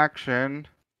my action,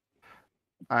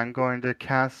 I'm going to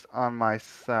cast on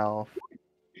myself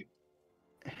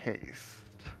haste.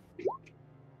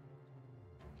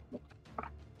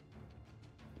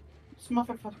 This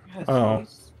motherfucker has Oh.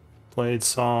 face. Blade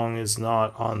Song is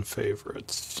not on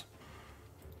favorites.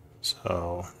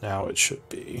 So now it should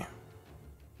be.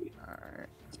 Alright.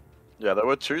 Yeah, there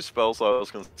were two spells I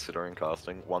was considering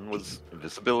casting. One was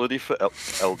Invisibility for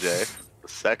LJ. The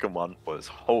second one was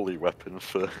Holy Weapon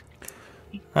for...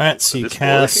 Alright, so you This boy.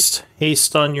 cast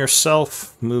Haste on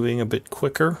yourself, moving a bit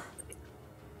quicker.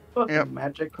 Fucking Yep.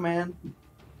 magic man.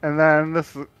 And then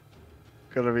this is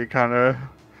gonna be kind of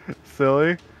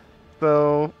silly.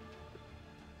 So,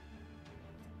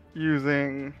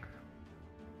 using.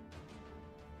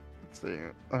 Let's see.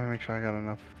 Let me make sure I got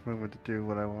enough movement to do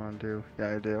what I want to do.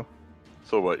 Yeah, I do.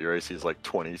 So what, your AC is like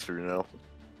 22 now?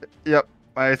 Yep,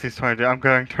 my AC is 22. I'm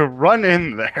going to run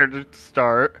in there to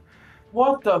start.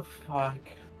 What the fuck?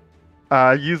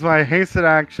 Use my hasted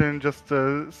action just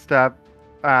to stab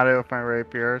at it with my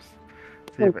rapiers.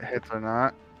 See if it hits or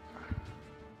not.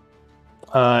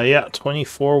 Yeah,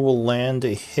 24 will land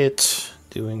a hit,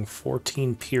 doing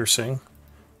 14 piercing.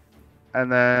 And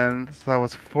then, so that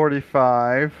was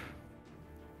 45.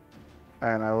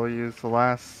 And I will use the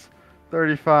last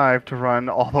 35 to run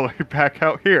all the way back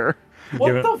out here. What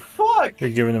Give it- the fuck? You're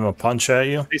giving him a punch at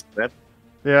you? He's dead.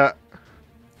 Yeah.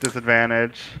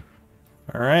 Disadvantage.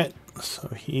 Alright, so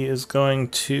he is going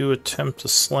to attempt a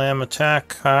slam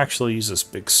attack. I actually use this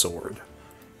big sword.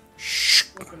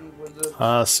 Fucking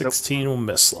wizard. 16 will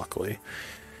miss, luckily.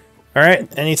 Alright,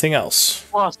 anything else?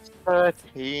 Plus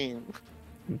 13.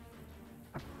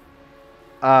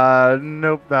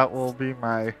 Nope, that will be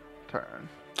my turn.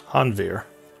 Hanvir.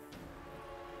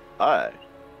 Hi.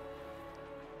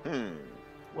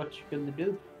 What you gonna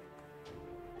do?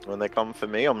 When they come for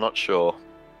me, I'm not sure.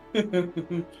 I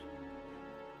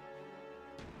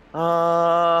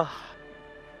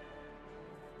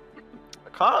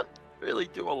can't really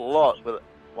do a lot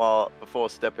before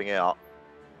stepping out.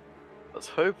 I was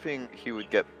hoping he would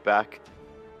get back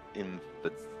in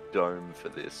the dome for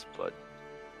this, but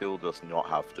still does not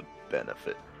have to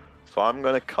benefit. So I'm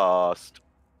gonna cast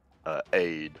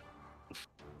Aid.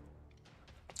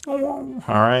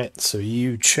 Alright, so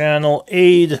you channel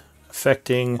aid,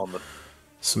 affecting On the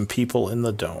some people in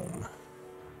the dome.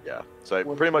 Yeah, so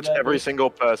What pretty much does that every do?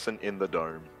 single person in the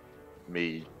dome,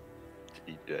 me,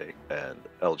 TJ, and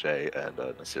LJ, and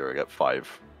Nasira get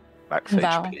 5 max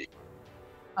Val. HP.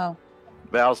 Oh.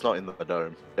 Val's not in the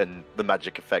dome, and the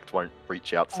magic effect won't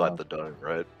reach outside Oh. the dome,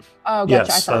 right? Oh, gotcha.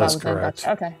 Yes, I thought that that is was correct. it.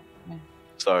 Gotcha. Okay.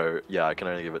 So, yeah, I can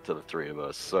only give it to the 3 of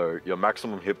us. So, your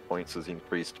maximum hit points is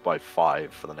increased by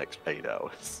 5 for the next 8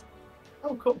 hours.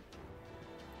 Oh, cool.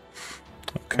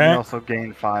 And Okay. you also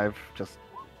gain 5. Just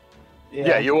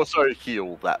Yeah, you also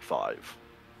heal that 5.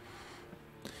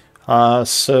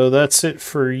 So that's it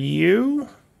for you,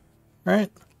 right?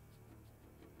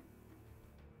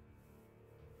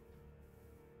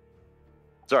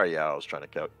 Sorry, yeah, I was trying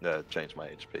to change my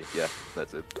HP. Yeah,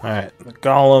 that's it. Alright, the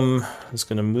golem is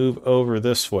going to move over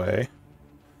this way.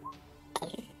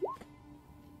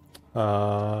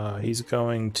 He's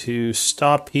going to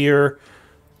stop here,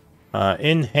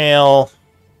 inhale,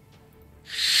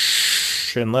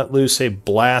 and let loose a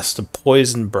blast of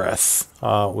poison breath,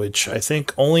 which I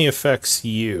think only affects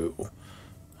you.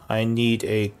 I need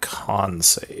a con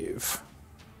save.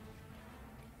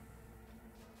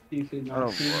 DC Oh,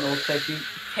 19 will take you.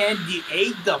 Candy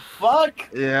 8, the fuck?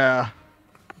 Yeah.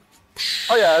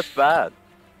 Oh yeah, that's bad.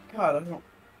 God,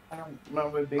 I don't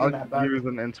remember it being I'll that bad. use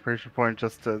an inspiration point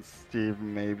just to see if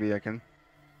maybe I can.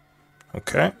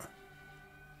 Okay.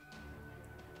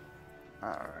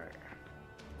 Alright.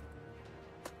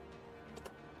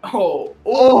 Oh,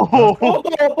 Oh!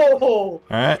 oh,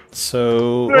 Alright,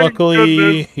 so Thank luckily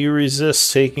goodness. he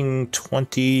resists taking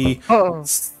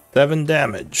 27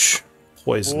 damage.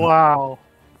 Poison. Wow.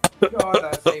 God,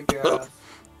 that saved your ass.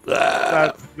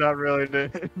 Ah. That really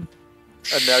did. And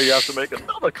now you have to make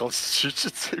another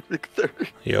Constitution saving throw.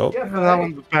 Yup. Yeah, That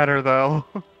one's better though.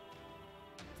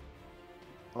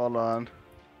 Hold on.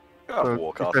 God, So you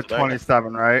Warcaster, said don't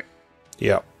 27, right?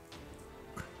 Yep.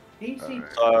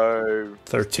 DC. So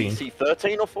 13. DC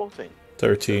 13 or 14?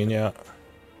 13, yeah.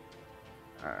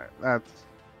 Alright, that's.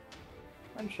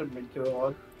 That shouldn't be too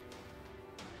hard.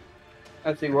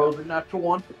 As he rolls a natural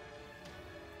one.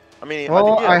 I mean,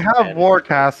 Well, think he I has have 10.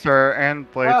 Warcaster and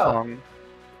Oh. Bladesong,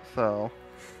 so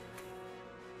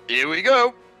Here we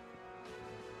go.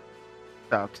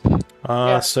 that's.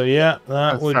 Yeah. So yeah,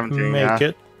 that That's would 17, make yeah.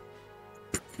 it.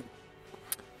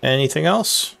 Anything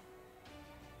else?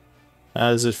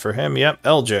 That is it for him. Yep,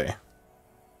 LJ.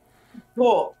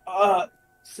 Cool.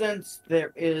 Since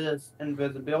there is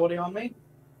invisibility on me,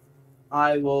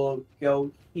 I will go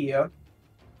here.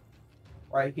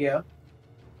 Right here.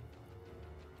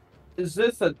 Is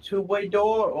this a two-way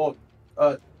door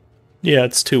or Yeah,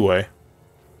 it's two-way.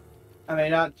 I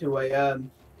mean not two-way,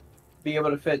 be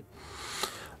able to fit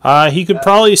He could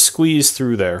probably squeeze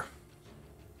through there.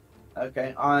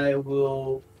 okay, I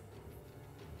will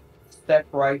step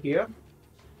right here.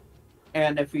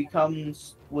 And if he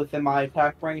comes within my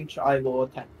attack range, I will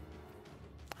attack.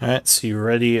 Alright, so you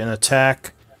ready an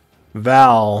attack.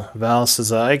 Val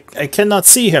says, I cannot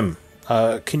see him.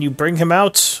 Can you bring him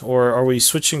out, or are we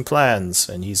switching plans?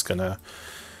 And he's gonna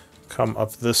come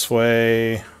up this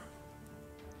way.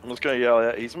 I'm just gonna yell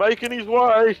out, he's making his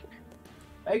way!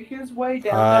 Make his way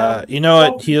down. You know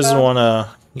what? He doesn't want to...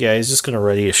 Yeah, he's just gonna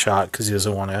ready a shot, because he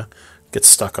doesn't want to get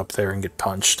stuck up there and get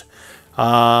punched.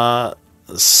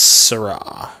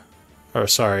 Sarah. Or,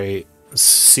 sorry,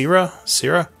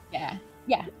 Syrah? Yeah.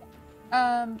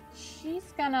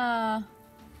 She's gonna.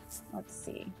 Let's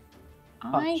see.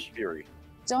 I Fury.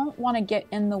 don't want to get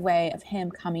in the way of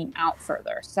him coming out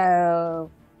further,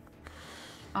 so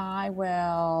I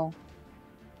will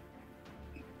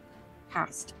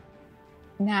cast.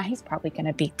 Nah, he's probably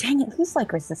gonna be. Dang it, he's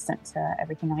like resistant to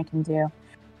everything I can do.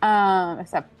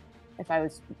 Except if I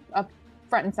was up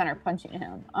front and center punching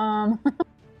him.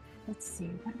 Let's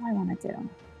see. What do I want to do?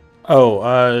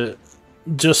 Oh,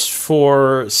 just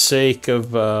for sake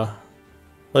of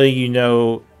letting you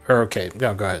know... Or, okay,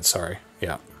 no, go ahead, sorry.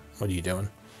 Yeah, what are you doing?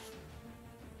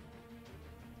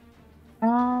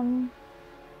 Are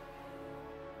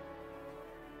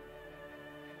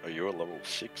you a level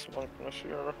 6 monk,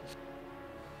 Nashira?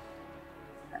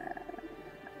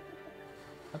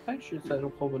 I think she said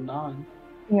over 9.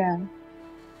 Yeah.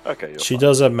 Okay, you're She fine.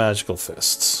 does have magical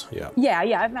fists, yeah. Yeah, I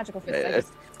have magical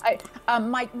fists. Yeah.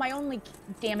 My only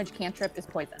damage cantrip is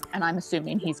poison, and I'm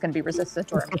assuming he's going to be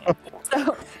resistant or immune.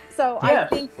 So Yeah. I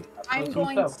think I'm Let's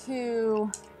going hope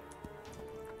to.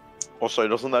 Also,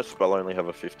 doesn't that spell only have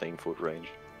a 15-foot range?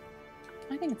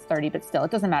 I think it's 30, but still,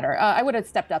 it doesn't matter. I would have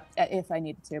stepped up if I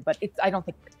needed to, but it's. I don't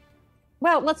think.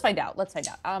 Well, let's find out.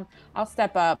 I'll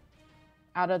step up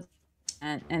out of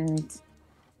and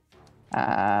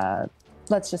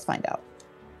let's just find out.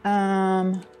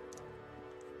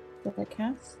 Did I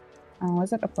cast? Oh,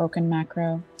 is it a broken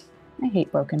macro? I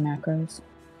hate broken macros.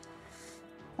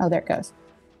 Oh, there it goes.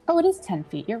 Oh, it is 10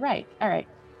 feet. You're right. All right.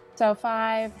 So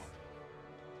 5,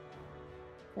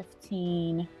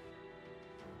 15,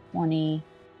 20.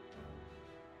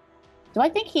 Do I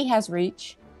think he has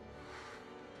reach?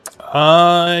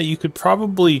 You could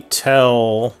probably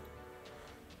tell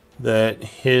that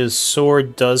his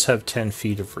sword does have 10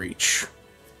 feet of reach.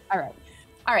 All right.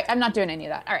 I'm not doing any of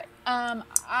that. All right. I'm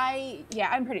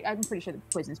pretty sure the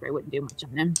poison spray wouldn't do much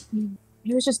on him.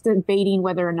 He was just debating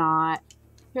whether or not.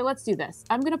 Here, let's do this.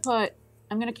 I'm gonna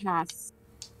cast.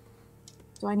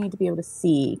 Do I need to be able to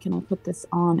see? Can I put this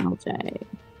on LJ?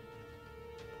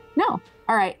 No.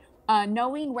 All right.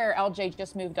 Knowing where LJ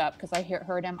just moved up, because I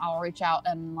heard him, I'll reach out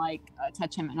and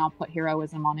touch him, and I'll put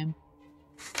heroism on him.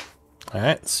 All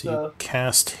right, so you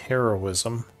cast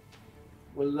heroism.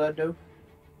 What does that do?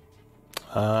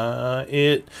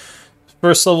 It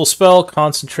first level spell,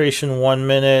 concentration 1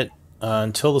 minute.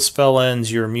 Until the spell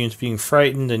ends, you're immune to being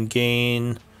frightened and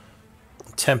gain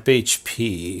temp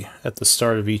HP at the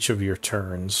start of each of your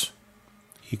turns.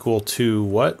 equal to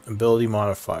what? Ability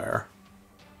modifier.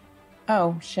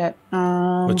 Oh shit.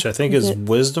 Which I think is it-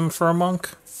 wisdom for a monk.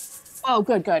 Oh,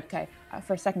 good. Okay.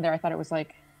 For a second there, I thought it was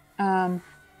like,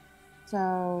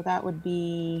 so that would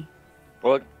be.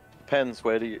 Well, it depends.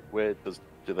 Where do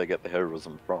they get the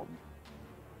heroism from?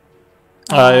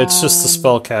 It's just the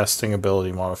Um, spellcasting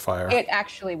ability modifier. It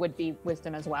actually would be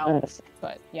wisdom as well,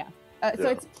 but yeah. So Yeah.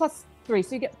 it's +3,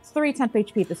 so you get 3 temp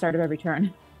HP at the start of every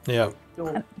turn. Yeah.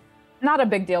 Cool. Not a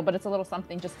big deal, but it's a little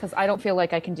something just because I don't feel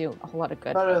like I can do a whole lot of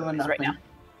good Better than right nothing. now.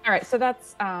 All right, so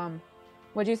that's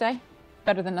what'd you say?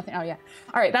 Better than nothing. Oh yeah.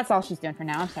 All right, that's all she's doing for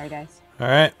now. I'm sorry, guys. All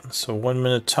right. So 1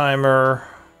 minute timer,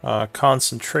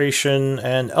 concentration,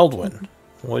 and Eldwin.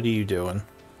 What are you doing?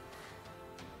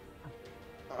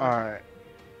 Alright.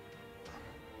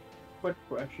 Quick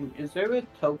question: is there a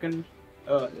token,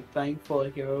 thing for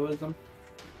heroism?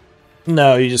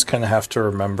 No, you just kind of have to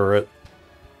remember it.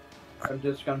 I'm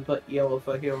just gonna put yellow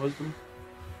for heroism.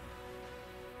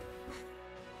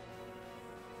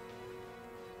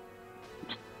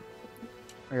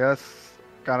 I guess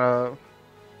gotta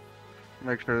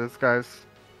make sure this guy's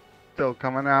still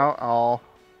coming out.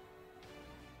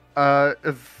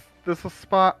 Is this a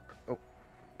spot? Oh,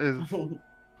 is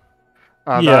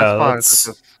that Yeah, spot is that's-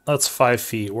 just That's 5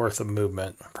 feet worth of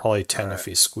movement. Probably 10 if Alright.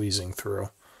 he's squeezing through.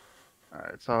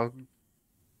 alright. So I'll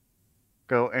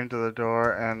go into the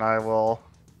door and I will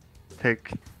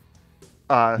take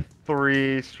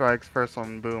 3 strikes. First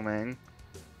one booming.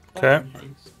 Okay.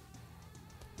 Nice.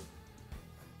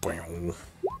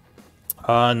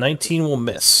 19 will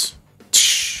miss.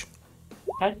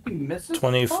 How did you miss it?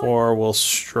 24 will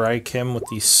strike him with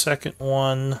the second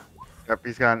one. Yep,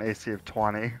 he's got an AC of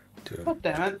 20. Do God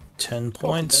damn it. 10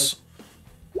 points.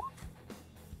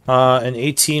 And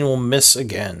 18 will miss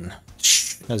again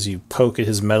as you poke at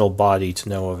his metal body to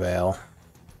no avail.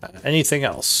 Anything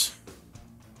else?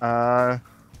 I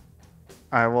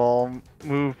will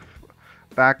move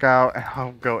back out and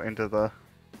I'll go into the.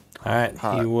 Alright, he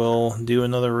Hot. will do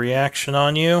another reaction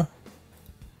on you.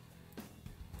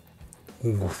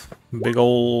 Oof, big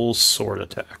ol' sword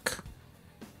attack.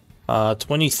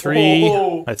 23,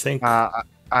 Oh. I think.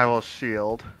 I will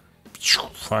shield.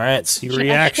 Alright, see Shit, I should've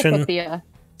reaction. put the, heroism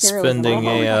Spending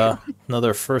on.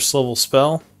 another first level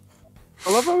spell.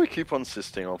 I love how we keep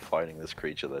insisting on fighting this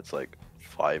creature that's like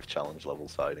 5 challenge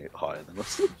levels higher than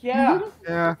us. Yeah.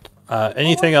 Yeah.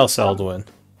 Anything else, Eldwin?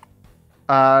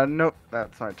 Nope,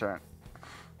 that's my turn.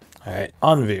 Alright,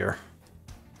 Anvir.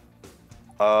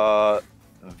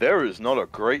 There is not a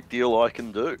great deal I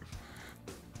can do.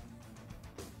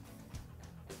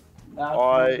 That's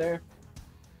I- there.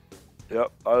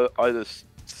 Yep, I just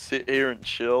sit here and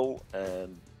chill,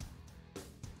 and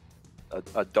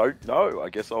I don't know. I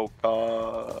guess I'll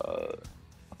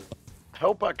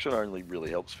help action only really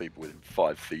helps people within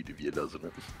 5 feet of you, doesn't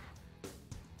it?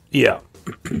 Yeah.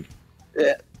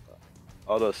 Yeah.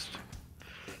 I'll just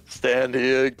stand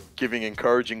here giving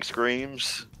encouraging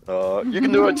screams. You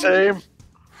can do it, team.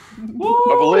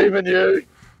 I believe in you.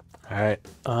 Alright,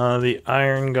 the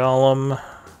Iron Golem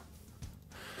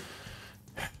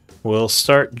will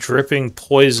start dripping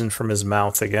poison from his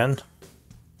mouth again.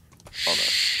 Oh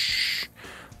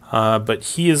no. But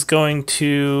he is going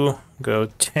to go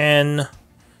 10,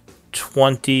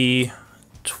 20,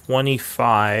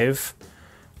 25.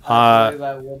 I believe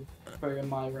that would trigger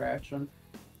my reaction.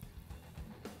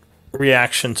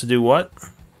 Reaction to do what?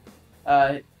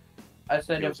 I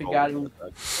said He if was the guy. holding it.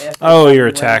 if the Oh, guy you're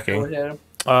went attacking. toward him-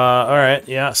 Alright,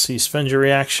 yeah, so you spend your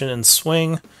reaction and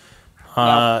swing.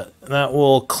 That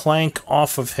will clank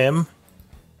off of him.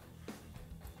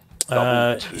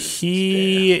 Double two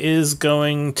He is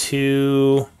going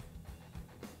to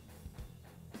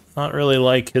not really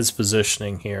like his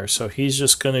positioning here, so he's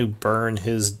just going to burn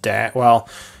his well,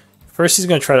 first he's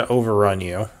going to try to overrun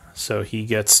you, so he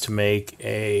gets to make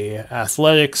a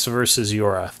athletics versus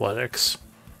your athletics.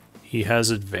 He has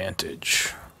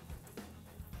advantage.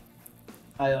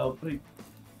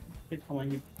 Please tell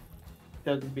me he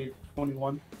doesn't beat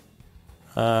 21.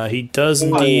 He does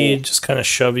indeed just kind of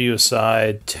shove you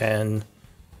aside. 10,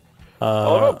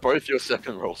 Oh no, both your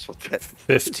second rolls for 10.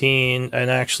 15, and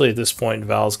actually at this point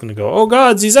Val's going to go, oh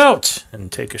gods, he's out,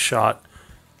 and take a shot.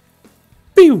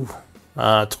 Pew!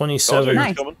 27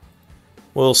 Nice. Coming.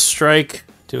 will strike,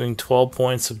 doing 12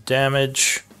 points of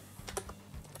damage,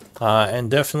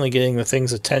 and definitely getting the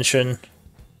thing's attention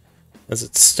as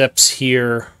it steps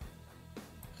here,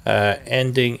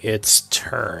 ending its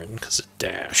turn because it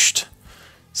dashed.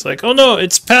 It's like, oh no,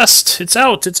 it's pest, it's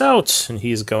out, and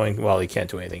he's going, well, he can't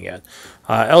do anything yet.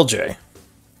 LJ.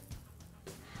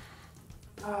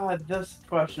 This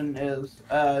question is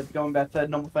going back to that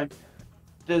normal thing.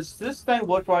 Does this thing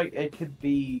look like it could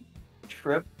be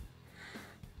tripped?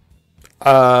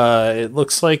 It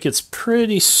looks like it's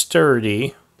pretty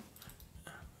sturdy,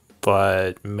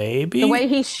 but maybe. The way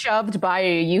he's shoved by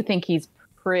you, you think he's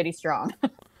pretty strong.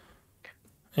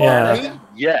 Yeah, Me?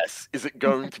 Yes. Is it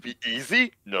going to be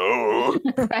easy? No.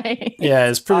 Right? yeah,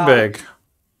 it's pretty big.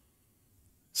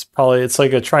 It's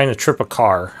like trying to trip a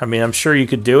car. I mean, I'm sure you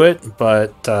could do it,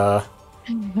 but not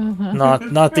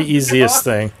the easiest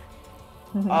thing.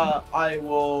 I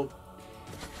will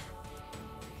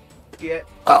get.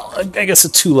 Well, I guess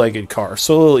a two-legged car,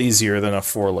 so a little easier than a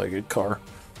four-legged car.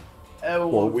 I will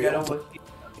get Four-wheeled. him with.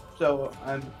 So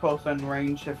I'm close in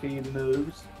range if he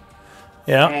moves,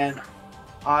 Yeah. and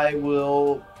I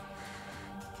will.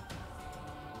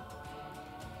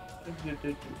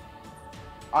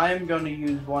 I am going to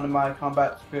use one of my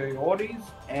combat superiorities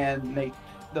and make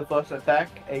the first attack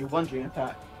a lunging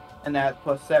attack, and add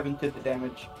 +7 to the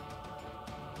damage.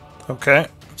 Okay.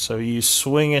 So you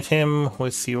swing at him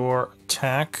with your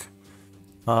attack.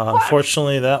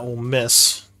 Unfortunately, that will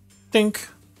miss. Think.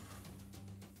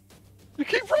 You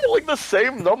keep rolling the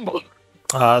same number.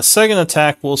 Second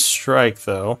attack will strike,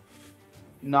 though.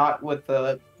 Not with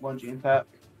the lunging attack.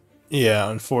 Yeah,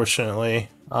 unfortunately.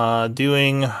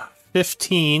 Doing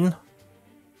 15.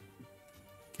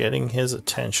 Getting his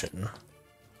attention.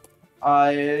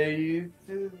 I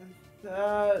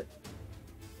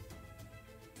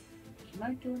can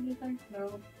I do anything?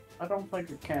 No, I don't think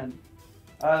I can.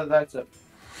 That's it.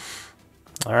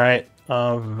 Alright,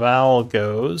 Val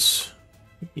goes.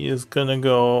 He is gonna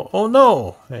go, oh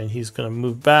no! And he's gonna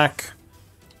move back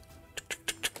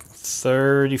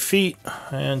 30 feet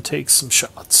and take some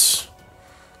shots.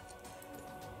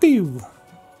 Pew!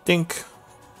 Dink.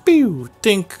 Pew!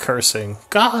 Dink, cursing.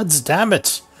 Gods damn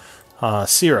it!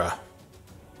 Syrah.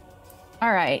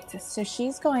 All right, so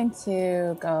she's going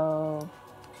to go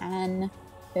 10,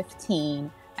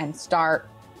 15, and start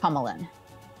pummeling.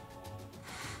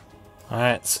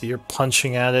 Alright, so you're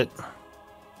punching at it.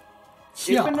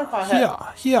 Even if I had-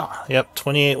 Yeah. Yep,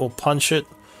 28 will punch it.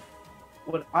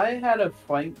 Would I had a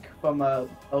flank from a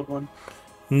old one?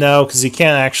 No, because he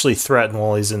can't actually threaten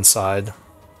while he's inside.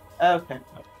 Okay.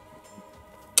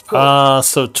 Cool.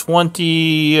 So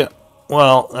 20.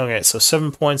 Well, okay, so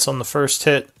 7 points on the first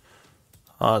hit.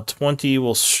 20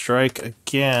 will strike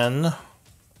again.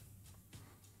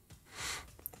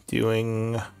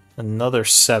 Doing another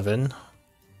 7. And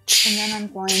then I'm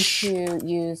going to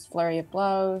use Flurry of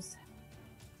Blows.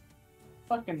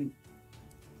 Fucking.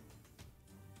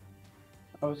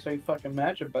 I would say fucking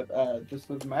magic, but this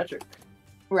is magic.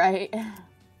 Right.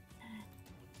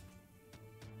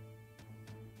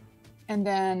 And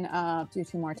then do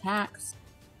 2 more attacks.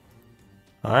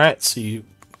 Alright, so you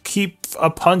keep a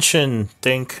punching,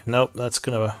 Dink. Nope, that's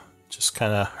gonna just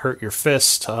kind of hurt your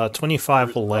fist.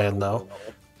 25 will land, though.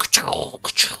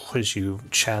 As you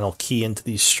channel ki into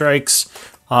these strikes.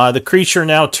 The creature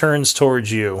now turns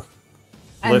towards you.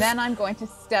 And Lift- then I'm going to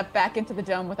step back into the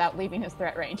dome without leaving his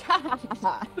threat range.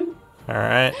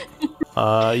 Alright.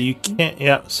 You can't.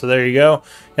 Yep, so there you go.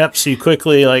 Yep, so you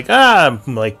quickly,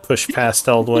 push past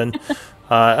Eldwin.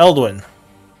 Eldwin.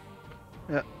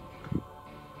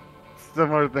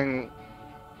 Similar thing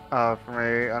for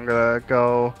me. I'm gonna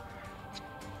go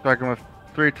strike him with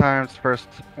 3 times. First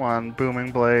one,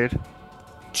 booming blade.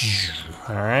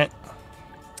 Alright.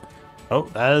 Oh,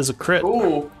 that is a crit.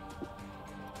 Ooh.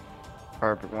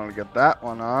 Perfect. Want to get that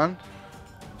one on.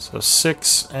 So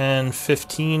 6 and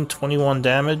 15, 21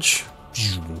 damage.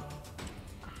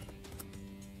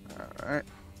 Alright.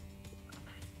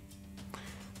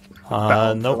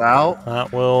 Nope. Out.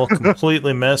 That will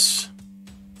completely miss.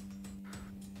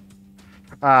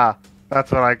 Ah,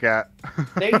 that's what I get.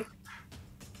 They,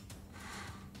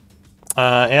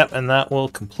 Yep, and that will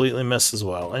completely miss as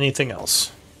well. Anything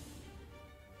else?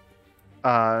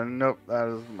 Nope. That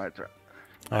is my turn.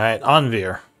 Alright,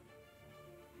 Anvir.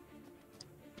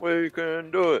 We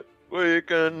can do it. We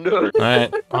can do it.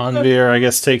 Alright, Anvir, I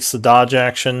guess, takes the dodge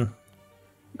action.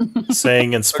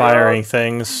 Saying inspiring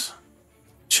things.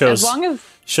 As long as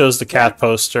Shows the cat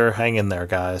poster. Hang in there,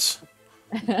 guys.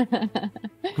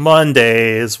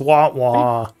 Mondays, wah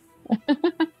wah.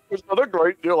 There's not a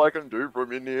great deal I can do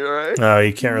from in here, eh? No,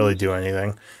 you can't really do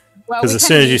anything. well, 'Cause we as kinda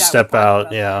soon as knew you that step was part out,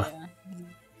 of it, yeah.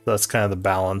 That's kind of the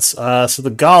balance. So the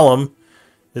golem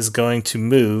is going to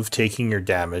move, taking your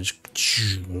damage.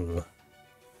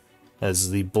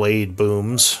 As the blade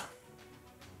booms.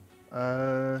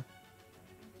 Would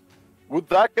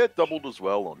that get doubled as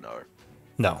well or no?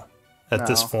 No. At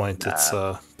this No. point, it's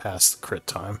past the crit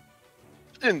time.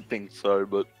 Didn't think so,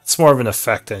 but It's more of an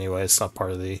effect anyway. It's not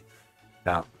part of the...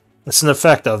 Yeah. It's an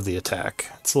effect of the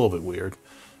attack. It's a little bit weird.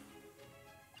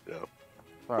 Yeah.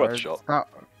 Sorry, What shot? it's not...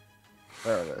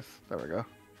 There it is. There we go.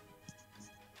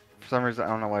 For some reason, I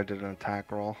don't know why I did an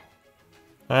attack roll.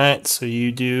 Alright, so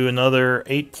you do another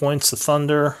 8 points of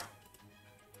thunder.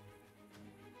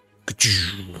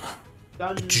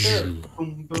 Thunder.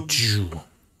 Boom, boom.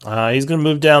 He's gonna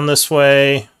move down this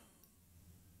way.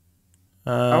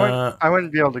 I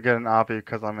wouldn't be able to get an Oppie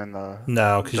because I'm in the...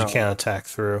 No, because you zone. can't attack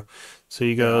through. So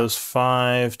he goes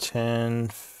 5, 10,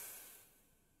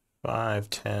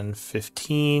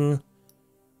 15,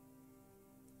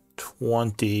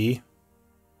 20.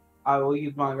 I will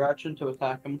use my reaction to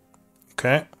attack him.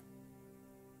 Okay.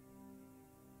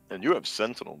 And you have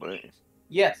Sentinel, don't you?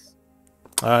 Yes.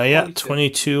 Yeah, 22.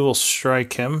 22 will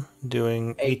strike him,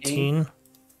 doing 18.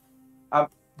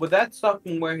 Would that stop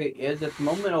him where he is at the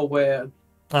moment, or where?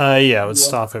 Yeah, it Yeah. would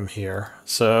stop him here.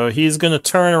 So he's gonna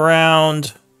turn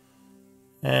around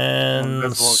and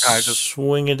Invisible guy just-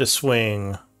 swing it a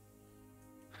swing.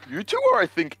 You two are, I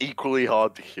think, equally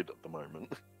hard to hit at the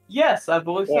moment. Yes, I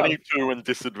believe so. 22 and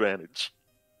disadvantage.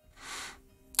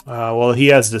 Well, he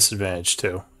has disadvantage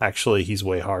too. Actually, he's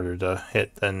way harder to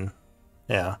hit than...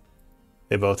 Yeah.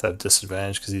 They both have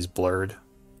disadvantage because he's blurred.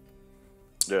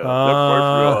 Yeah, they're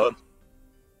both real hard.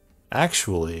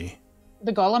 Actually...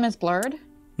 The golem is blurred.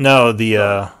 No, the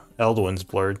Elduin's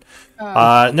blurred.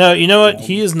 Oh. No, you know what?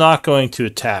 He is not going to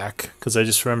attack because I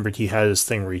just remembered he had his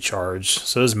thing recharged.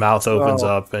 So his mouth opens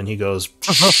up and he goes.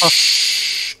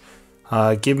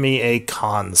 Give me a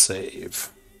con save.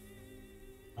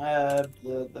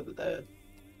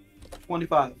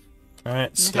 25. All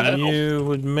right, so Okay. you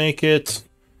would make it,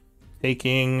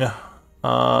 taking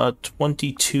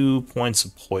 22 points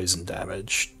of poison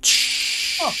damage.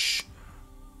 Oh.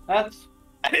 That's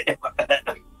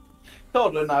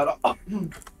totally not.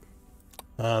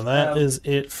 That is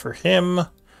it for him.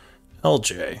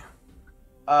 LJ.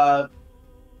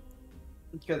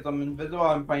 Because I'm invisible,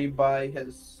 I'm playing by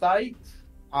his sight.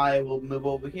 I will move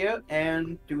over here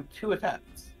and do 2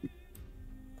 attacks.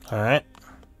 All right.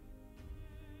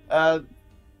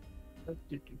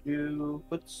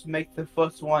 Let's make the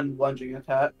first one lunging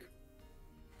attack.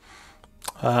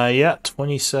 Yeah,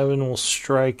 27 will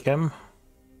strike him.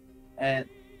 And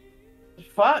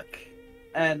fuck.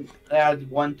 And add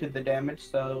 1 to the damage,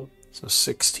 so So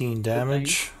 16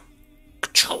 damage.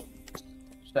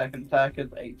 second attack is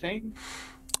 18.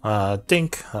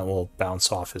 Dink. That will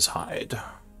bounce off his hide.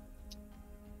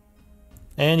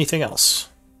 Anything else?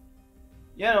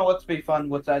 Yeah, no, let's be fun.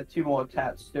 Let's add 2 more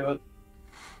attacks to it.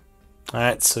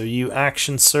 Alright, so you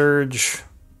action surge.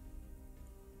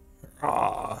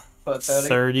 For 30.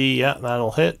 30, yeah,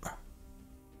 that'll hit.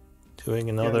 Doing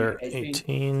another Doing 18.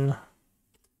 18.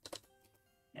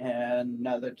 And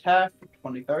another attack for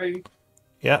 23.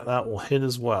 Yeah, that will hit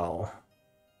as well.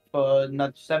 For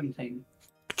another 17.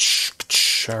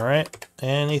 Alright,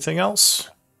 anything else?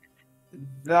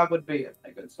 That would be it, I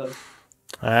guess. So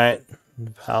Alright,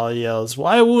 Val yells,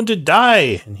 "Why wounded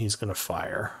die?" And he's gonna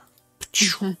fire.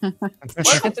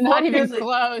 It's not even is it?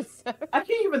 close. I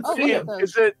can't even Oh, see look him. at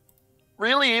Is it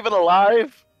really even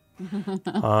alive? So he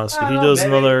Oh, does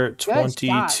maybe. another Good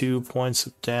 22 points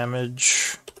of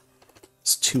damage.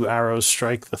 It's 2 arrows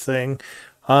strike the thing.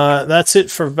 That's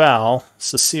it for Val.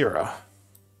 Cicera.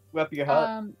 Rep your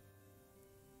hut.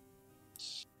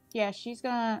 Yeah, she's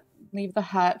gonna leave the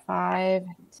hut. 5,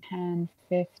 10,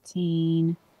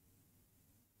 15.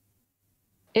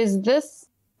 Is this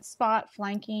spot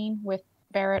flanking with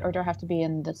Barrett, or do I have to be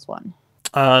in this one?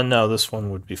 No, this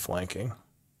one would be flanking.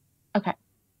 Okay.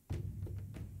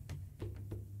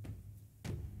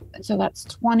 So that's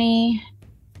 20,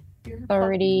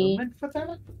 30, Movement for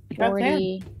that? God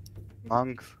damn. 45.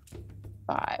 Lungs.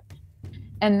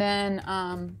 And then,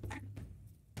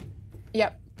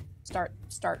 yep.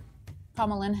 Start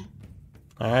pummeling.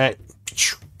 Alright.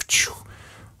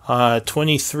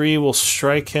 23 will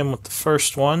strike him with the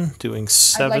first one, doing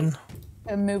 7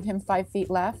 And move him 5 feet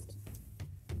left.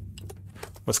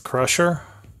 with Crusher.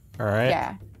 Alright.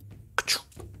 Yeah.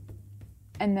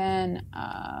 And then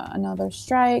another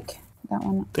strike. That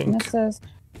one Think. misses.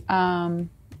 Gonna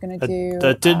do.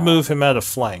 That did move him out of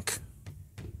flank.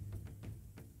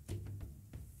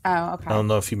 Oh, okay. I don't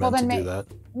know if you Well, meant to then do that.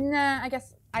 Nah, I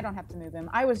guess I don't have to move him.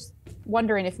 I was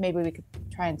wondering if maybe we could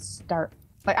try and start.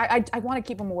 Like, I want to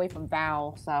keep him away from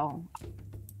Val, so.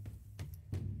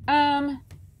 Yeah,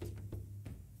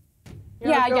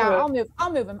 go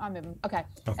I'll move him. Okay.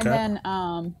 Okay. And then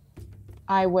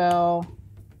I will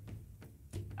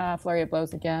flurry of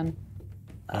blows again.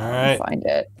 All right. Find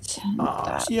it.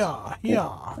 Yeah.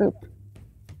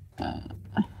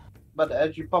 But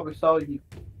as you probably saw,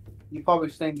 You probably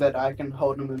think that I can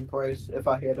hold him in place if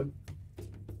I hit him.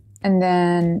 And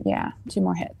then, yeah, 2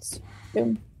 more hits.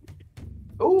 Boom.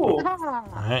 Ooh.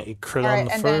 Alright, you crit All on right,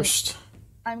 the and then- first.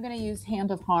 I'm going to use Hand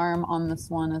of Harm on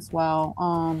this one as well.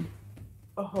 Oh,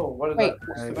 what is Wait. that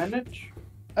percentage?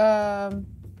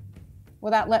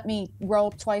 Will that let me roll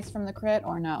twice from the crit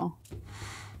or no?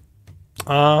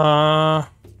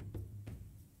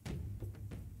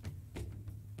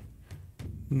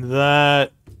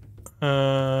 That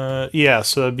yeah,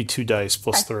 so that'd be 2 dice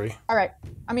plus 3. All right.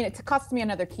 I mean, it costs me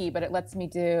another key, but it lets me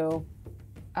do.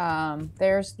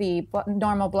 There's the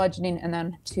normal bludgeoning and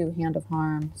then 2 Hand of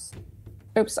Harms.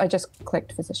 Oops, I just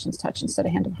clicked Physician's Touch instead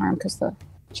of Hand of Harm because the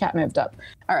chat moved up.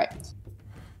 All right.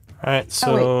 Alright,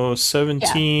 so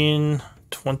 17,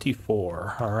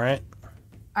 24. Alright.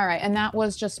 All right, and that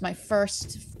was just my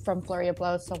first from Flurry of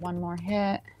Blows, so 1 more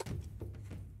hit.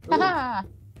 Haha!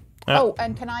 Oh,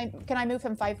 and can I move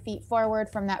him 5 feet forward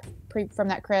from that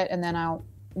crit, and then I'll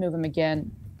move him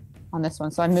again on this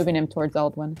one. So I'm moving him towards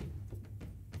Eldwin.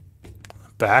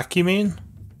 Back, you mean?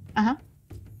 Uh-huh.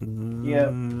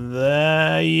 Yeah.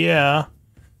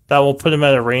 That will put him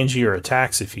at a range of your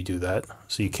attacks if you do that,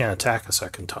 so you can't attack a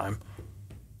second time.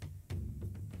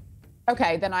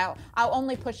 Okay, then I'll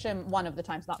only push him one of the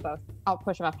times, not both. I'll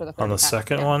push him after the third On the attack.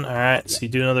 second Yeah. one? Alright, so you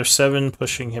do another 7,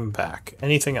 pushing him back.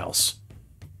 Anything else?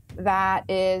 That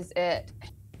is it.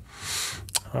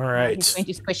 Alright. He's going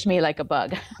to squish me like a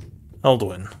bug.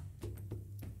 Eldwin.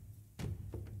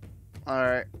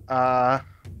 Alright, I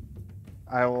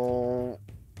will...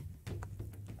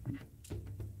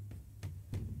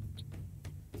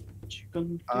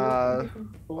 Hold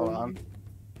on.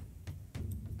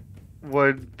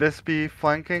 Would this be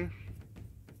flanking?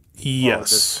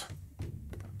 Yes.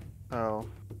 Oh.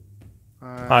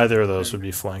 Either of those would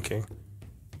be flanking.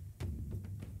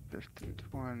 15,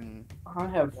 20. I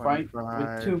have fight with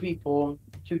 25. 2 people,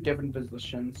 2 different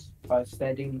positions by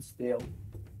standing still.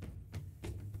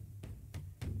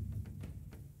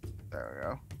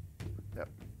 There we go.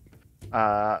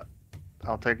 Yep.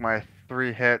 I'll take my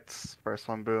 3 hits. First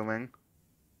one booming.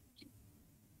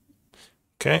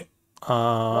 Okay.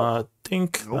 I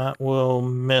think Nope. that will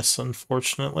miss,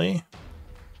 unfortunately.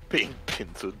 Being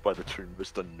pincered by the 2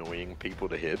 most annoying people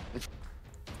to hit.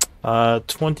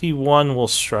 21 will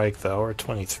strike, though, or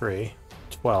 23.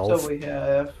 12. So we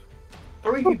have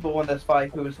 3 people in this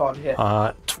fight who is hard to hit.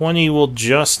 20 will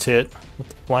just hit with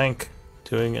the flank,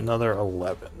 doing another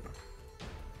 11.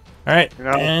 Alright, You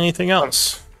know, anything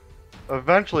else?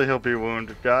 Eventually he'll be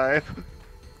wounded, guys.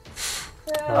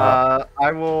 Uh,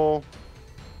 I will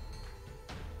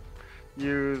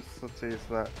use, let's see, so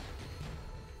that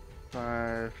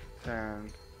 5, 10,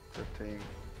 15.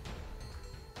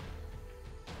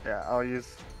 Yeah, I'll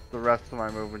use the rest of my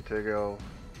movement to go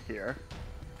here.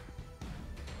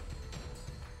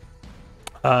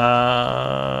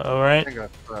 I Alright. think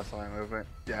that's the rest of my movement.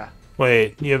 Yeah.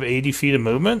 Wait, you have 80 feet of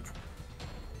movement?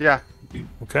 Yeah.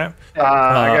 Okay.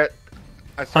 I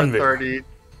spent Hunvik. 30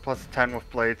 plus 10 with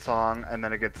Blade Song, and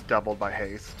then it gets doubled by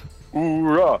haste.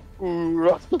 Oorah!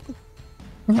 Oorah!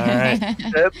 Alright.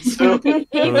 That's he's our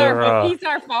Hoorah.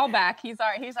 fallback. He's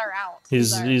our out.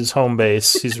 He's home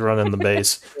base. He's running the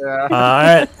base. Yeah.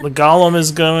 Alright, the golem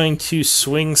is going to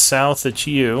swing south at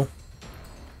you.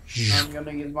 I'm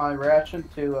gonna use my reaction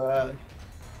to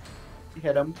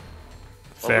hit him.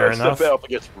 Fair enough. Step out, it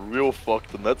gets real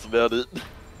fucked, and that's about it.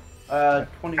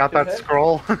 22 Got that hit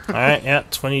scroll. Alright, yeah,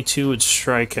 22 would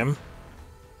strike him.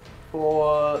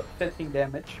 for 15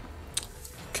 damage.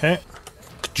 Okay.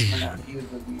 And I'm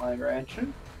using my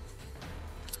reaction.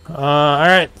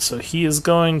 Alright, so he is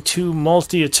going to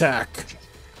multi-attack.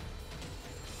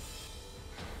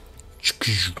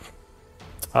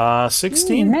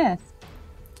 16. Miss.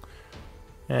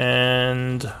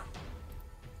 And...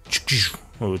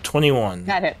 Ooh, 21.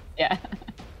 Got it. Yeah.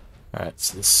 Alright,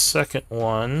 so the second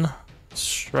one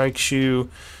strikes you,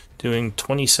 doing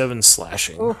 27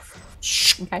 slashing. Oof.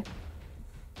 Okay.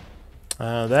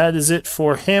 That is it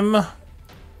for him.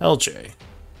 LJ.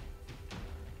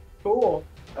 Cool.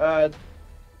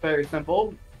 Very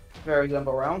simple. Very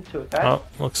simple round to attack. Oh,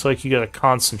 looks like you gotta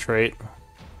concentrate.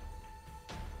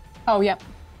 Oh, yep.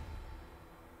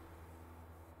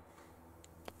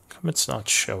 Come, it's not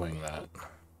showing that.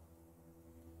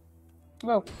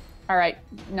 Whoa. All right.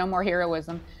 No more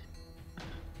heroism.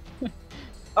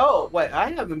 Oh, wait,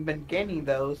 I haven't been gaining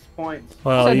those points.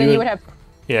 Well, so then you would have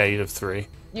Yeah, you'd have 3.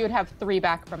 3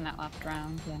 back from that last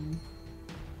round. Yeah.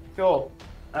 Cool.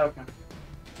 Okay.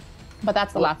 But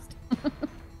that's the last.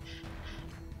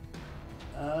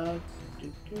 Do,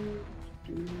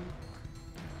 do.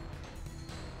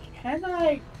 Can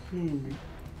I?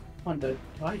 Wonder,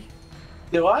 do I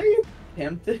Do I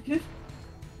attempt it? You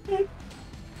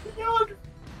know what?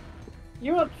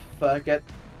 You know what? Fuck it.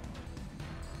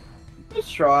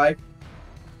 Let's try.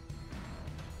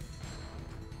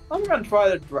 I'm gonna try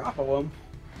to grapple him.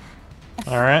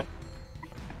 All right.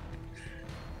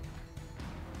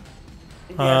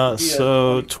 He has to be a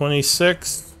So 20.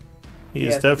 26. He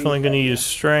is has to be definitely going to that, use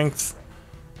strength.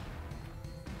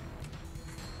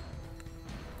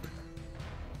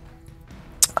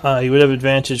 You would have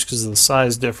advantage because of the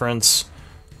size difference.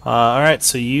 All right,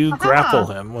 so you grapple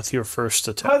him with your first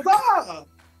attack. Huzzah!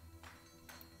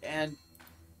 And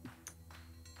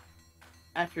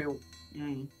after,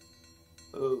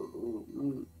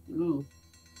 ooh.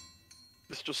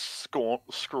 It's just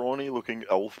scrawny looking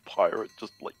elf pirate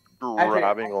just like Actually,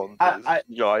 grabbing on I-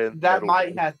 this giant That metal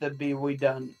might ball. have to be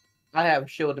redone. I have a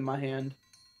shield in my hand.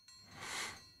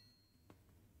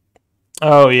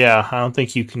 Oh yeah, I don't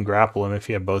think you can grapple him if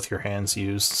you have both your hands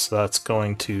used, so that's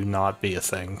going to not be a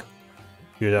thing.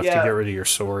 You'd have to Yeah. get rid of your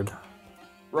sword.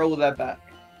 Roll that back.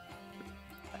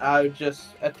 I just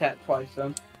attacked twice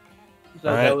then. So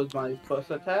Alright. that was my first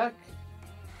attack.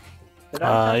 Did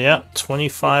I attack Yeah, him?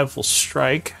 25 will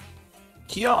strike.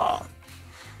 Yeah.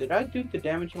 Did I do the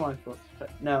damage on my first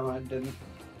attack? No, I didn't.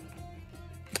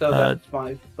 So Uh, that's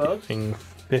my first, Getting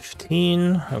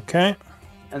 15. Okay.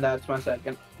 and that's my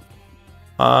second.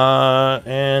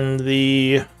 And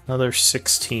the another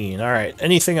 16. All right.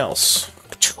 Anything else?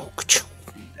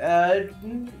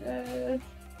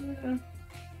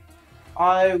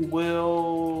 I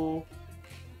will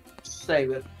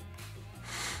save it.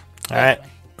 All right.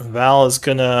 Val is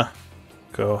gonna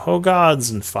go oh gods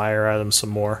and fire at him some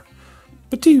more.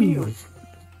 But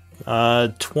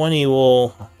 20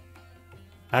 will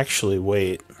actually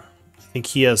wait. I think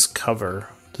he has cover.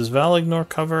 Does Val ignore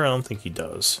cover? I don't think he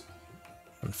does.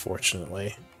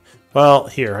 Unfortunately. Well,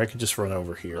 here, I could just run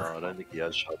over here. No, I don't think he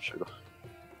has sharpshooter.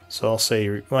 So I'll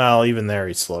say, well, even there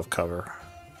he'd still have cover.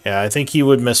 Yeah, I think he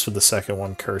would miss with the second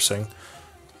one cursing.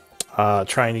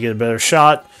 Trying to get a better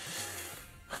shot.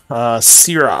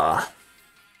 Syrah.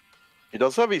 He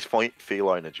does have his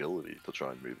feline agility to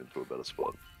try and move into a better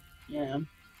spot. Yeah.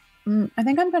 I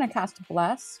think I'm going to cast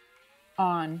Bless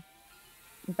on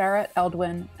Barrett,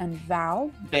 Eldwin, and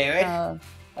Val. Barrett? Uh,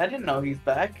 I didn't know he's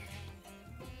back.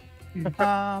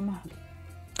 um,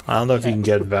 I don't know if you can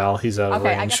get Val. He's out of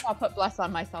okay, I range. guess I'll put Bless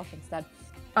on myself instead.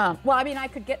 Well, I mean, I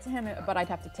could get to him, but I'd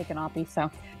have to take an oppie. So,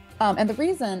 and the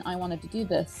reason I wanted to do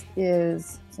this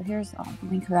is, so here's, I'll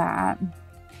link that.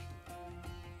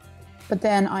 But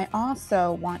then I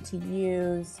also want to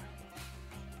use,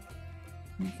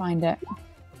 let me find it,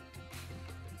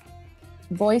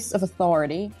 Voice of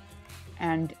Authority,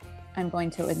 and I'm going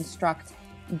to instruct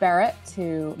Barrett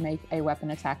to make a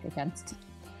weapon attack against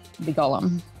the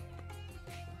golem.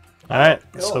 Alright,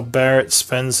 so Cool. Barrett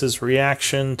spends his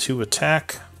reaction to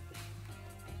attack.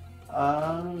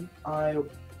 I'm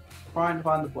trying to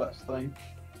find the bless thing.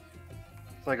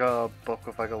 It's like a book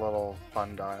with like a little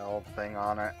sundial thing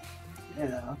on it.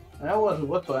 Yeah. That wasn't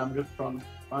what's way. I'm just trying to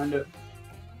find it.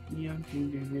 Yeah,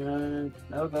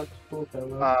 no, that's cool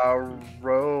cover.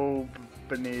 Robe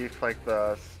beneath like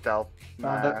the stealth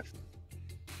Found it. mask.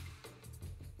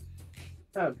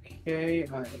 Okay,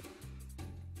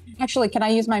 Actually, can I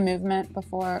use my movement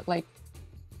before, like,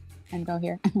 and go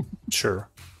here? Sure.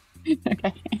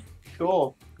 Okay.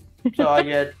 cool. So I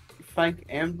get Frank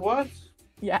and bless?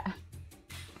 Yeah.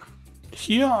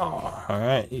 Yeah.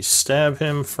 Alright, you stab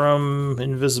him from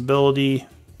invisibility,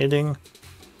 hitting.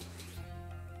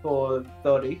 For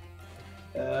 30.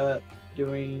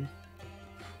 Doing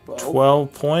 12.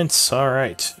 12 points.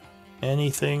 Alright.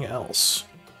 Anything else?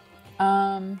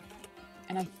 And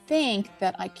I think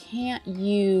that I can't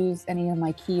use any of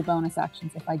my key bonus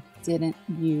actions if I didn't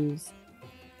use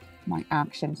my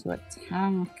action to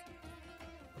attack.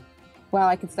 Well,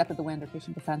 I could step at the wind or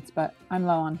patient defense, but I'm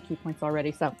low on key points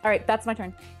already. So, all right, that's my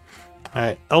turn.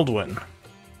 Alright, Eldwin.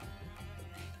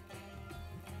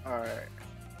 Alright.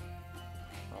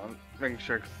 Making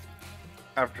sure 'cause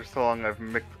after so long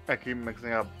I keep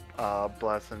mixing up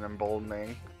bless and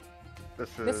emboldening.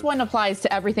 This one applies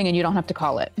to everything, and you don't have to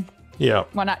call it. Yeah.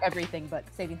 Well, not everything, but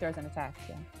saving throws and attacks.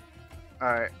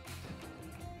 Yeah.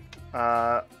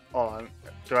 Alright. Hold on.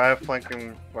 Do I have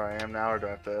flanking where I am now, or do I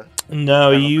have to?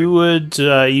 No, Have a you would,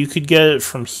 you could get it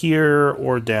from here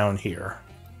or down here.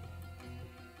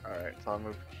 Alright, so I'll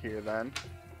move here then.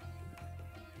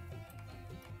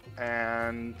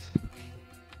 And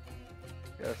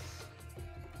yes.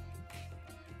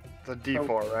 It's a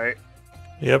D4, right?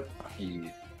 Yep.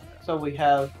 So we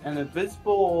have an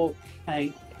invisible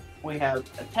tank, we have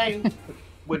a tank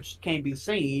which can be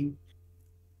seen,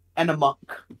 and a monk.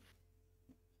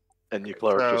 And your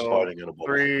cleric's just So hiding in a bubble.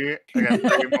 3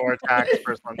 more attacks.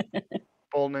 First one,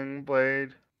 booming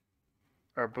blade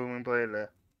or booming blade.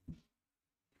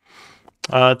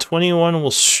 21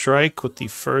 will strike with the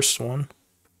first one.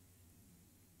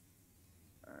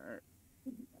 Alright.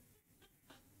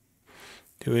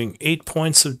 Doing 8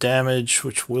 points of damage,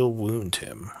 which will wound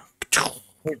him. Oh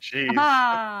jeez!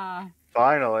 Ah.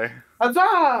 Finally.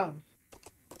 Huzzah!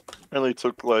 Only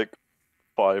took like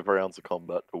 5 rounds of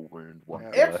combat to wound one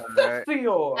Yeah. guy.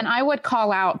 Excelsior! And I would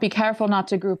call out, be careful not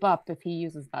to group up if he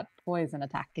uses that poison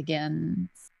attack again.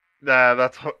 Yeah,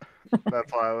 that's why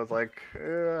I was like,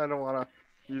 I don't want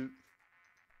to use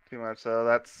too much. So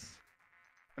that's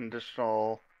an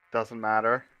additional. Doesn't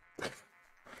matter.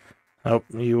 Oh,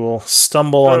 you will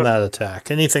stumble on that attack.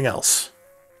 Anything else?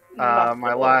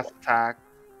 My last attack.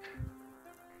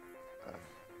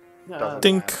 Doesn't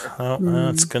Think. matter. Oh,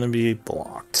 that's gonna be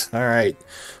blocked. All right,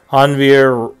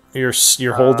 Anvir,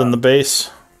 you're holding the base.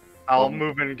 I'll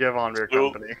move and give on your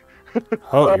company.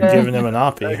 Oh, you're giving him an There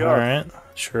oppie. you go. All right,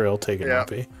 sure, he'll take an Yeah.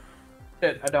 oppie.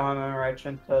 Shit, I don't have an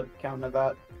reaction to counter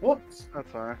that. Whoops.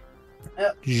 That's fine.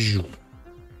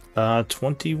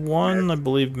 21, I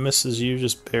believe, misses you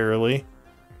just barely.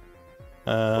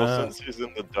 Well, since he's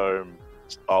in the dome,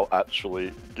 I'll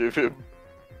actually give him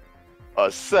a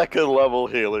 2nd level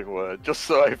healing word, just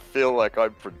so I feel like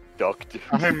I'm productive.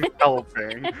 I'm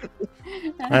helping.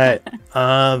 Alright,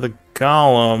 the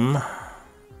golem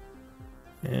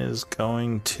is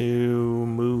going to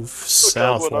move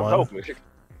south Look, I'm one helping.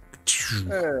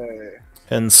 Hey.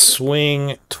 and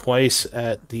swing twice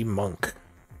at the monk,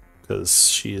 because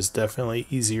she is definitely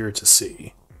easier to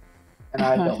see. And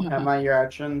I don't have my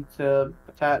reaction to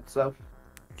attack, so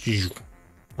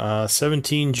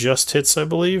 17 just hits, I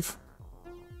believe.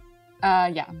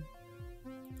 Yeah.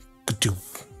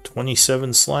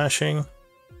 27 slashing.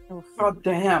 Oof. god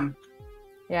damn.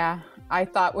 Yeah, I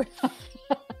thought we.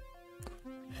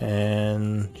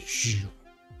 And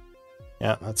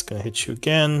yeah, that's gonna hit you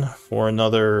again for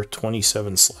another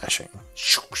 27 slashing.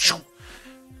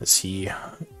 As he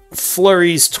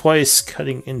flurries twice,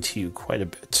 cutting into you quite a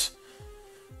bit.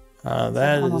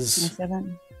 That Almost is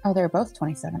 27. Oh, they're both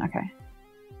 27. Okay.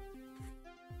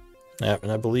 yeah,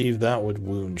 and I believe that would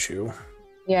wound you.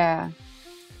 Yeah.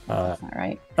 Uh, That's not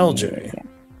right. LJ. Yeah.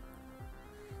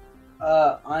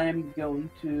 I'm going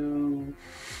to.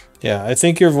 Yeah, I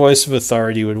think your voice of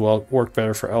authority would work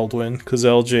better for Eldwin, because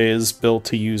LJ is built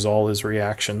to use all his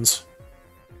reactions.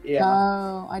 Yeah.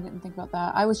 Oh, I didn't think about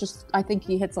that. I think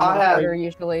he hits a I little have- harder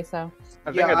usually, so.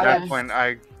 I think Yeah, at I that have- point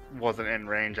I wasn't in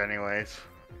range anyways.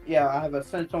 Yeah, I have a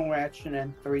sentinel reaction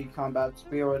and 3 combat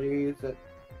abilities that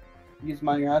use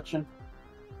my reaction.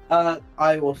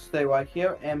 I will stay right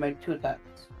here and make 2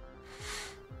 attacks.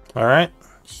 Alright.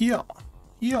 Yeah.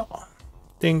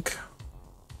 Think.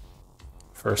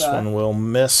 First Okay. one will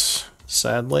miss,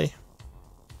 sadly.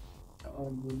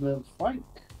 The flank.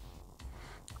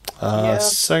 Yeah.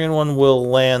 Second one will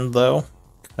land, though,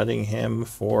 cutting him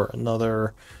for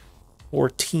another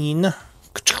 14.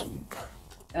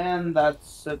 And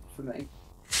that's it for me.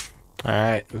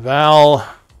 Alright, Val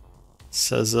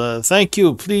says, thank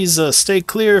you, please stay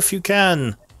clear if you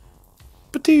can.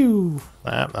 Ba-doo.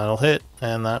 That'll hit,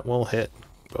 and that will hit.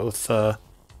 Both,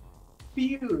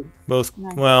 Phew. Nice.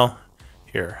 well,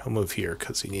 here, he'll move here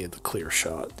because he needed the clear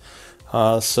shot.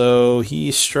 So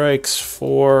he strikes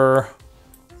for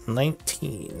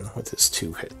 19 with his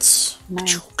 2 hits.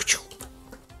 Nice.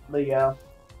 But yeah.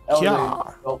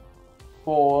 Yeah.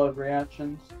 4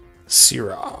 reactions.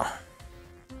 Syrah.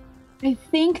 I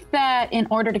think that in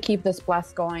order to keep this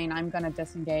bless going, I'm going to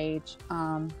disengage.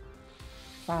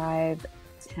 5,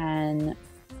 10,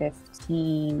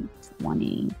 15,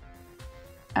 20.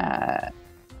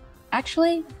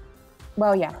 Actually,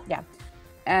 well, yeah.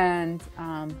 And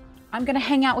I'm going to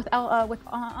hang out with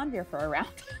Anvir for a round.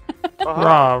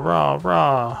 Rah.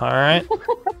 Alright.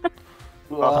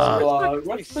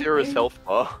 What's the Sarah's name? health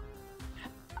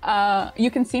bar.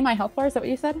 You can see my health bar, is that what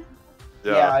you said?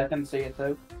 Yeah, I can see it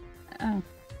too. Oh.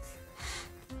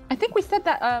 I think we said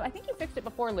that. I think you fixed it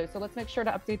before, Lou. So let's make sure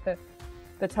to update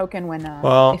the token when.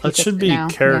 Well, if you it fix should it be now.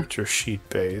 character sheet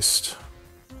based.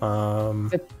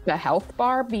 The health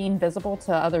bar being visible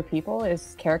to other people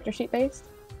is character sheet based.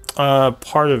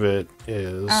 Part of it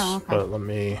is, Oh, okay. but let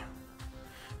me.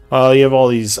 Well, you have all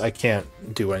these. I can't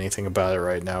do anything about it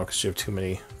right now because you have too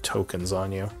many tokens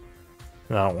on you,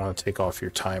 and I don't want to take off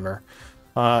your timer.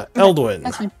 Eldwin.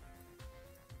 That's fine.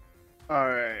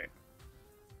 Alright.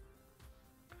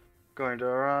 Going to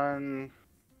run.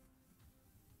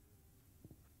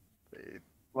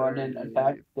 Run in,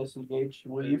 attack, disengage,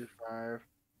 leave. 35,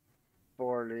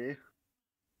 40.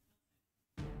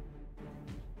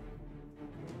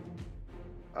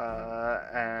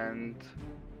 And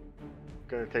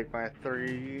gonna take my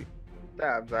 3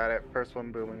 stabs at it. First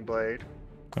one, booming blade.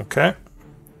 Okay.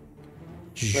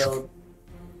 So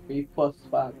 3 plus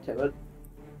 5 to it.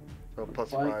 So plus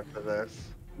Flank. 5 for this.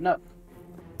 No.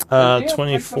 Yeah,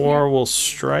 24 will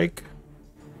strike.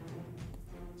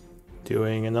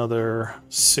 Doing another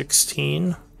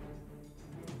 16.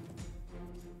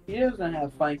 He doesn't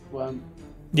have flank one.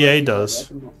 Yeah, he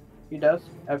does. He does?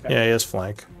 Okay. Yeah, he has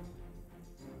flank.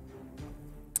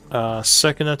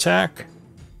 Second attack.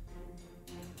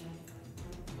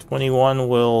 21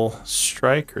 will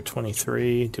strike, or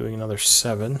 23, doing another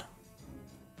 7.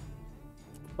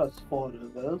 Plus 4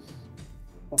 to those.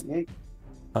 28.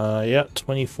 Yeah,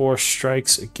 24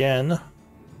 strikes again,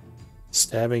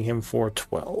 stabbing him for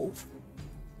 12.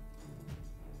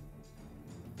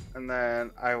 And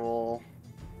then I will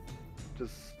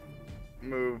just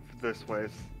move this way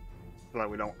so that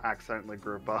we don't accidentally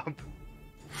group up.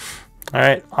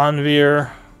 Alright, Anvir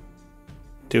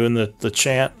doing the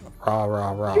chant. Rah,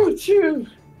 rah, rah. Choo choo!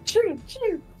 Choo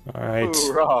choo! Alright,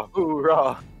 Hoorah!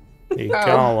 Hoorah! a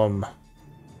Golem.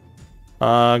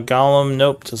 Golem,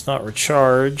 nope, does not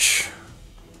recharge.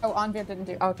 Oh, Anvir didn't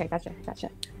do. Okay, gotcha.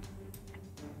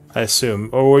 I assume.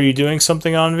 Or were you doing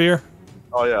something, Anvir?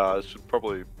 Oh yeah, I should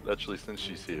probably actually, since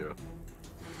she's here.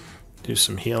 Do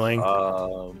some healing.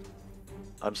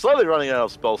 I'm slowly running out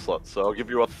of spell slots, so I'll give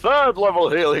you a 3rd level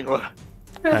healing.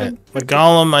 Alright, the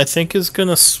Golem, I think, is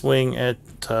gonna swing at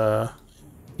the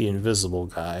invisible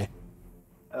guy.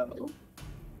 Oh.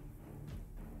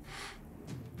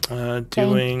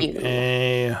 Doing you.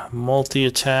 a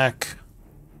multi-attack.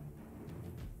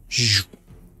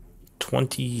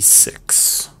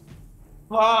 26.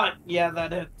 Ah, yeah,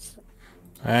 that hits.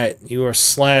 Alright, you are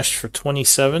slashed for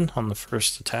 27 on the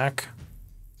first attack.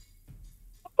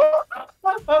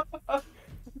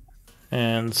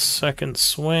 And second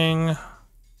swing.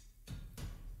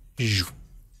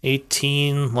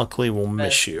 18, luckily will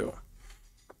miss you.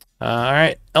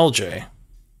 Alright, LJ.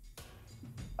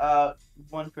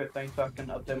 One quick thing so I can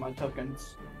update my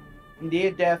tokens.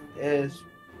 Near death is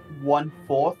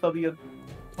 1/4 of your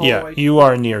total Yeah, HP. you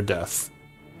are near death.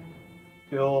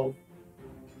 Cool.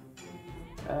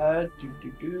 Look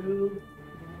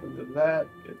at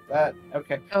that.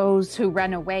 Okay. Those who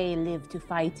run away live to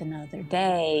fight another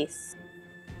day.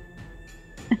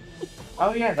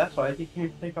 Oh yeah, that's why he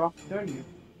can't take off doing you.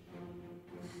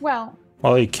 Well,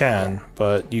 Well, you can,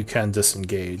 but you can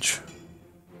disengage.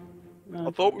 I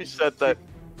thought we said that.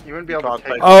 You wouldn't be able to Can't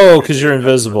take. take- Oh, because you're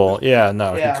invisible. Yeah,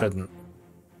 no, Yeah. he couldn't.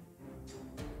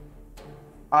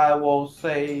 I will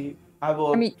say, I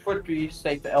will quickly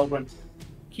say to Eldrin,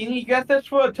 can you get this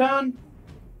for a turn?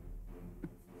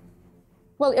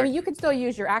 well, I mean, you could still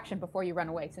use your action before you run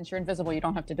away. Since you're invisible, you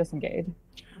don't have to disengage.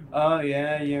 Oh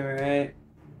yeah, you're right.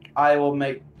 I will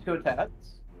make 2 attacks.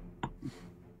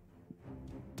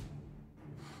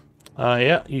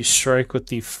 Yeah, you strike with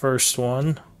the first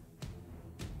one.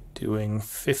 Doing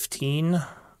 15.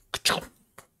 Sorry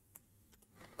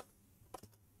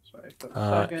for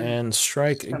a second. And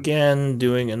strike again,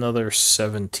 doing another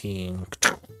 17.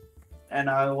 And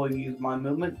I will use my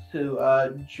movement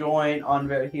to join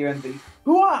Andre here in the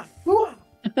hooah, hooah.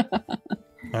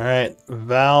 Alright,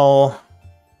 Val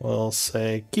will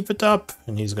say, keep it up,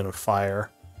 and he's gonna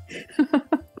fire.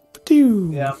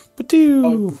 Ba-doo, Yeah.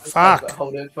 ba-doo. just have to Fuck!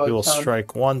 hold it for He a will turn.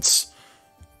 strike once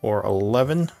for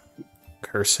 11,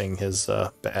 cursing his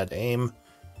bad aim.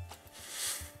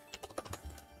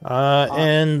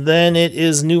 And then it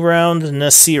is new round,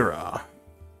 Nasira.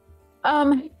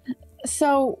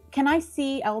 So can I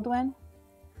see Eldwin,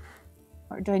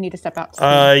 or do I need to step out?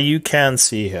 You can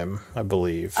see him, I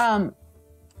believe.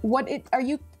 What it are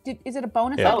you? Is it a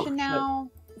bonus Yeah. action now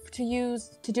to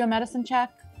do a medicine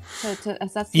check to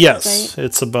assess the Yes, state?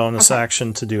 it's a bonus Okay.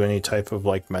 action to do any type of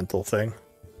like mental thing.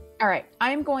 All right,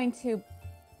 I'm going to.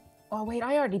 Oh wait,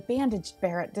 I already bandaged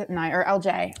Barrett, didn't I? Or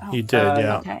LJ? Oh, You did,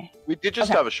 yeah. Okay. We did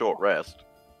just Okay. have a short rest.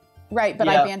 Right, but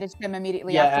Yeah. I bandaged him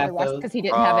immediately Yeah, after the rest after- because he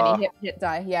didn't have any hit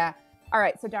die. Yeah. All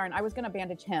right, so darn, I was gonna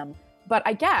bandage him, but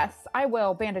I guess I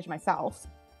will bandage myself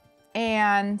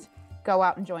and go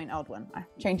out and join Eldwin. I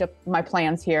change up my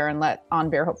plans here and let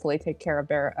Onbear hopefully take care of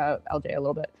LJ a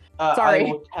little bit. Sorry.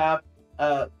 I will tap.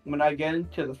 When I get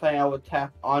into the thing, I will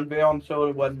tap Andre on so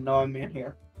it wouldn't know I'm in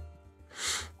here.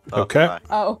 Okay.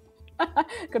 Oh,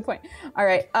 good point. All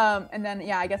right, and then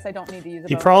yeah, I guess I don't need to use.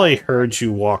 He probably heard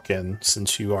you walk in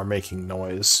since you are making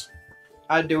noise.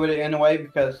 I do it anyway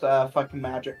because fucking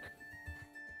magic.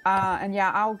 And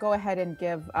yeah, I'll go ahead and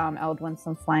give Eldwin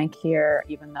some flank here,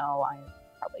 even though I'm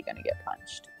probably gonna get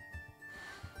punched.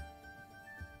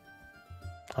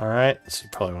 Alright, so you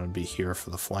probably want to be here for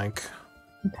the flank.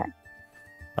 Okay.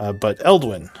 But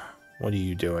Eldwin, what are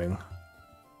you doing?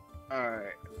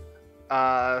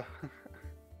 Alright.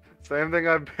 Same thing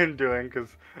I've been doing, because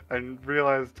I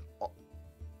realized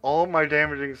all my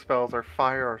damaging spells are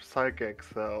fire or psychic,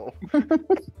 so...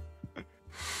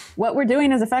 What we're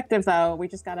doing is effective, though. We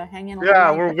just gotta hang in.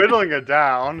 Yeah, we're whittling it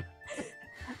down.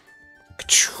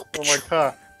 Oh my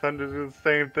god, time to do the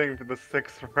same thing for the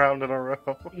 6th round in a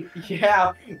row.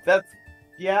 Yeah, that's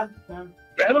yeah.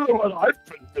 Better than what I've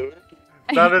been doing.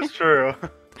 That is true.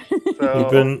 So,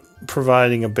 You've been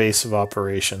providing a base of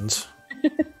operations.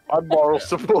 I'm moral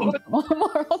support.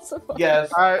 Moral support. Yes.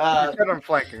 you said I'm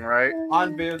flanking, right?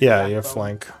 Anvu's Yeah, the you're backbone.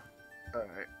 flank.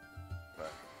 Alright.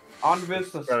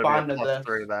 Anvu's the Gotta be spawn a of plus this.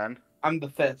 3 then. I'm the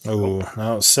 5th. Oh,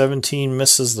 now 17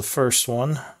 misses the first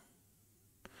one.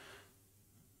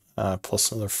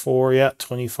 Plus another 4, yeah,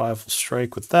 25 will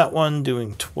strike with that one,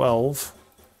 doing 12.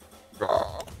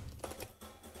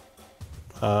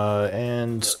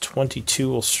 And 22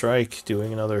 will strike,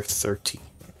 doing another 13.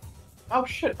 Oh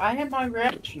shit! I had my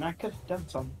reaction. I could have done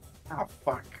some. Oh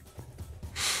fuck.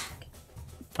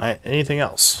 Alright, anything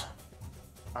else?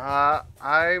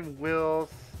 I will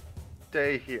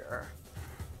stay here.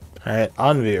 Alright,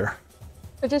 Anvir.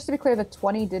 So just to be clear, the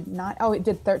 20 did not. Oh, it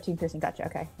did 13 piercing. Gotcha.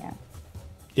 Okay. Yeah.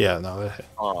 Yeah, no, that hit.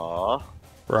 Aww.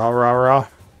 Rah, rah, rah.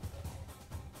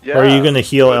 Yeah. Or are you going to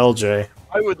heal LJ?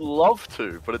 I would love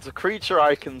to, but it's a creature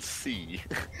I can see.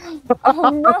 Oh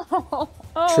no!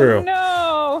 Oh True.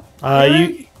 no!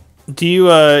 I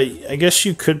guess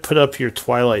you could put up your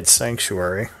Twilight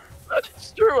Sanctuary.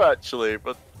 That's true, actually,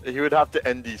 but he would have to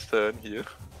end his turn here.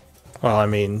 Well, I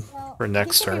mean, Well, for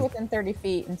next he could be turn. within 30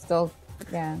 feet and still.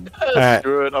 Yeah. Alright.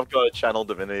 Screw it, I've got a Channel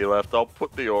Divinity left. I'll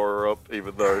put the aura up,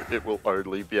 even though it will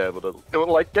only be able to... It will,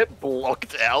 like, get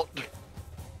blocked out.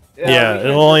 Yeah, we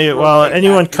it'll can only. just Well, rotate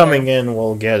anyone back coming there. in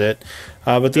will get it.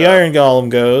 But the Yeah. Iron Golem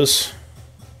goes.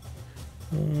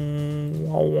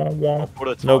 Wah, wah, wah. I'll put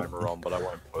a Nope. timer on, but I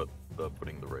won't put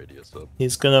putting the radius up.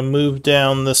 He's gonna move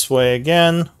down this way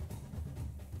again.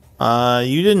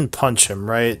 You didn't punch him,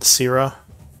 right, Syrah?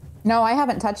 No, I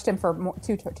haven't touched him for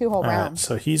two whole Alright, rounds.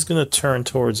 so he's gonna turn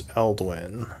towards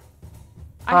Eldwin.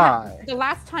 Hi. The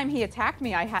last time he attacked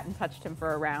me, I hadn't touched him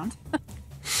for a round.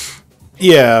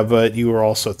 Yeah, but you were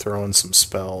also throwing some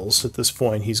spells. At this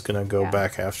point, he's gonna go Yeah.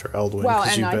 back after Eldwin Well, because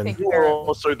and you've I been. think You're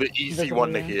also the easy Visible,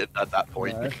 one to yeah. hit at that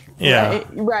point. Right. Yeah,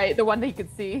 Right, the one that you could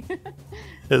see.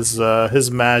 his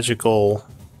magical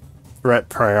threat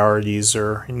priorities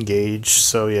are engaged.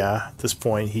 So yeah, at this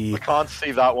point he I can't see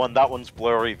that one. That one's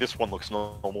blurry. This one looks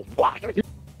normal.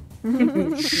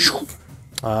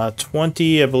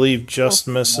 20, I believe, just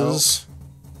misses.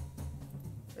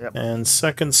 Yep. And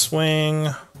second swing,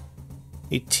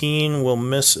 18 will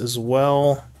miss as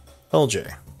well.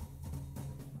 LJ.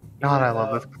 God, I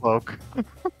love this cloak.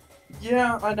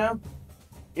 Yeah, I know.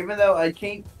 Even though I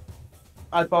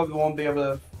probably won't be able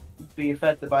to be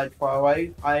affected by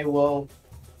Twilight. I will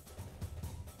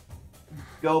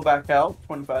go back out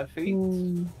 25 feet.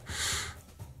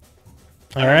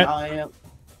 All right. I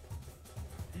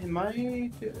am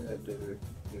I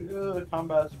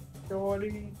combat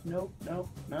security? Nope, nope,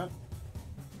 no.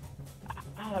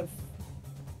 I have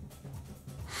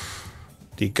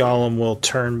The golem will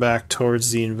turn back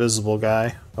towards the invisible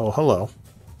guy. Oh, hello.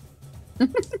 You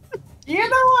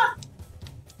know what?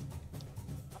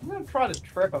 I'm gonna try to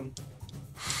trip him.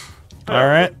 All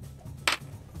right.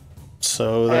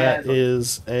 So that And-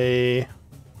 is a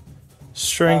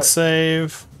strength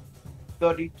save.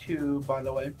 32, by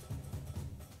the way.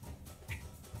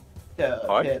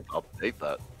 I Hit. can update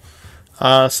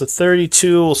that. So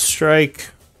 32 will strike.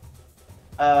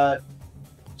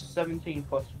 17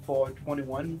 plus 4,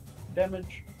 21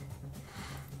 damage.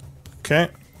 Okay.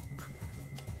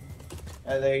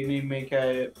 And they need to make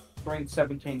a strength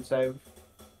 17 save.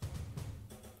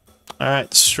 All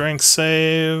right. Strength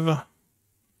save.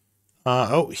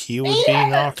 Oh, he would be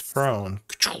knocked prone.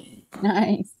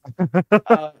 Nice.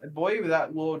 Boy,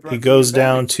 that will He goes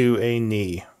down to a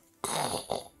knee.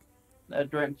 That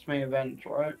grants me advantage,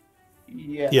 right?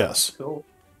 Yeah. Yes. Cool.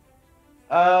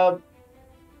 I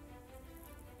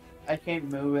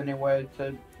can't move anywhere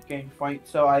to gain fight,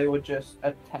 so I would just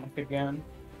attack again.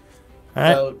 All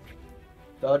right. So,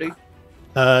 30,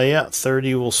 Yeah,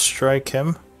 30 will strike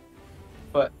him,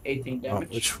 but 18 damage.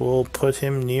 which will put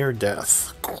him near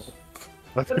death.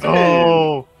 Let's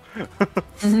go!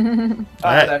 Alright.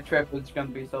 That trip is gonna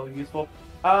be so useful.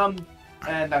 And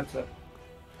that's it.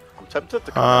 I'm tempted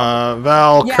to come out.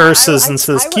 Val Yeah, curses I and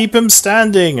says, would- "Keep him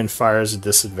standing," and fires a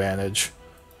disadvantage.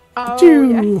 Oh,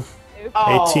 yeah. Doo.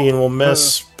 Oh, 18 will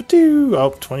miss. Ba-doo.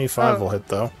 Oh, 25 will hit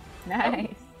though.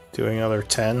 Nice. Doing another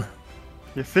 10.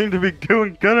 You seem to be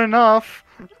doing good enough.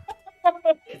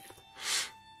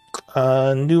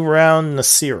 New round,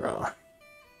 Nasira.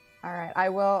 All right, I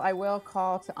will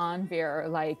call to Anvir.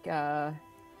 Like,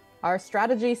 our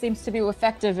strategy seems to be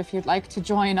effective. If you'd like to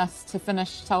join us to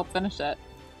help finish it,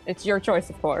 it's your choice,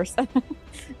 of course.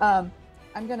 I'm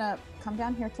gonna come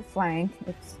down here to flank.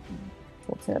 It's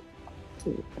tooltip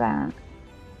to back,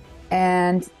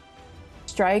 and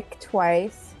strike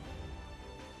twice.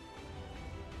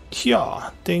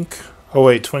 Yeah, think. Oh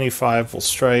wait, 25 will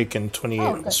strike and 28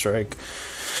 will good. strike.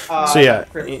 So yeah,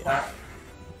 crit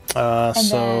attack.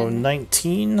 so then-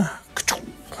 19.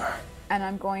 And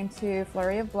I'm going to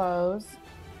flurry of blows,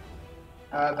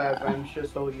 That bench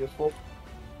is so useful.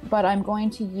 but I'm going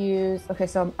to use. Okay,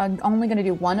 so I'm only going to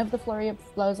do one of the flurry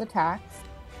of blows attacks.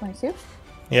 22.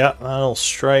 Yeah, that'll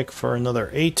strike for another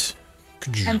 8.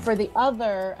 And for the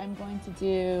other, I'm going to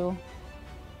do.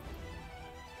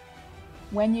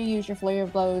 When you use your flurry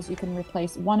of blows, you can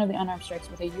replace one of the unarmed strikes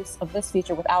with a use of this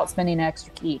feature without spending an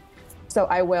extra key. So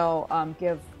I will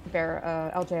give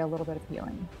LJ a little bit of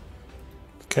healing.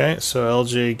 Okay, so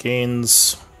LJ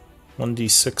gains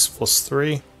 1d6 plus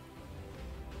 3.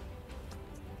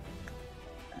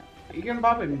 You can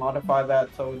probably modify that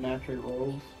so it naturally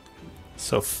rolls.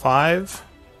 So 5.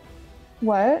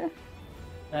 What?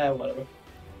 Whatever.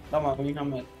 Come on, you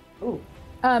come in. Ooh.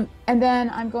 And then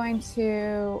I'm going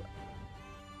to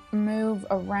move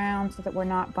around so that we're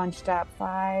not bunched up.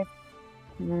 5,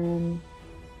 and then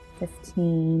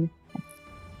 15. I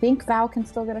think Val can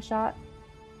still get a shot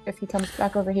if he comes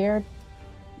back over here.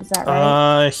 Is that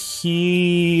right?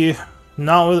 He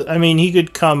not with. I mean, he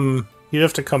could come. You'd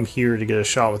have to come here to get a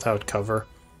shot without cover,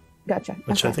 Gotcha.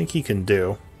 which Okay. I think he can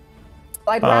do.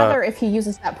 I'd rather if he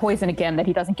uses that poison again that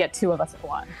he doesn't get two of us at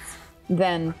once.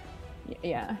 Then,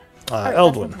 yeah. Alright,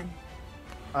 Eldwin. that's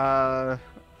okay.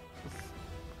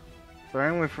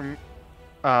 Starting with from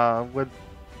would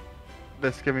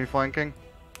this give me flanking?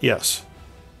 Yes.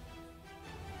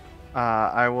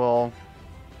 I will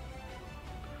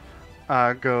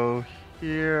go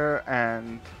here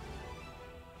and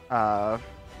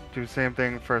do same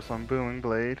thing first on Booming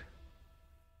Blade.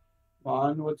 Come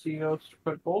on, what's the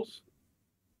crit pulse?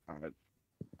 Alright.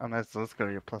 And that's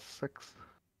gonna be a +6.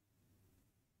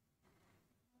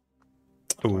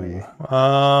 Ooh.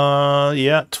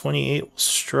 Yeah, 28 will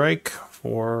strike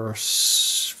for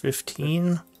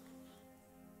 15.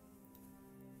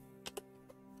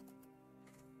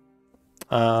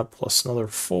 Plus another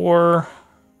 4.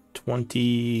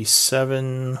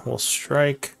 27 will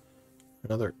strike.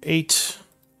 Another 8.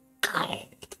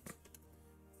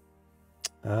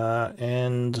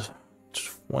 And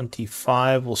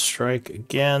 25 will strike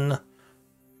again.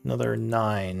 Another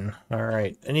 9.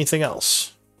 Alright, anything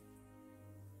else?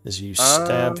 As you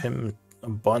stab him a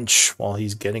bunch while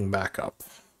he's getting back up.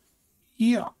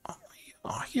 Yeah.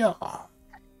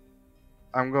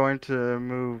 I'm going to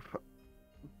move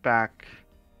back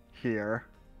here.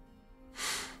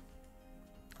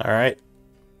 Alright.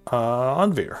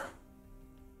 Anvir.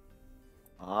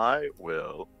 I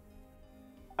will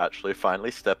actually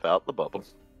finally step out the bubble.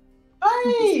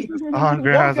 Hey!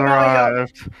 Andre has Walking out,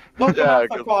 arrived. Look Yeah, out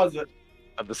the good. closet.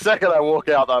 And the second I walk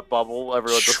out that bubble,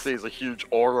 everyone just sees a huge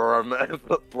aura and then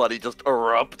bloody just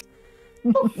erupt.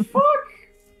 The fuck?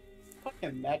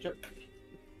 Fucking magic.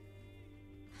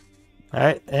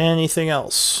 Alright, anything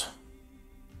else?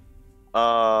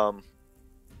 Until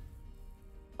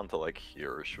like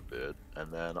here-ish a bit,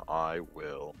 and then I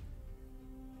will.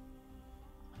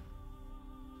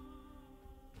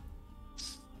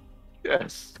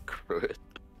 Yes, screw it.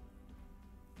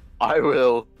 I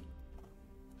will,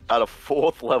 at a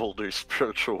 4th level, do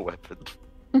spiritual weapon.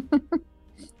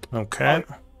 Okay.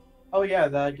 Oh yeah,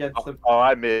 that gets the. Oh,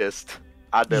 I missed.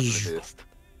 I definitely missed.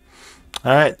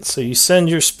 Alright, so you send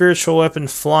your spiritual weapon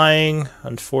flying.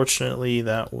 Unfortunately,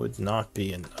 that would not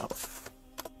be enough.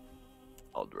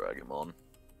 I'll drag him on.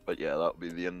 But yeah, that'll be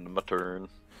the end of my turn.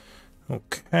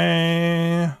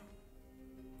 Okay.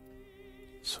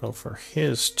 So for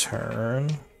his turn...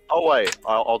 Oh wait,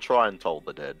 I'll try and toll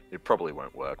the dead. It probably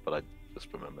won't work, but I just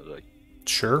remembered I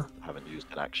Sure. haven't used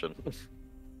an action.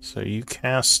 So you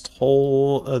cast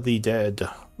Toll of the Dead.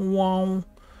 Wow.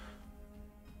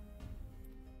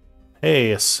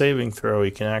 Hey, a saving throw he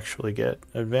can actually get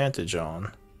advantage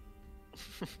on.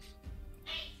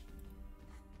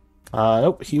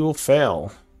 Nope, he will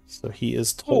fail. So he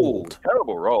is told.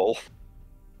 Terrible roll.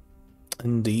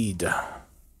 Indeed.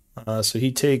 So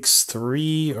he takes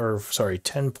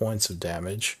 10 points of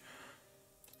damage.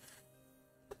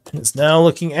 And is now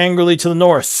looking angrily to the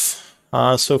north.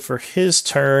 So for his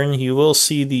turn, you will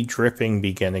see the dripping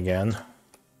begin again.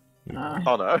 Oh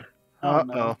no. Oh,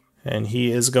 no. Uh-oh. And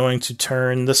he is going to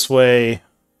turn this way,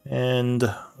 and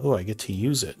oh, I get to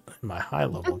use it in my high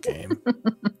level game.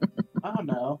 Oh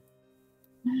no.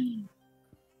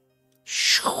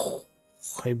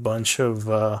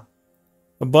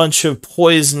 A bunch of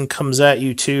poison comes at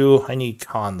you too. I need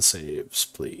con saves,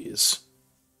 please.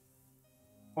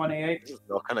 28. This is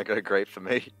not gonna go great for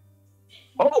me.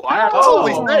 Oh, I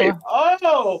absolutely saved.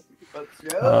 Oh! Let's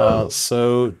go.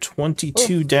 So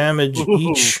 22 damage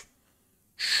each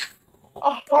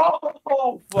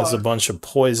Oh, as a fuck. bunch of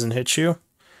poison hits you.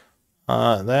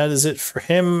 That is it for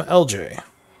him, LJ.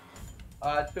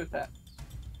 2 attacks.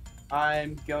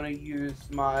 I'm gonna use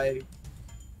my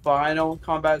final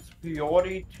combat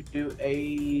superiority to do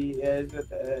a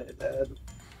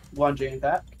lunging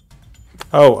attack.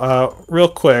 Oh, real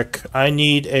quick, I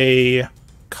need a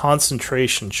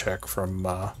concentration check from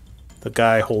the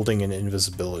guy holding an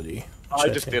invisibility. I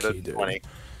which just think did he it. 20.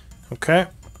 Okay.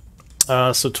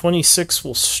 So 26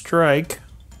 will strike.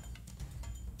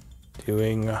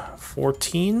 Doing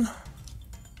 14.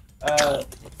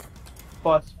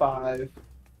 Plus 5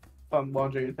 from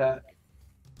lunging attack.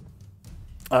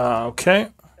 Okay.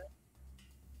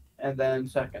 And then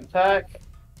second attack.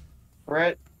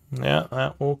 Crit. Yeah,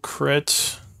 that will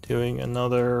crit. Doing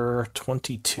another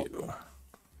 22.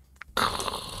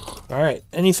 Alright,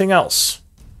 anything else?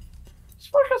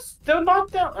 Sparkle's still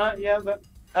knocked down. Yeah, but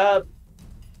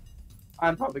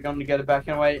I'm probably going to get it back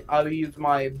anyway. I'll use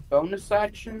my bonus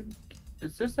action.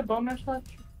 Is this a bonus action?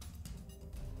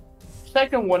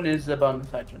 Second one is a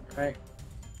bonus action, right?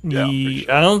 Yeah, pretty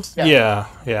sure. I don't. Yeah.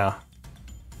 Yeah.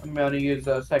 I'm going to use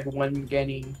the second one,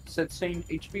 gaining 16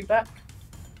 HP back.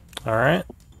 Alright.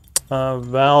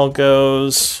 Val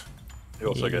goes. You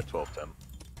also Yeah. get 12/10.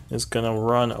 Is gonna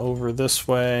run over this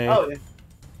way. Oh, yeah.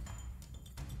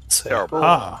 Say, terrible.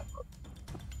 ah.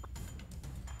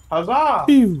 Huzzah!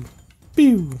 Pew!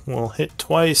 Pew! We'll hit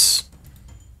twice.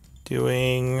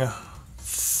 Doing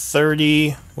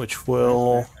 30, which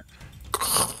will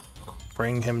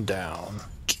bring him down.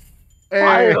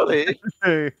 Hey, Finally!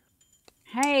 hey.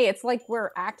 Hey, it's like we're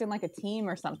acting like a team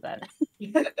or something.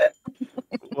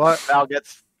 What? Val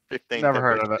gets 15. Never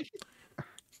heard of it.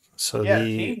 So Yeah, the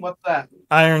team, what's that?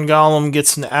 Iron Golem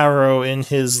gets an arrow in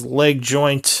his leg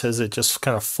joint as it just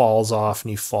kind of falls off and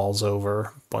he falls over.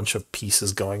 A bunch of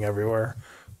pieces going everywhere.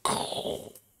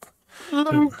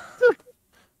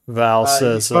 Val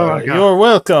says, oh my God. "You're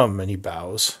welcome," and he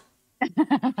bows.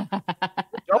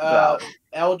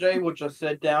 LJ will just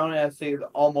sit down as he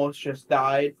almost just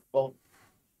died. Well,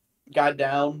 got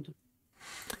downed.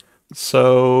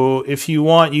 So if you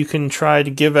want, you can try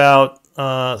to give out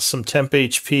some temp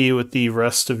HP with the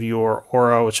rest of your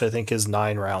aura, which I think is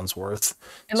 9 rounds worth.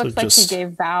 It So looks like just- he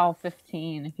gave Val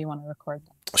 15 if you want to record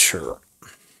that. Sure.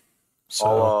 So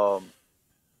I'll,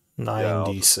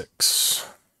 9d6.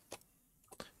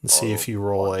 And see if you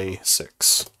roll a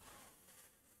 6.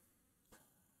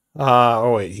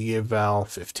 Oh wait, he gave Val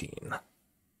 15.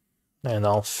 And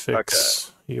I'll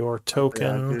fix your Yeah,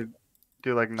 token.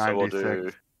 do like so we'll 96.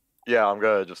 do. Yeah, I'm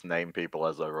gonna just name people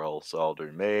as I roll. So I'll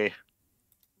do me.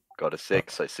 Got a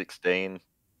 6, so 16.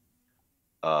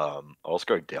 I'll just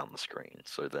go down the screen.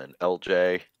 So then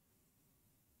LJ.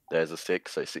 There's a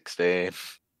 6, so 16.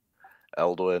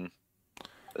 Eldwin.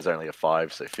 There's only a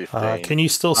 5, so 15. Can you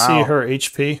still see Wow. her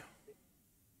HP?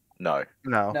 No.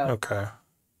 No. No. Okay.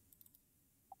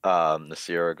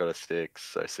 Nasira got a 6,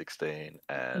 so 16,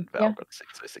 and Val Yeah. got a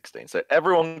 6, so 16. So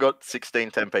everyone got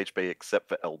 16 temp HP except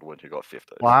for Eldwin, who got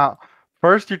 15. Wow.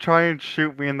 First you try and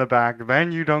shoot me in the back,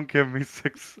 then you don't give me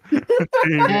 6.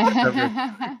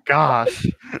 Gosh.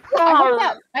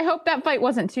 I hope that fight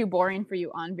wasn't too boring for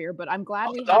you, Anvir, but I'm glad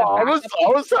we had No, a I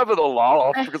was having a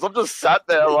laugh because I'm just sat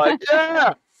there like,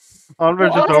 yeah.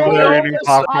 Onver's just Well, over there honestly- eating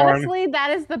popcorn. Honestly,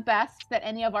 that is the best that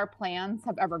any of our plans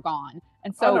have ever gone.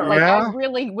 And so, Oh, like, yeah? I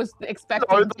really was expecting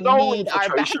No, to the whole need our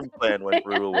best. infiltration plan went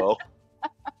real well.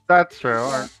 That's true.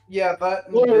 Yeah,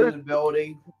 that What?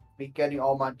 invisibility, me getting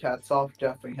all my tats off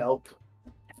definitely helped.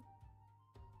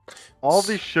 All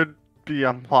these should be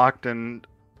unlocked and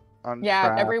Yeah,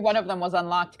 untrapped. every one of them was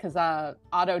unlocked because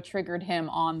Otto triggered him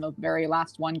on the very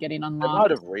last one getting They might unlocked.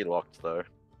 have relocked though.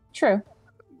 True.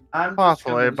 I'm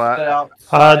Possibly, just but- gonna sit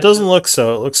outside It doesn't and- look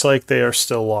so. It looks like they are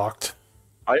still locked.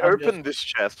 I I'm opened this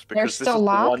chest They're because this still is the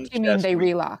one locked? You mean chest they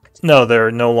we- relocked? No,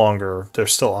 they're no longer. They're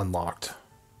still unlocked.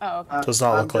 Oh, okay. Does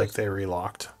not I'm look like just- they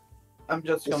relocked. I'm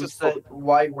just This gonna is the- sit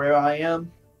right where I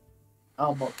am.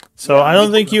 Almost. So Yeah, I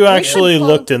don't we think can- you we actually can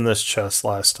looked close- in this chest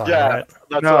last time, Yeah, right?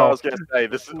 that's No. what I was going to say.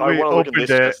 This is, I We want to look at opened this.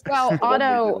 it. Just Well, the one we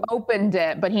Otto didn't. opened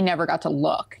it, but he never got to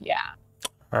look. Yeah.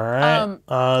 All right.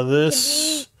 Can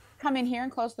This. we come in here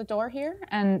and close the door here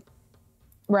and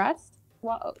rest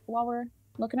while we're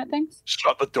looking at things?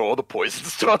 Shut the door. The poison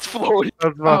starts flowing. I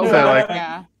was about to say, well, like,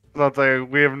 yeah. let's say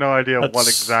we have no idea what That's-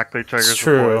 exactly triggers the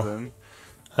true. poison.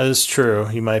 That is true.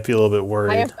 You might be a little bit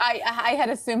worried. I had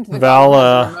assumed the Val,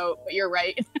 golem had the remote, but you're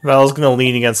right. Val's gonna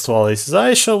lean against the wall. He says,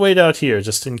 "I shall wait out here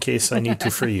just in case I need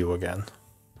to free you again."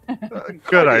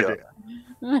 Good idea.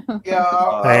 idea.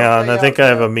 Yeah. Hang I'll on, stay I think out I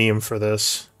have here. a meme for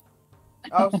this.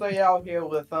 I'll stay out here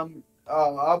with them.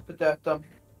 I'll protect them.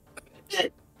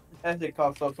 As it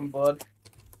coughs out some blood.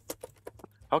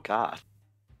 Oh God.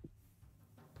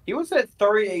 He was at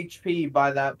 3 HP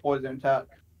by that poison attack.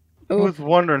 I was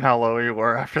wondering how low you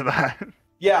were after that.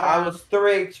 Yeah, I Yeah. was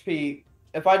 3 HP.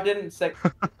 If I didn't sec,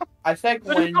 I sec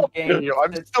one game.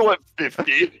 I'm still at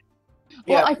 50.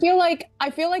 Yeah, Well, I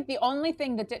feel like the only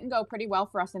thing that didn't go pretty well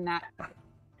for us in that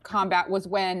combat was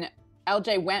when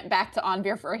LJ went back to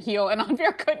Anvir for a heal, and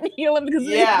Anvir couldn't heal him because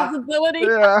Yeah. of his disability.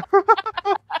 Yeah.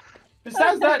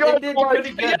 besides that, You it did guys pretty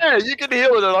like, good. yeah, you can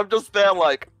heal it, and I'm just there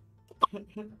like,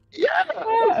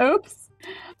 yeah. Oops.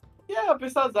 Yeah,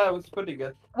 besides that, it was pretty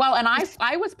good. Well, and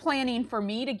I was planning for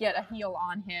me to get a heal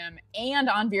on him and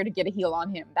Anvir to get a heal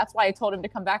on him. That's why I told him to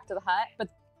come back to the hut, but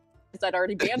because I'd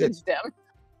already bandaged him.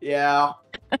 Yeah.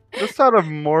 Just out of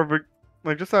morbid,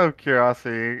 like, just out of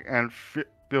curiosity, and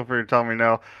feel free to tell me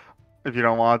no if you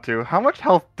don't want to. How much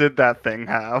health did that thing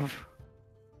have?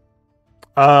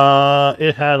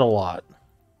 It had a lot.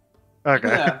 Okay.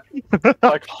 Yeah.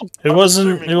 Like, It I'm wasn't.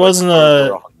 assuming It like wasn't over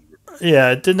a. 100.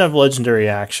 Yeah, it didn't have legendary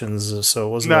actions, so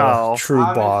it wasn't No. a true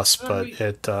I'm boss, but assuming-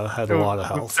 it had It a was- lot of it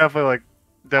was health. definitely like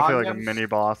I'm a gonna mini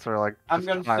boss or like I'm just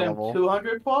gonna high say level.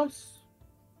 200 plus.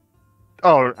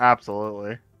 Oh,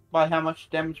 absolutely. By how much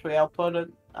damage we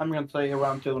outputted, I'm gonna say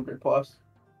around 200 plus.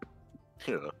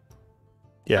 Yeah.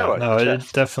 Yeah, Alright, no, it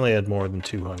chest. definitely had more than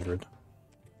 200.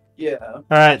 Yeah. All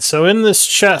right, so in this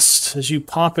chest, as you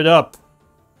pop it up,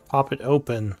 pop it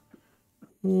open.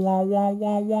 Wah wah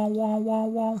wah wah wah wah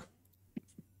wah.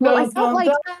 Well, I Dun, felt dun, like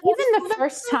dun.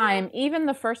 even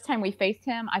the first time we faced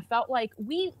him, I felt like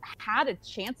we had a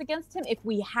chance against him if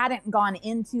we hadn't gone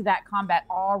into that combat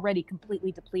already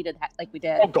completely depleted like we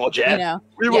did. Oh God, yeah. You know,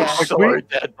 We were Yeah. so We-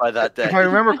 dead by that day. If I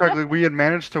remember correctly, we had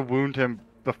managed to wound him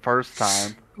the first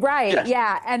time. right? Yes.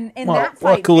 Yeah, and in Well, that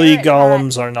fight, luckily, Barrett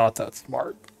golems are not that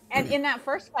smart. and in that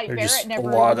first fight, They're Barrett just a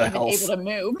never lot was of even health. able to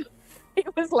move. He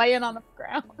was laying on the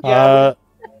ground. Uh,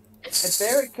 If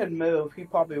Barrett could move, he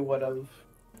probably would have.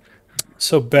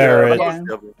 so Barrett, Yeah.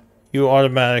 you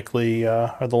automatically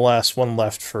are the last one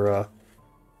left for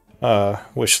a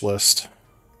wish list.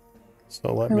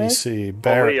 So let Who me is? see, Or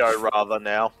Barrett, Leo, rather,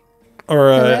 now.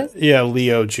 or Who is? yeah,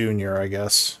 Leo Jr. I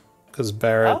guess, because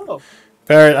Barrett, Oh,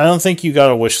 Barrett, I don't think you got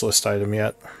a wish list item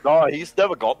yet. No, he's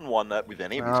never gotten one that with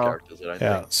any of his No. characters, I don't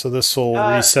Yeah, think. so this will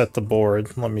Uh, reset the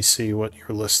board. Let me see what your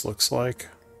list looks like.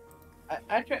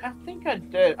 I think I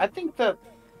did. I think the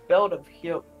build of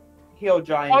Heal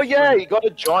Giant. Oh yeah, he got a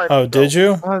giant. Oh, did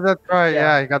you? Oh, that's right.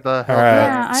 Yeah. Yeah, you got the. All health right.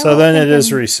 Yeah, I so was then it is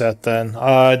thinking- reset then.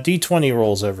 D20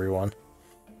 rolls, everyone.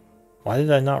 Why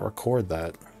did I not record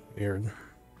that? Weird.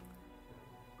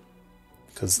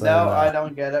 Because then. No, I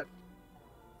don't get it.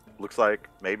 Looks like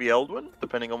maybe Eldwin,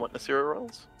 depending on what Nasira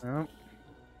rolls. Yep.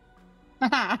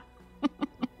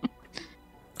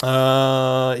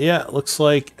 Yeah, it looks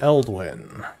like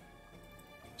Eldwin.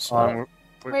 So,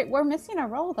 Wait, we're missing a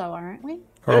roll though, aren't we?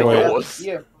 or Yeah, wait, it was.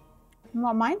 Yeah.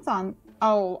 Well, mine's on.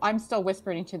 Oh, I'm still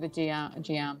whispering to the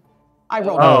GM. I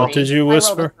rolled Oh, a 3. did you I rolled a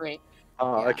whisper? 3.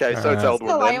 Oh, Yeah. okay, so it's Alright. Eldwin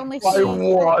Still, I then. only I see-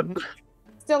 won.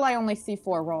 Still, I only see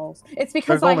 4 rolls. It's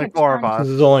because There's I only had 4 of turned- us.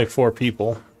 there's only 4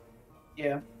 people.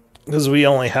 Yeah. Because we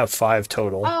only have 5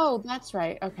 total. Oh, that's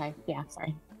right. Okay, yeah,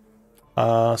 sorry.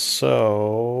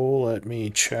 So let me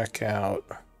check out.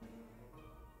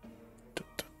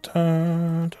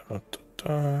 Da-da-da.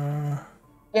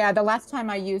 Yeah, the last time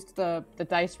I used the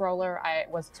dice roller, I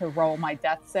was to roll my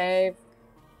death save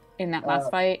in that last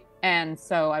fight, and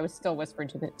so I was still whispering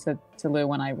to Lou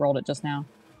when I rolled it just now.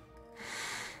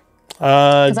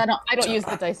 Because I don't use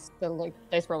the dice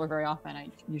roller very often. I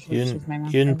usually You just didn't, use my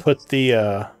mouse. you didn't put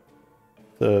the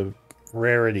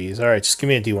rarities. All right, just give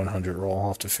me a D100 roll. I'll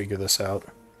have to figure this out.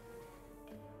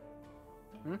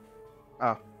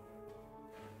 Oh.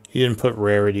 You didn't put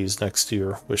rarities next to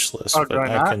your wish list, Oh, but did I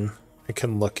not? I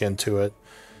can look into it.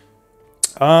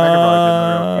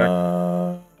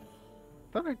 I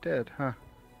thought I did, huh?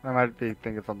 I might be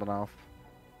thinking something else.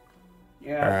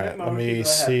 Yeah. All right, let Mountain me Dew, go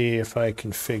ahead. see if I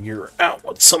can figure out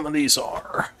what some of these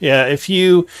are. Yeah, if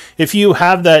you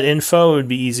have that info, it would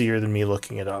be easier than me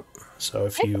looking it up. So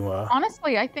if you,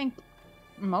 Honestly, I think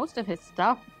most of his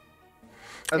stuff.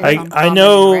 Is I uncommon and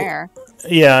know, rare.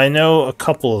 yeah, I know a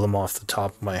couple of them off the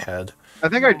top of my head. I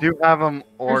think I do have them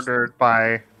ordered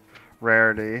by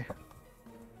rarity.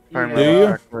 If I Yeah. remember Do you?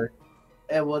 correctly.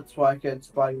 It looks like it's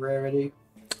by rarity.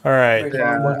 All right, Based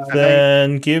Yeah, on what I think-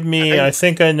 then give me. I I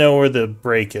think I know where the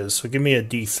break is. So give me a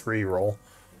D3 roll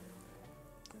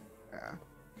Yeah.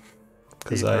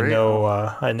 because I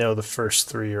D3? I know the first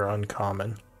 3 are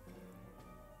uncommon.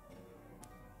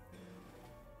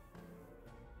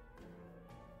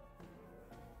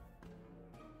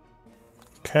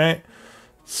 Okay,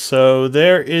 so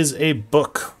there is a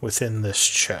book within this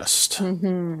chest.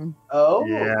 Mm-hmm. Oh.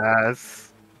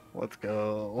 Yes. Let's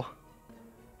go.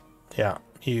 Yeah,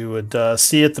 you would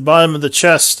see at the bottom of the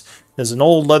chest is an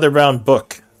old leather-bound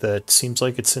book that seems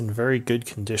like it's in very good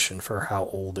condition for how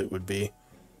old it would be.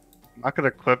 I'm not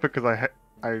gonna clip it because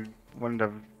I wouldn't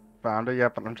have found it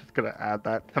yet, but I'm just gonna add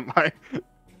that to my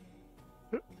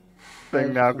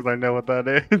thing now because I know what that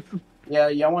is. Yeah,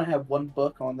 you only have one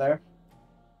book on there.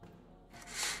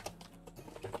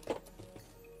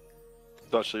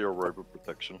 It's actually a robo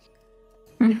protection.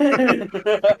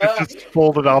 It's just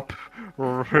folded up.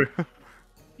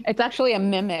 It's actually a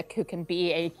mimic who can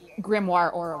be a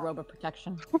grimoire or a robo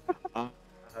protection.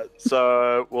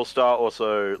 So we'll start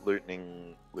also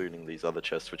looting these other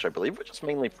chests, which I believe were just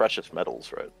mainly precious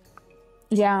metals, right?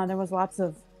 Yeah, there was lots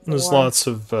of. There's ore. lots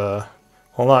of, well,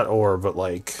 not ore, but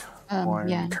like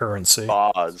Yeah, currency.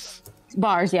 Bars.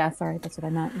 bars. Yeah, sorry, that's what I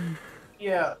meant.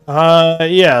 Yeah.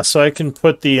 Yeah, so I can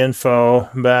put the info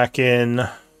back in.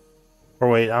 Or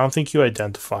wait, I don't think you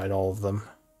identified all of them.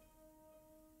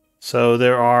 So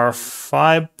there are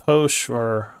 5 potions,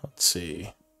 or let's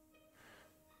see.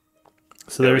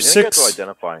 So Yeah, there we are didn't get 6. to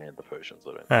identifying the potions, I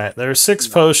don't think. Alright, there are 6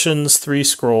 potions, 3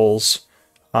 scrolls,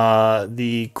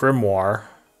 the grimoire,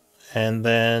 and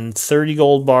then 30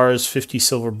 gold bars, 50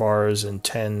 silver bars, and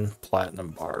 10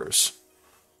 platinum bars.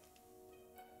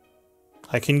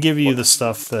 I can give you the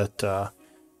stuff that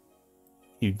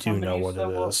you do How know many what it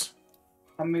silver- is.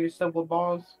 How many silver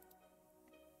balls?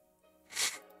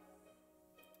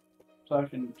 So I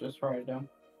can just write it down.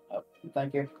 Oh,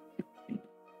 thank you.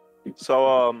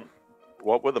 So,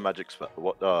 what were the magic spell?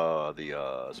 What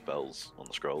the spells on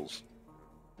the scrolls?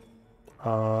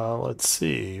 Let's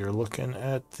see. You're looking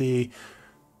at the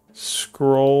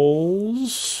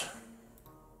scrolls.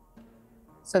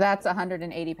 So that's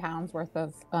 180 pounds worth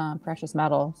of precious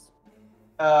metals.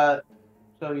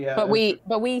 So yeah. But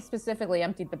we specifically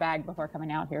emptied the bag before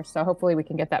coming out here, so hopefully we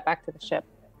can get that back to the ship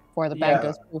before the bag Yeah.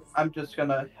 goes poof. I'm just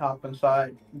gonna hop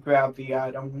inside, grab the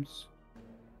items,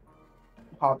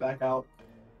 hop back out.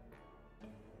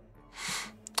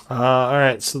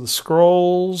 Alright, so the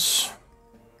scrolls.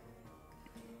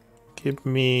 Give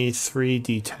me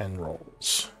 3d10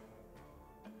 rolls.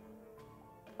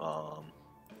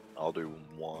 I'll do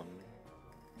one.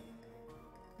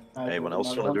 I Anyone do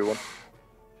else another want to do one?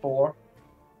 4.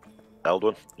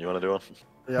 Eldwin, you want to do one?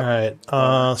 Yep.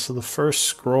 Alright, so the first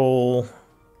scroll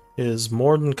is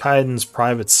Mordenkainen's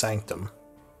Private Sanctum.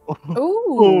 Ooh.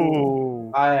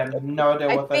 Ooh. I have no idea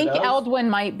I what that think does. Eldwin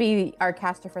might be our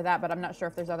caster for that, but I'm not sure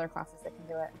if there's other classes that can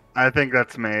do it. I think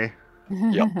that's me.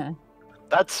 Yep.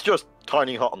 That's just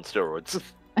Tiny Hot on steroids.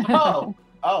 Oh,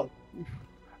 oh.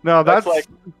 No, That's that's like-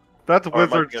 Or am I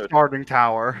Wizard's good? starting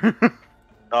tower.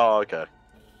 Oh, okay.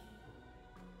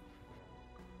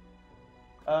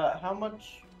 How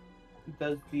much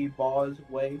does the balls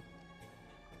weigh?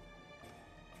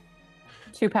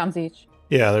 2 pounds each.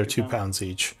 Yeah, they're 2 pounds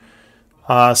each.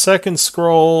 Second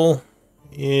scroll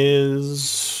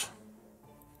is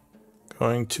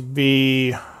going to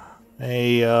be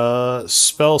a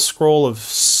spell scroll of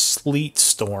Sleet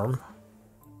Storm.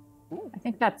 I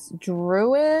think that's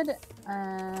Druid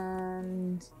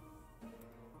and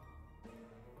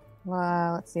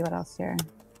well, let's see what else here.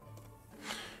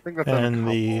 I think that's And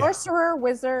a the Sorcerer,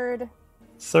 Wizard,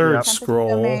 third Yep. Tempest scroll.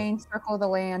 Domain, Circle of the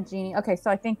Land, Genie. Okay, so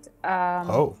I think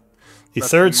Oh, the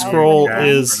That's third the scroll main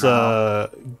is for now.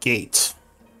 Gate.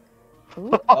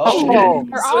 Ooh. Oh,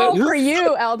 They're all for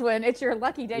you, Eldwin. It's your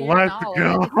lucky day. Your Let's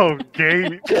knowledge. go,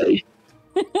 Gate.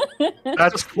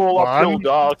 That's Full uphill fun.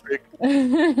 dark.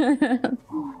 Yep.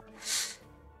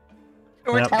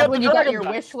 Eldwin, you got your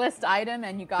wish list item,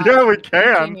 and you got Yeah, we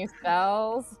can. new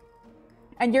spells,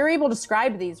 and you're able to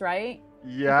scribe these, right?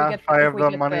 Yeah, get if I if have we the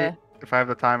get money, if I have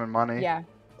the time and money. Yeah,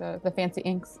 the fancy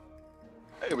inks.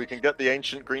 Hey, we can get the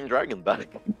ancient green dragon back.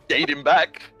 Gate him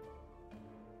back.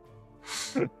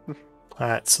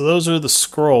 Alright, so those are the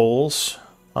scrolls.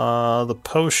 The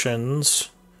potions,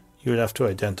 you would have to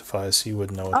identify, so you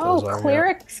wouldn't know what Oh, those are. yet.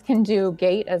 clerics can do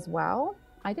gate as well.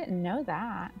 I didn't know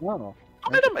that. Oh.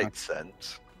 Kind of makes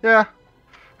sense. Yeah.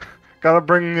 Gotta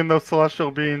bring in those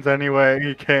celestial beings anyway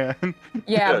you can.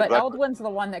 Yeah, but exactly. Eldwin's the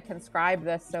one that can scribe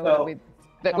this, so So,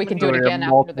 that we can how do it many- again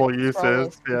after multiple the scroll is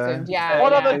uses, yeah. consumed. Yeah,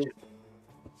 What yeah. are the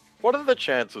What are the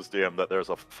chances, DM, that there's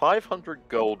a 500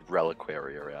 gold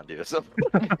reliquary around here? So,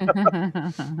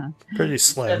 Pretty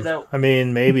slim. no. I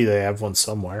mean, maybe they have one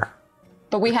somewhere.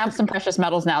 But we have some precious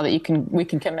metals now that we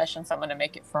can commission someone to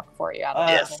make it for you. Out of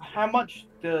Yes. How much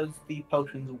does the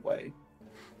potions weigh?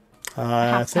 I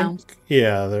Half think, pound.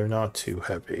 yeah, they're not too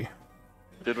heavy.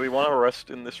 did we want to rest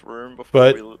in this room before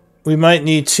But- we... We might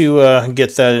need to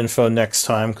get that info next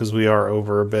time, because we are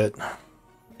over a bit.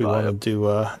 We Right. want to do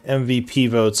MVP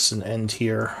votes and end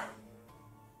here.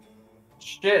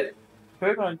 Shit.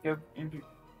 We're gonna go into.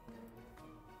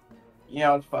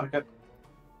 Yeah, let's fuck it.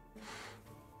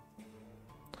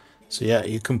 So yeah,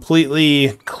 you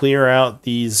completely clear out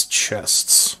these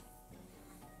chests.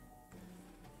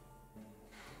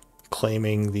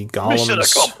 Claiming the Mission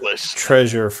golem's accomplished!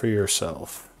 treasure for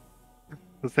yourself.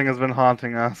 This thing has been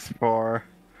haunting us for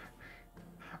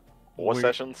 4 We-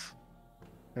 sessions?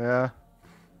 yeah.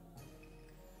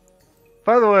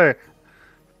 By the way,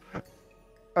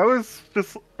 I was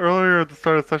just earlier at the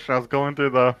start of the session. I was going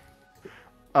through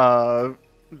the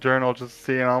journal just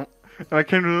seeing, and I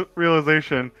came to the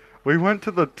realization we went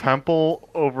to the temple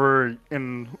over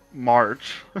in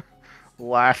March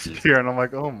last year, and I'm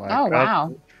like, oh my Oh god,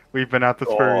 wow! we've been at this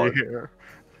for a God. year.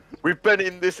 We've been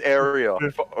in this area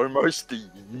for almost a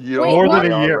year. Wait, More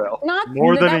than a year. IRL. Not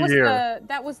More than that a was year.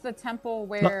 That was the temple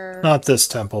where. Not this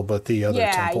temple, but the other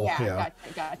yeah, temple. yeah,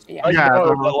 gotcha. Yeah. I Yeah, know,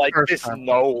 the but like first this time.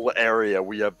 knoll area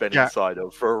we have been Yeah. inside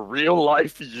of for a real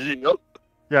life year.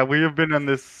 Yeah, we have been in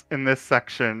this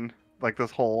section, like this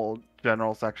whole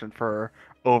general section, for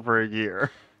over a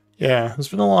year. Yeah, there's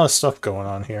been a lot of stuff going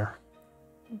on here.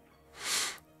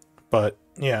 But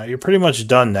yeah, you're pretty much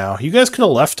done now. You guys could have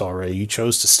left already. You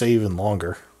chose to stay even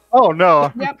longer. Oh no!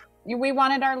 Yep. We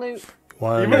wanted our loot.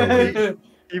 Wanted Even to if leave.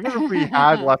 Even if we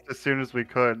had left as soon as we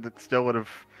could, it still would have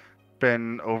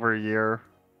been over a year.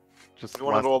 Just We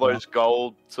wanted less all than those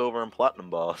gold, silver, and platinum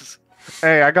bars. that.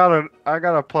 Hey, I got a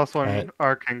 +1 Alright.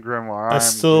 arcane grimoire.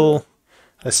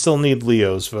 I still need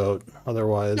Leo's vote.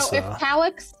 Otherwise, So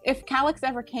if Calyx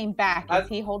ever came back, is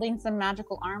he holding some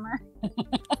magical armor?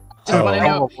 Just Oh. want to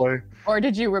know. Probably. Or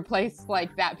did you replace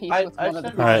like that piece I with one of the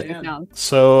said Alright. pieces down?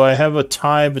 so I have a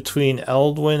tie between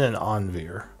Eldwin and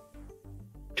Anvir.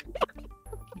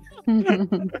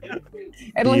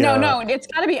 No, it's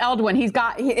got to be Eldwin.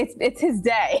 It's his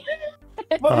day.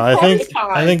 I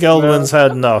think Eldwin's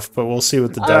had enough, but we'll see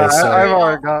what the dice I've say.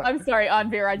 already got. I'm sorry,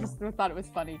 Anvir. I just thought it was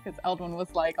funny because Eldwin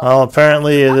was like, oh, Well,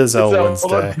 apparently it is Eldwin's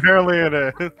Eldwin. day. Apparently it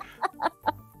is.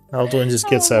 Eldwin just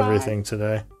gets Oh, my. everything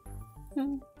today.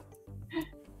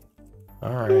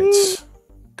 Alright.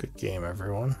 Good game,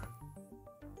 everyone.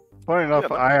 Funny enough, Yeah,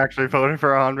 but- I actually voted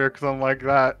for Andre because I'm like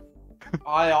that.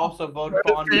 I also voted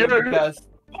for Yeah. you because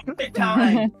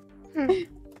time.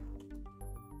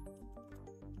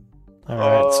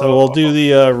 Alright, so we'll do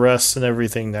the rest and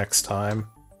everything next time.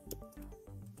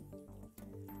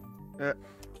 Yeah.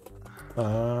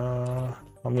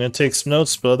 I'm gonna take some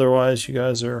notes, but otherwise you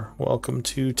guys are welcome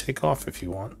to take off if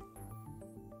you want.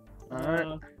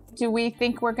 Alright. do we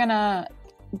think we're gonna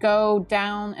go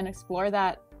down and explore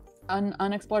that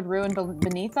unexplored ruin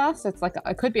beneath us? It's like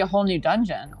it could be a whole new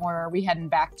dungeon, or are we heading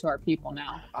back to our people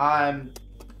now? I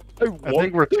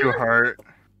think we're too hurt.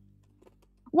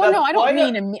 Well, The no,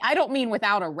 player- I don't mean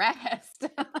without a rest.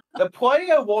 The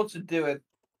player wants to do it,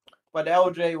 but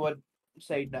LJ would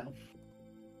say no.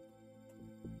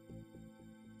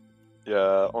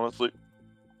 Yeah, honestly,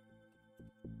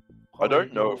 I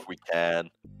don't know if we can.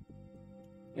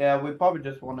 Yeah, we probably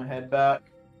just want to head back.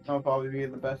 That'll probably be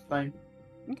the best thing.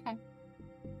 Okay,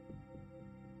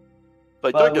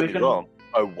 Like, But don't get we me can- wrong,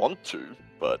 I want to,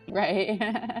 but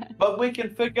right. But we can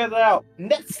figure it out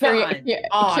next time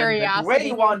on Curiosity. the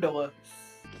Great Wanderlust.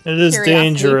 It is Curiosity.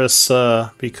 dangerous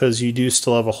because you do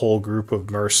still have a whole group of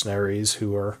mercenaries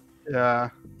who are Yeah.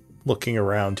 looking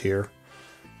around here.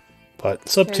 But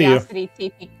it's up to you.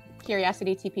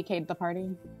 Curiosity TPK'd the party.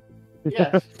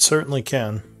 Yes. Certainly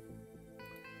can.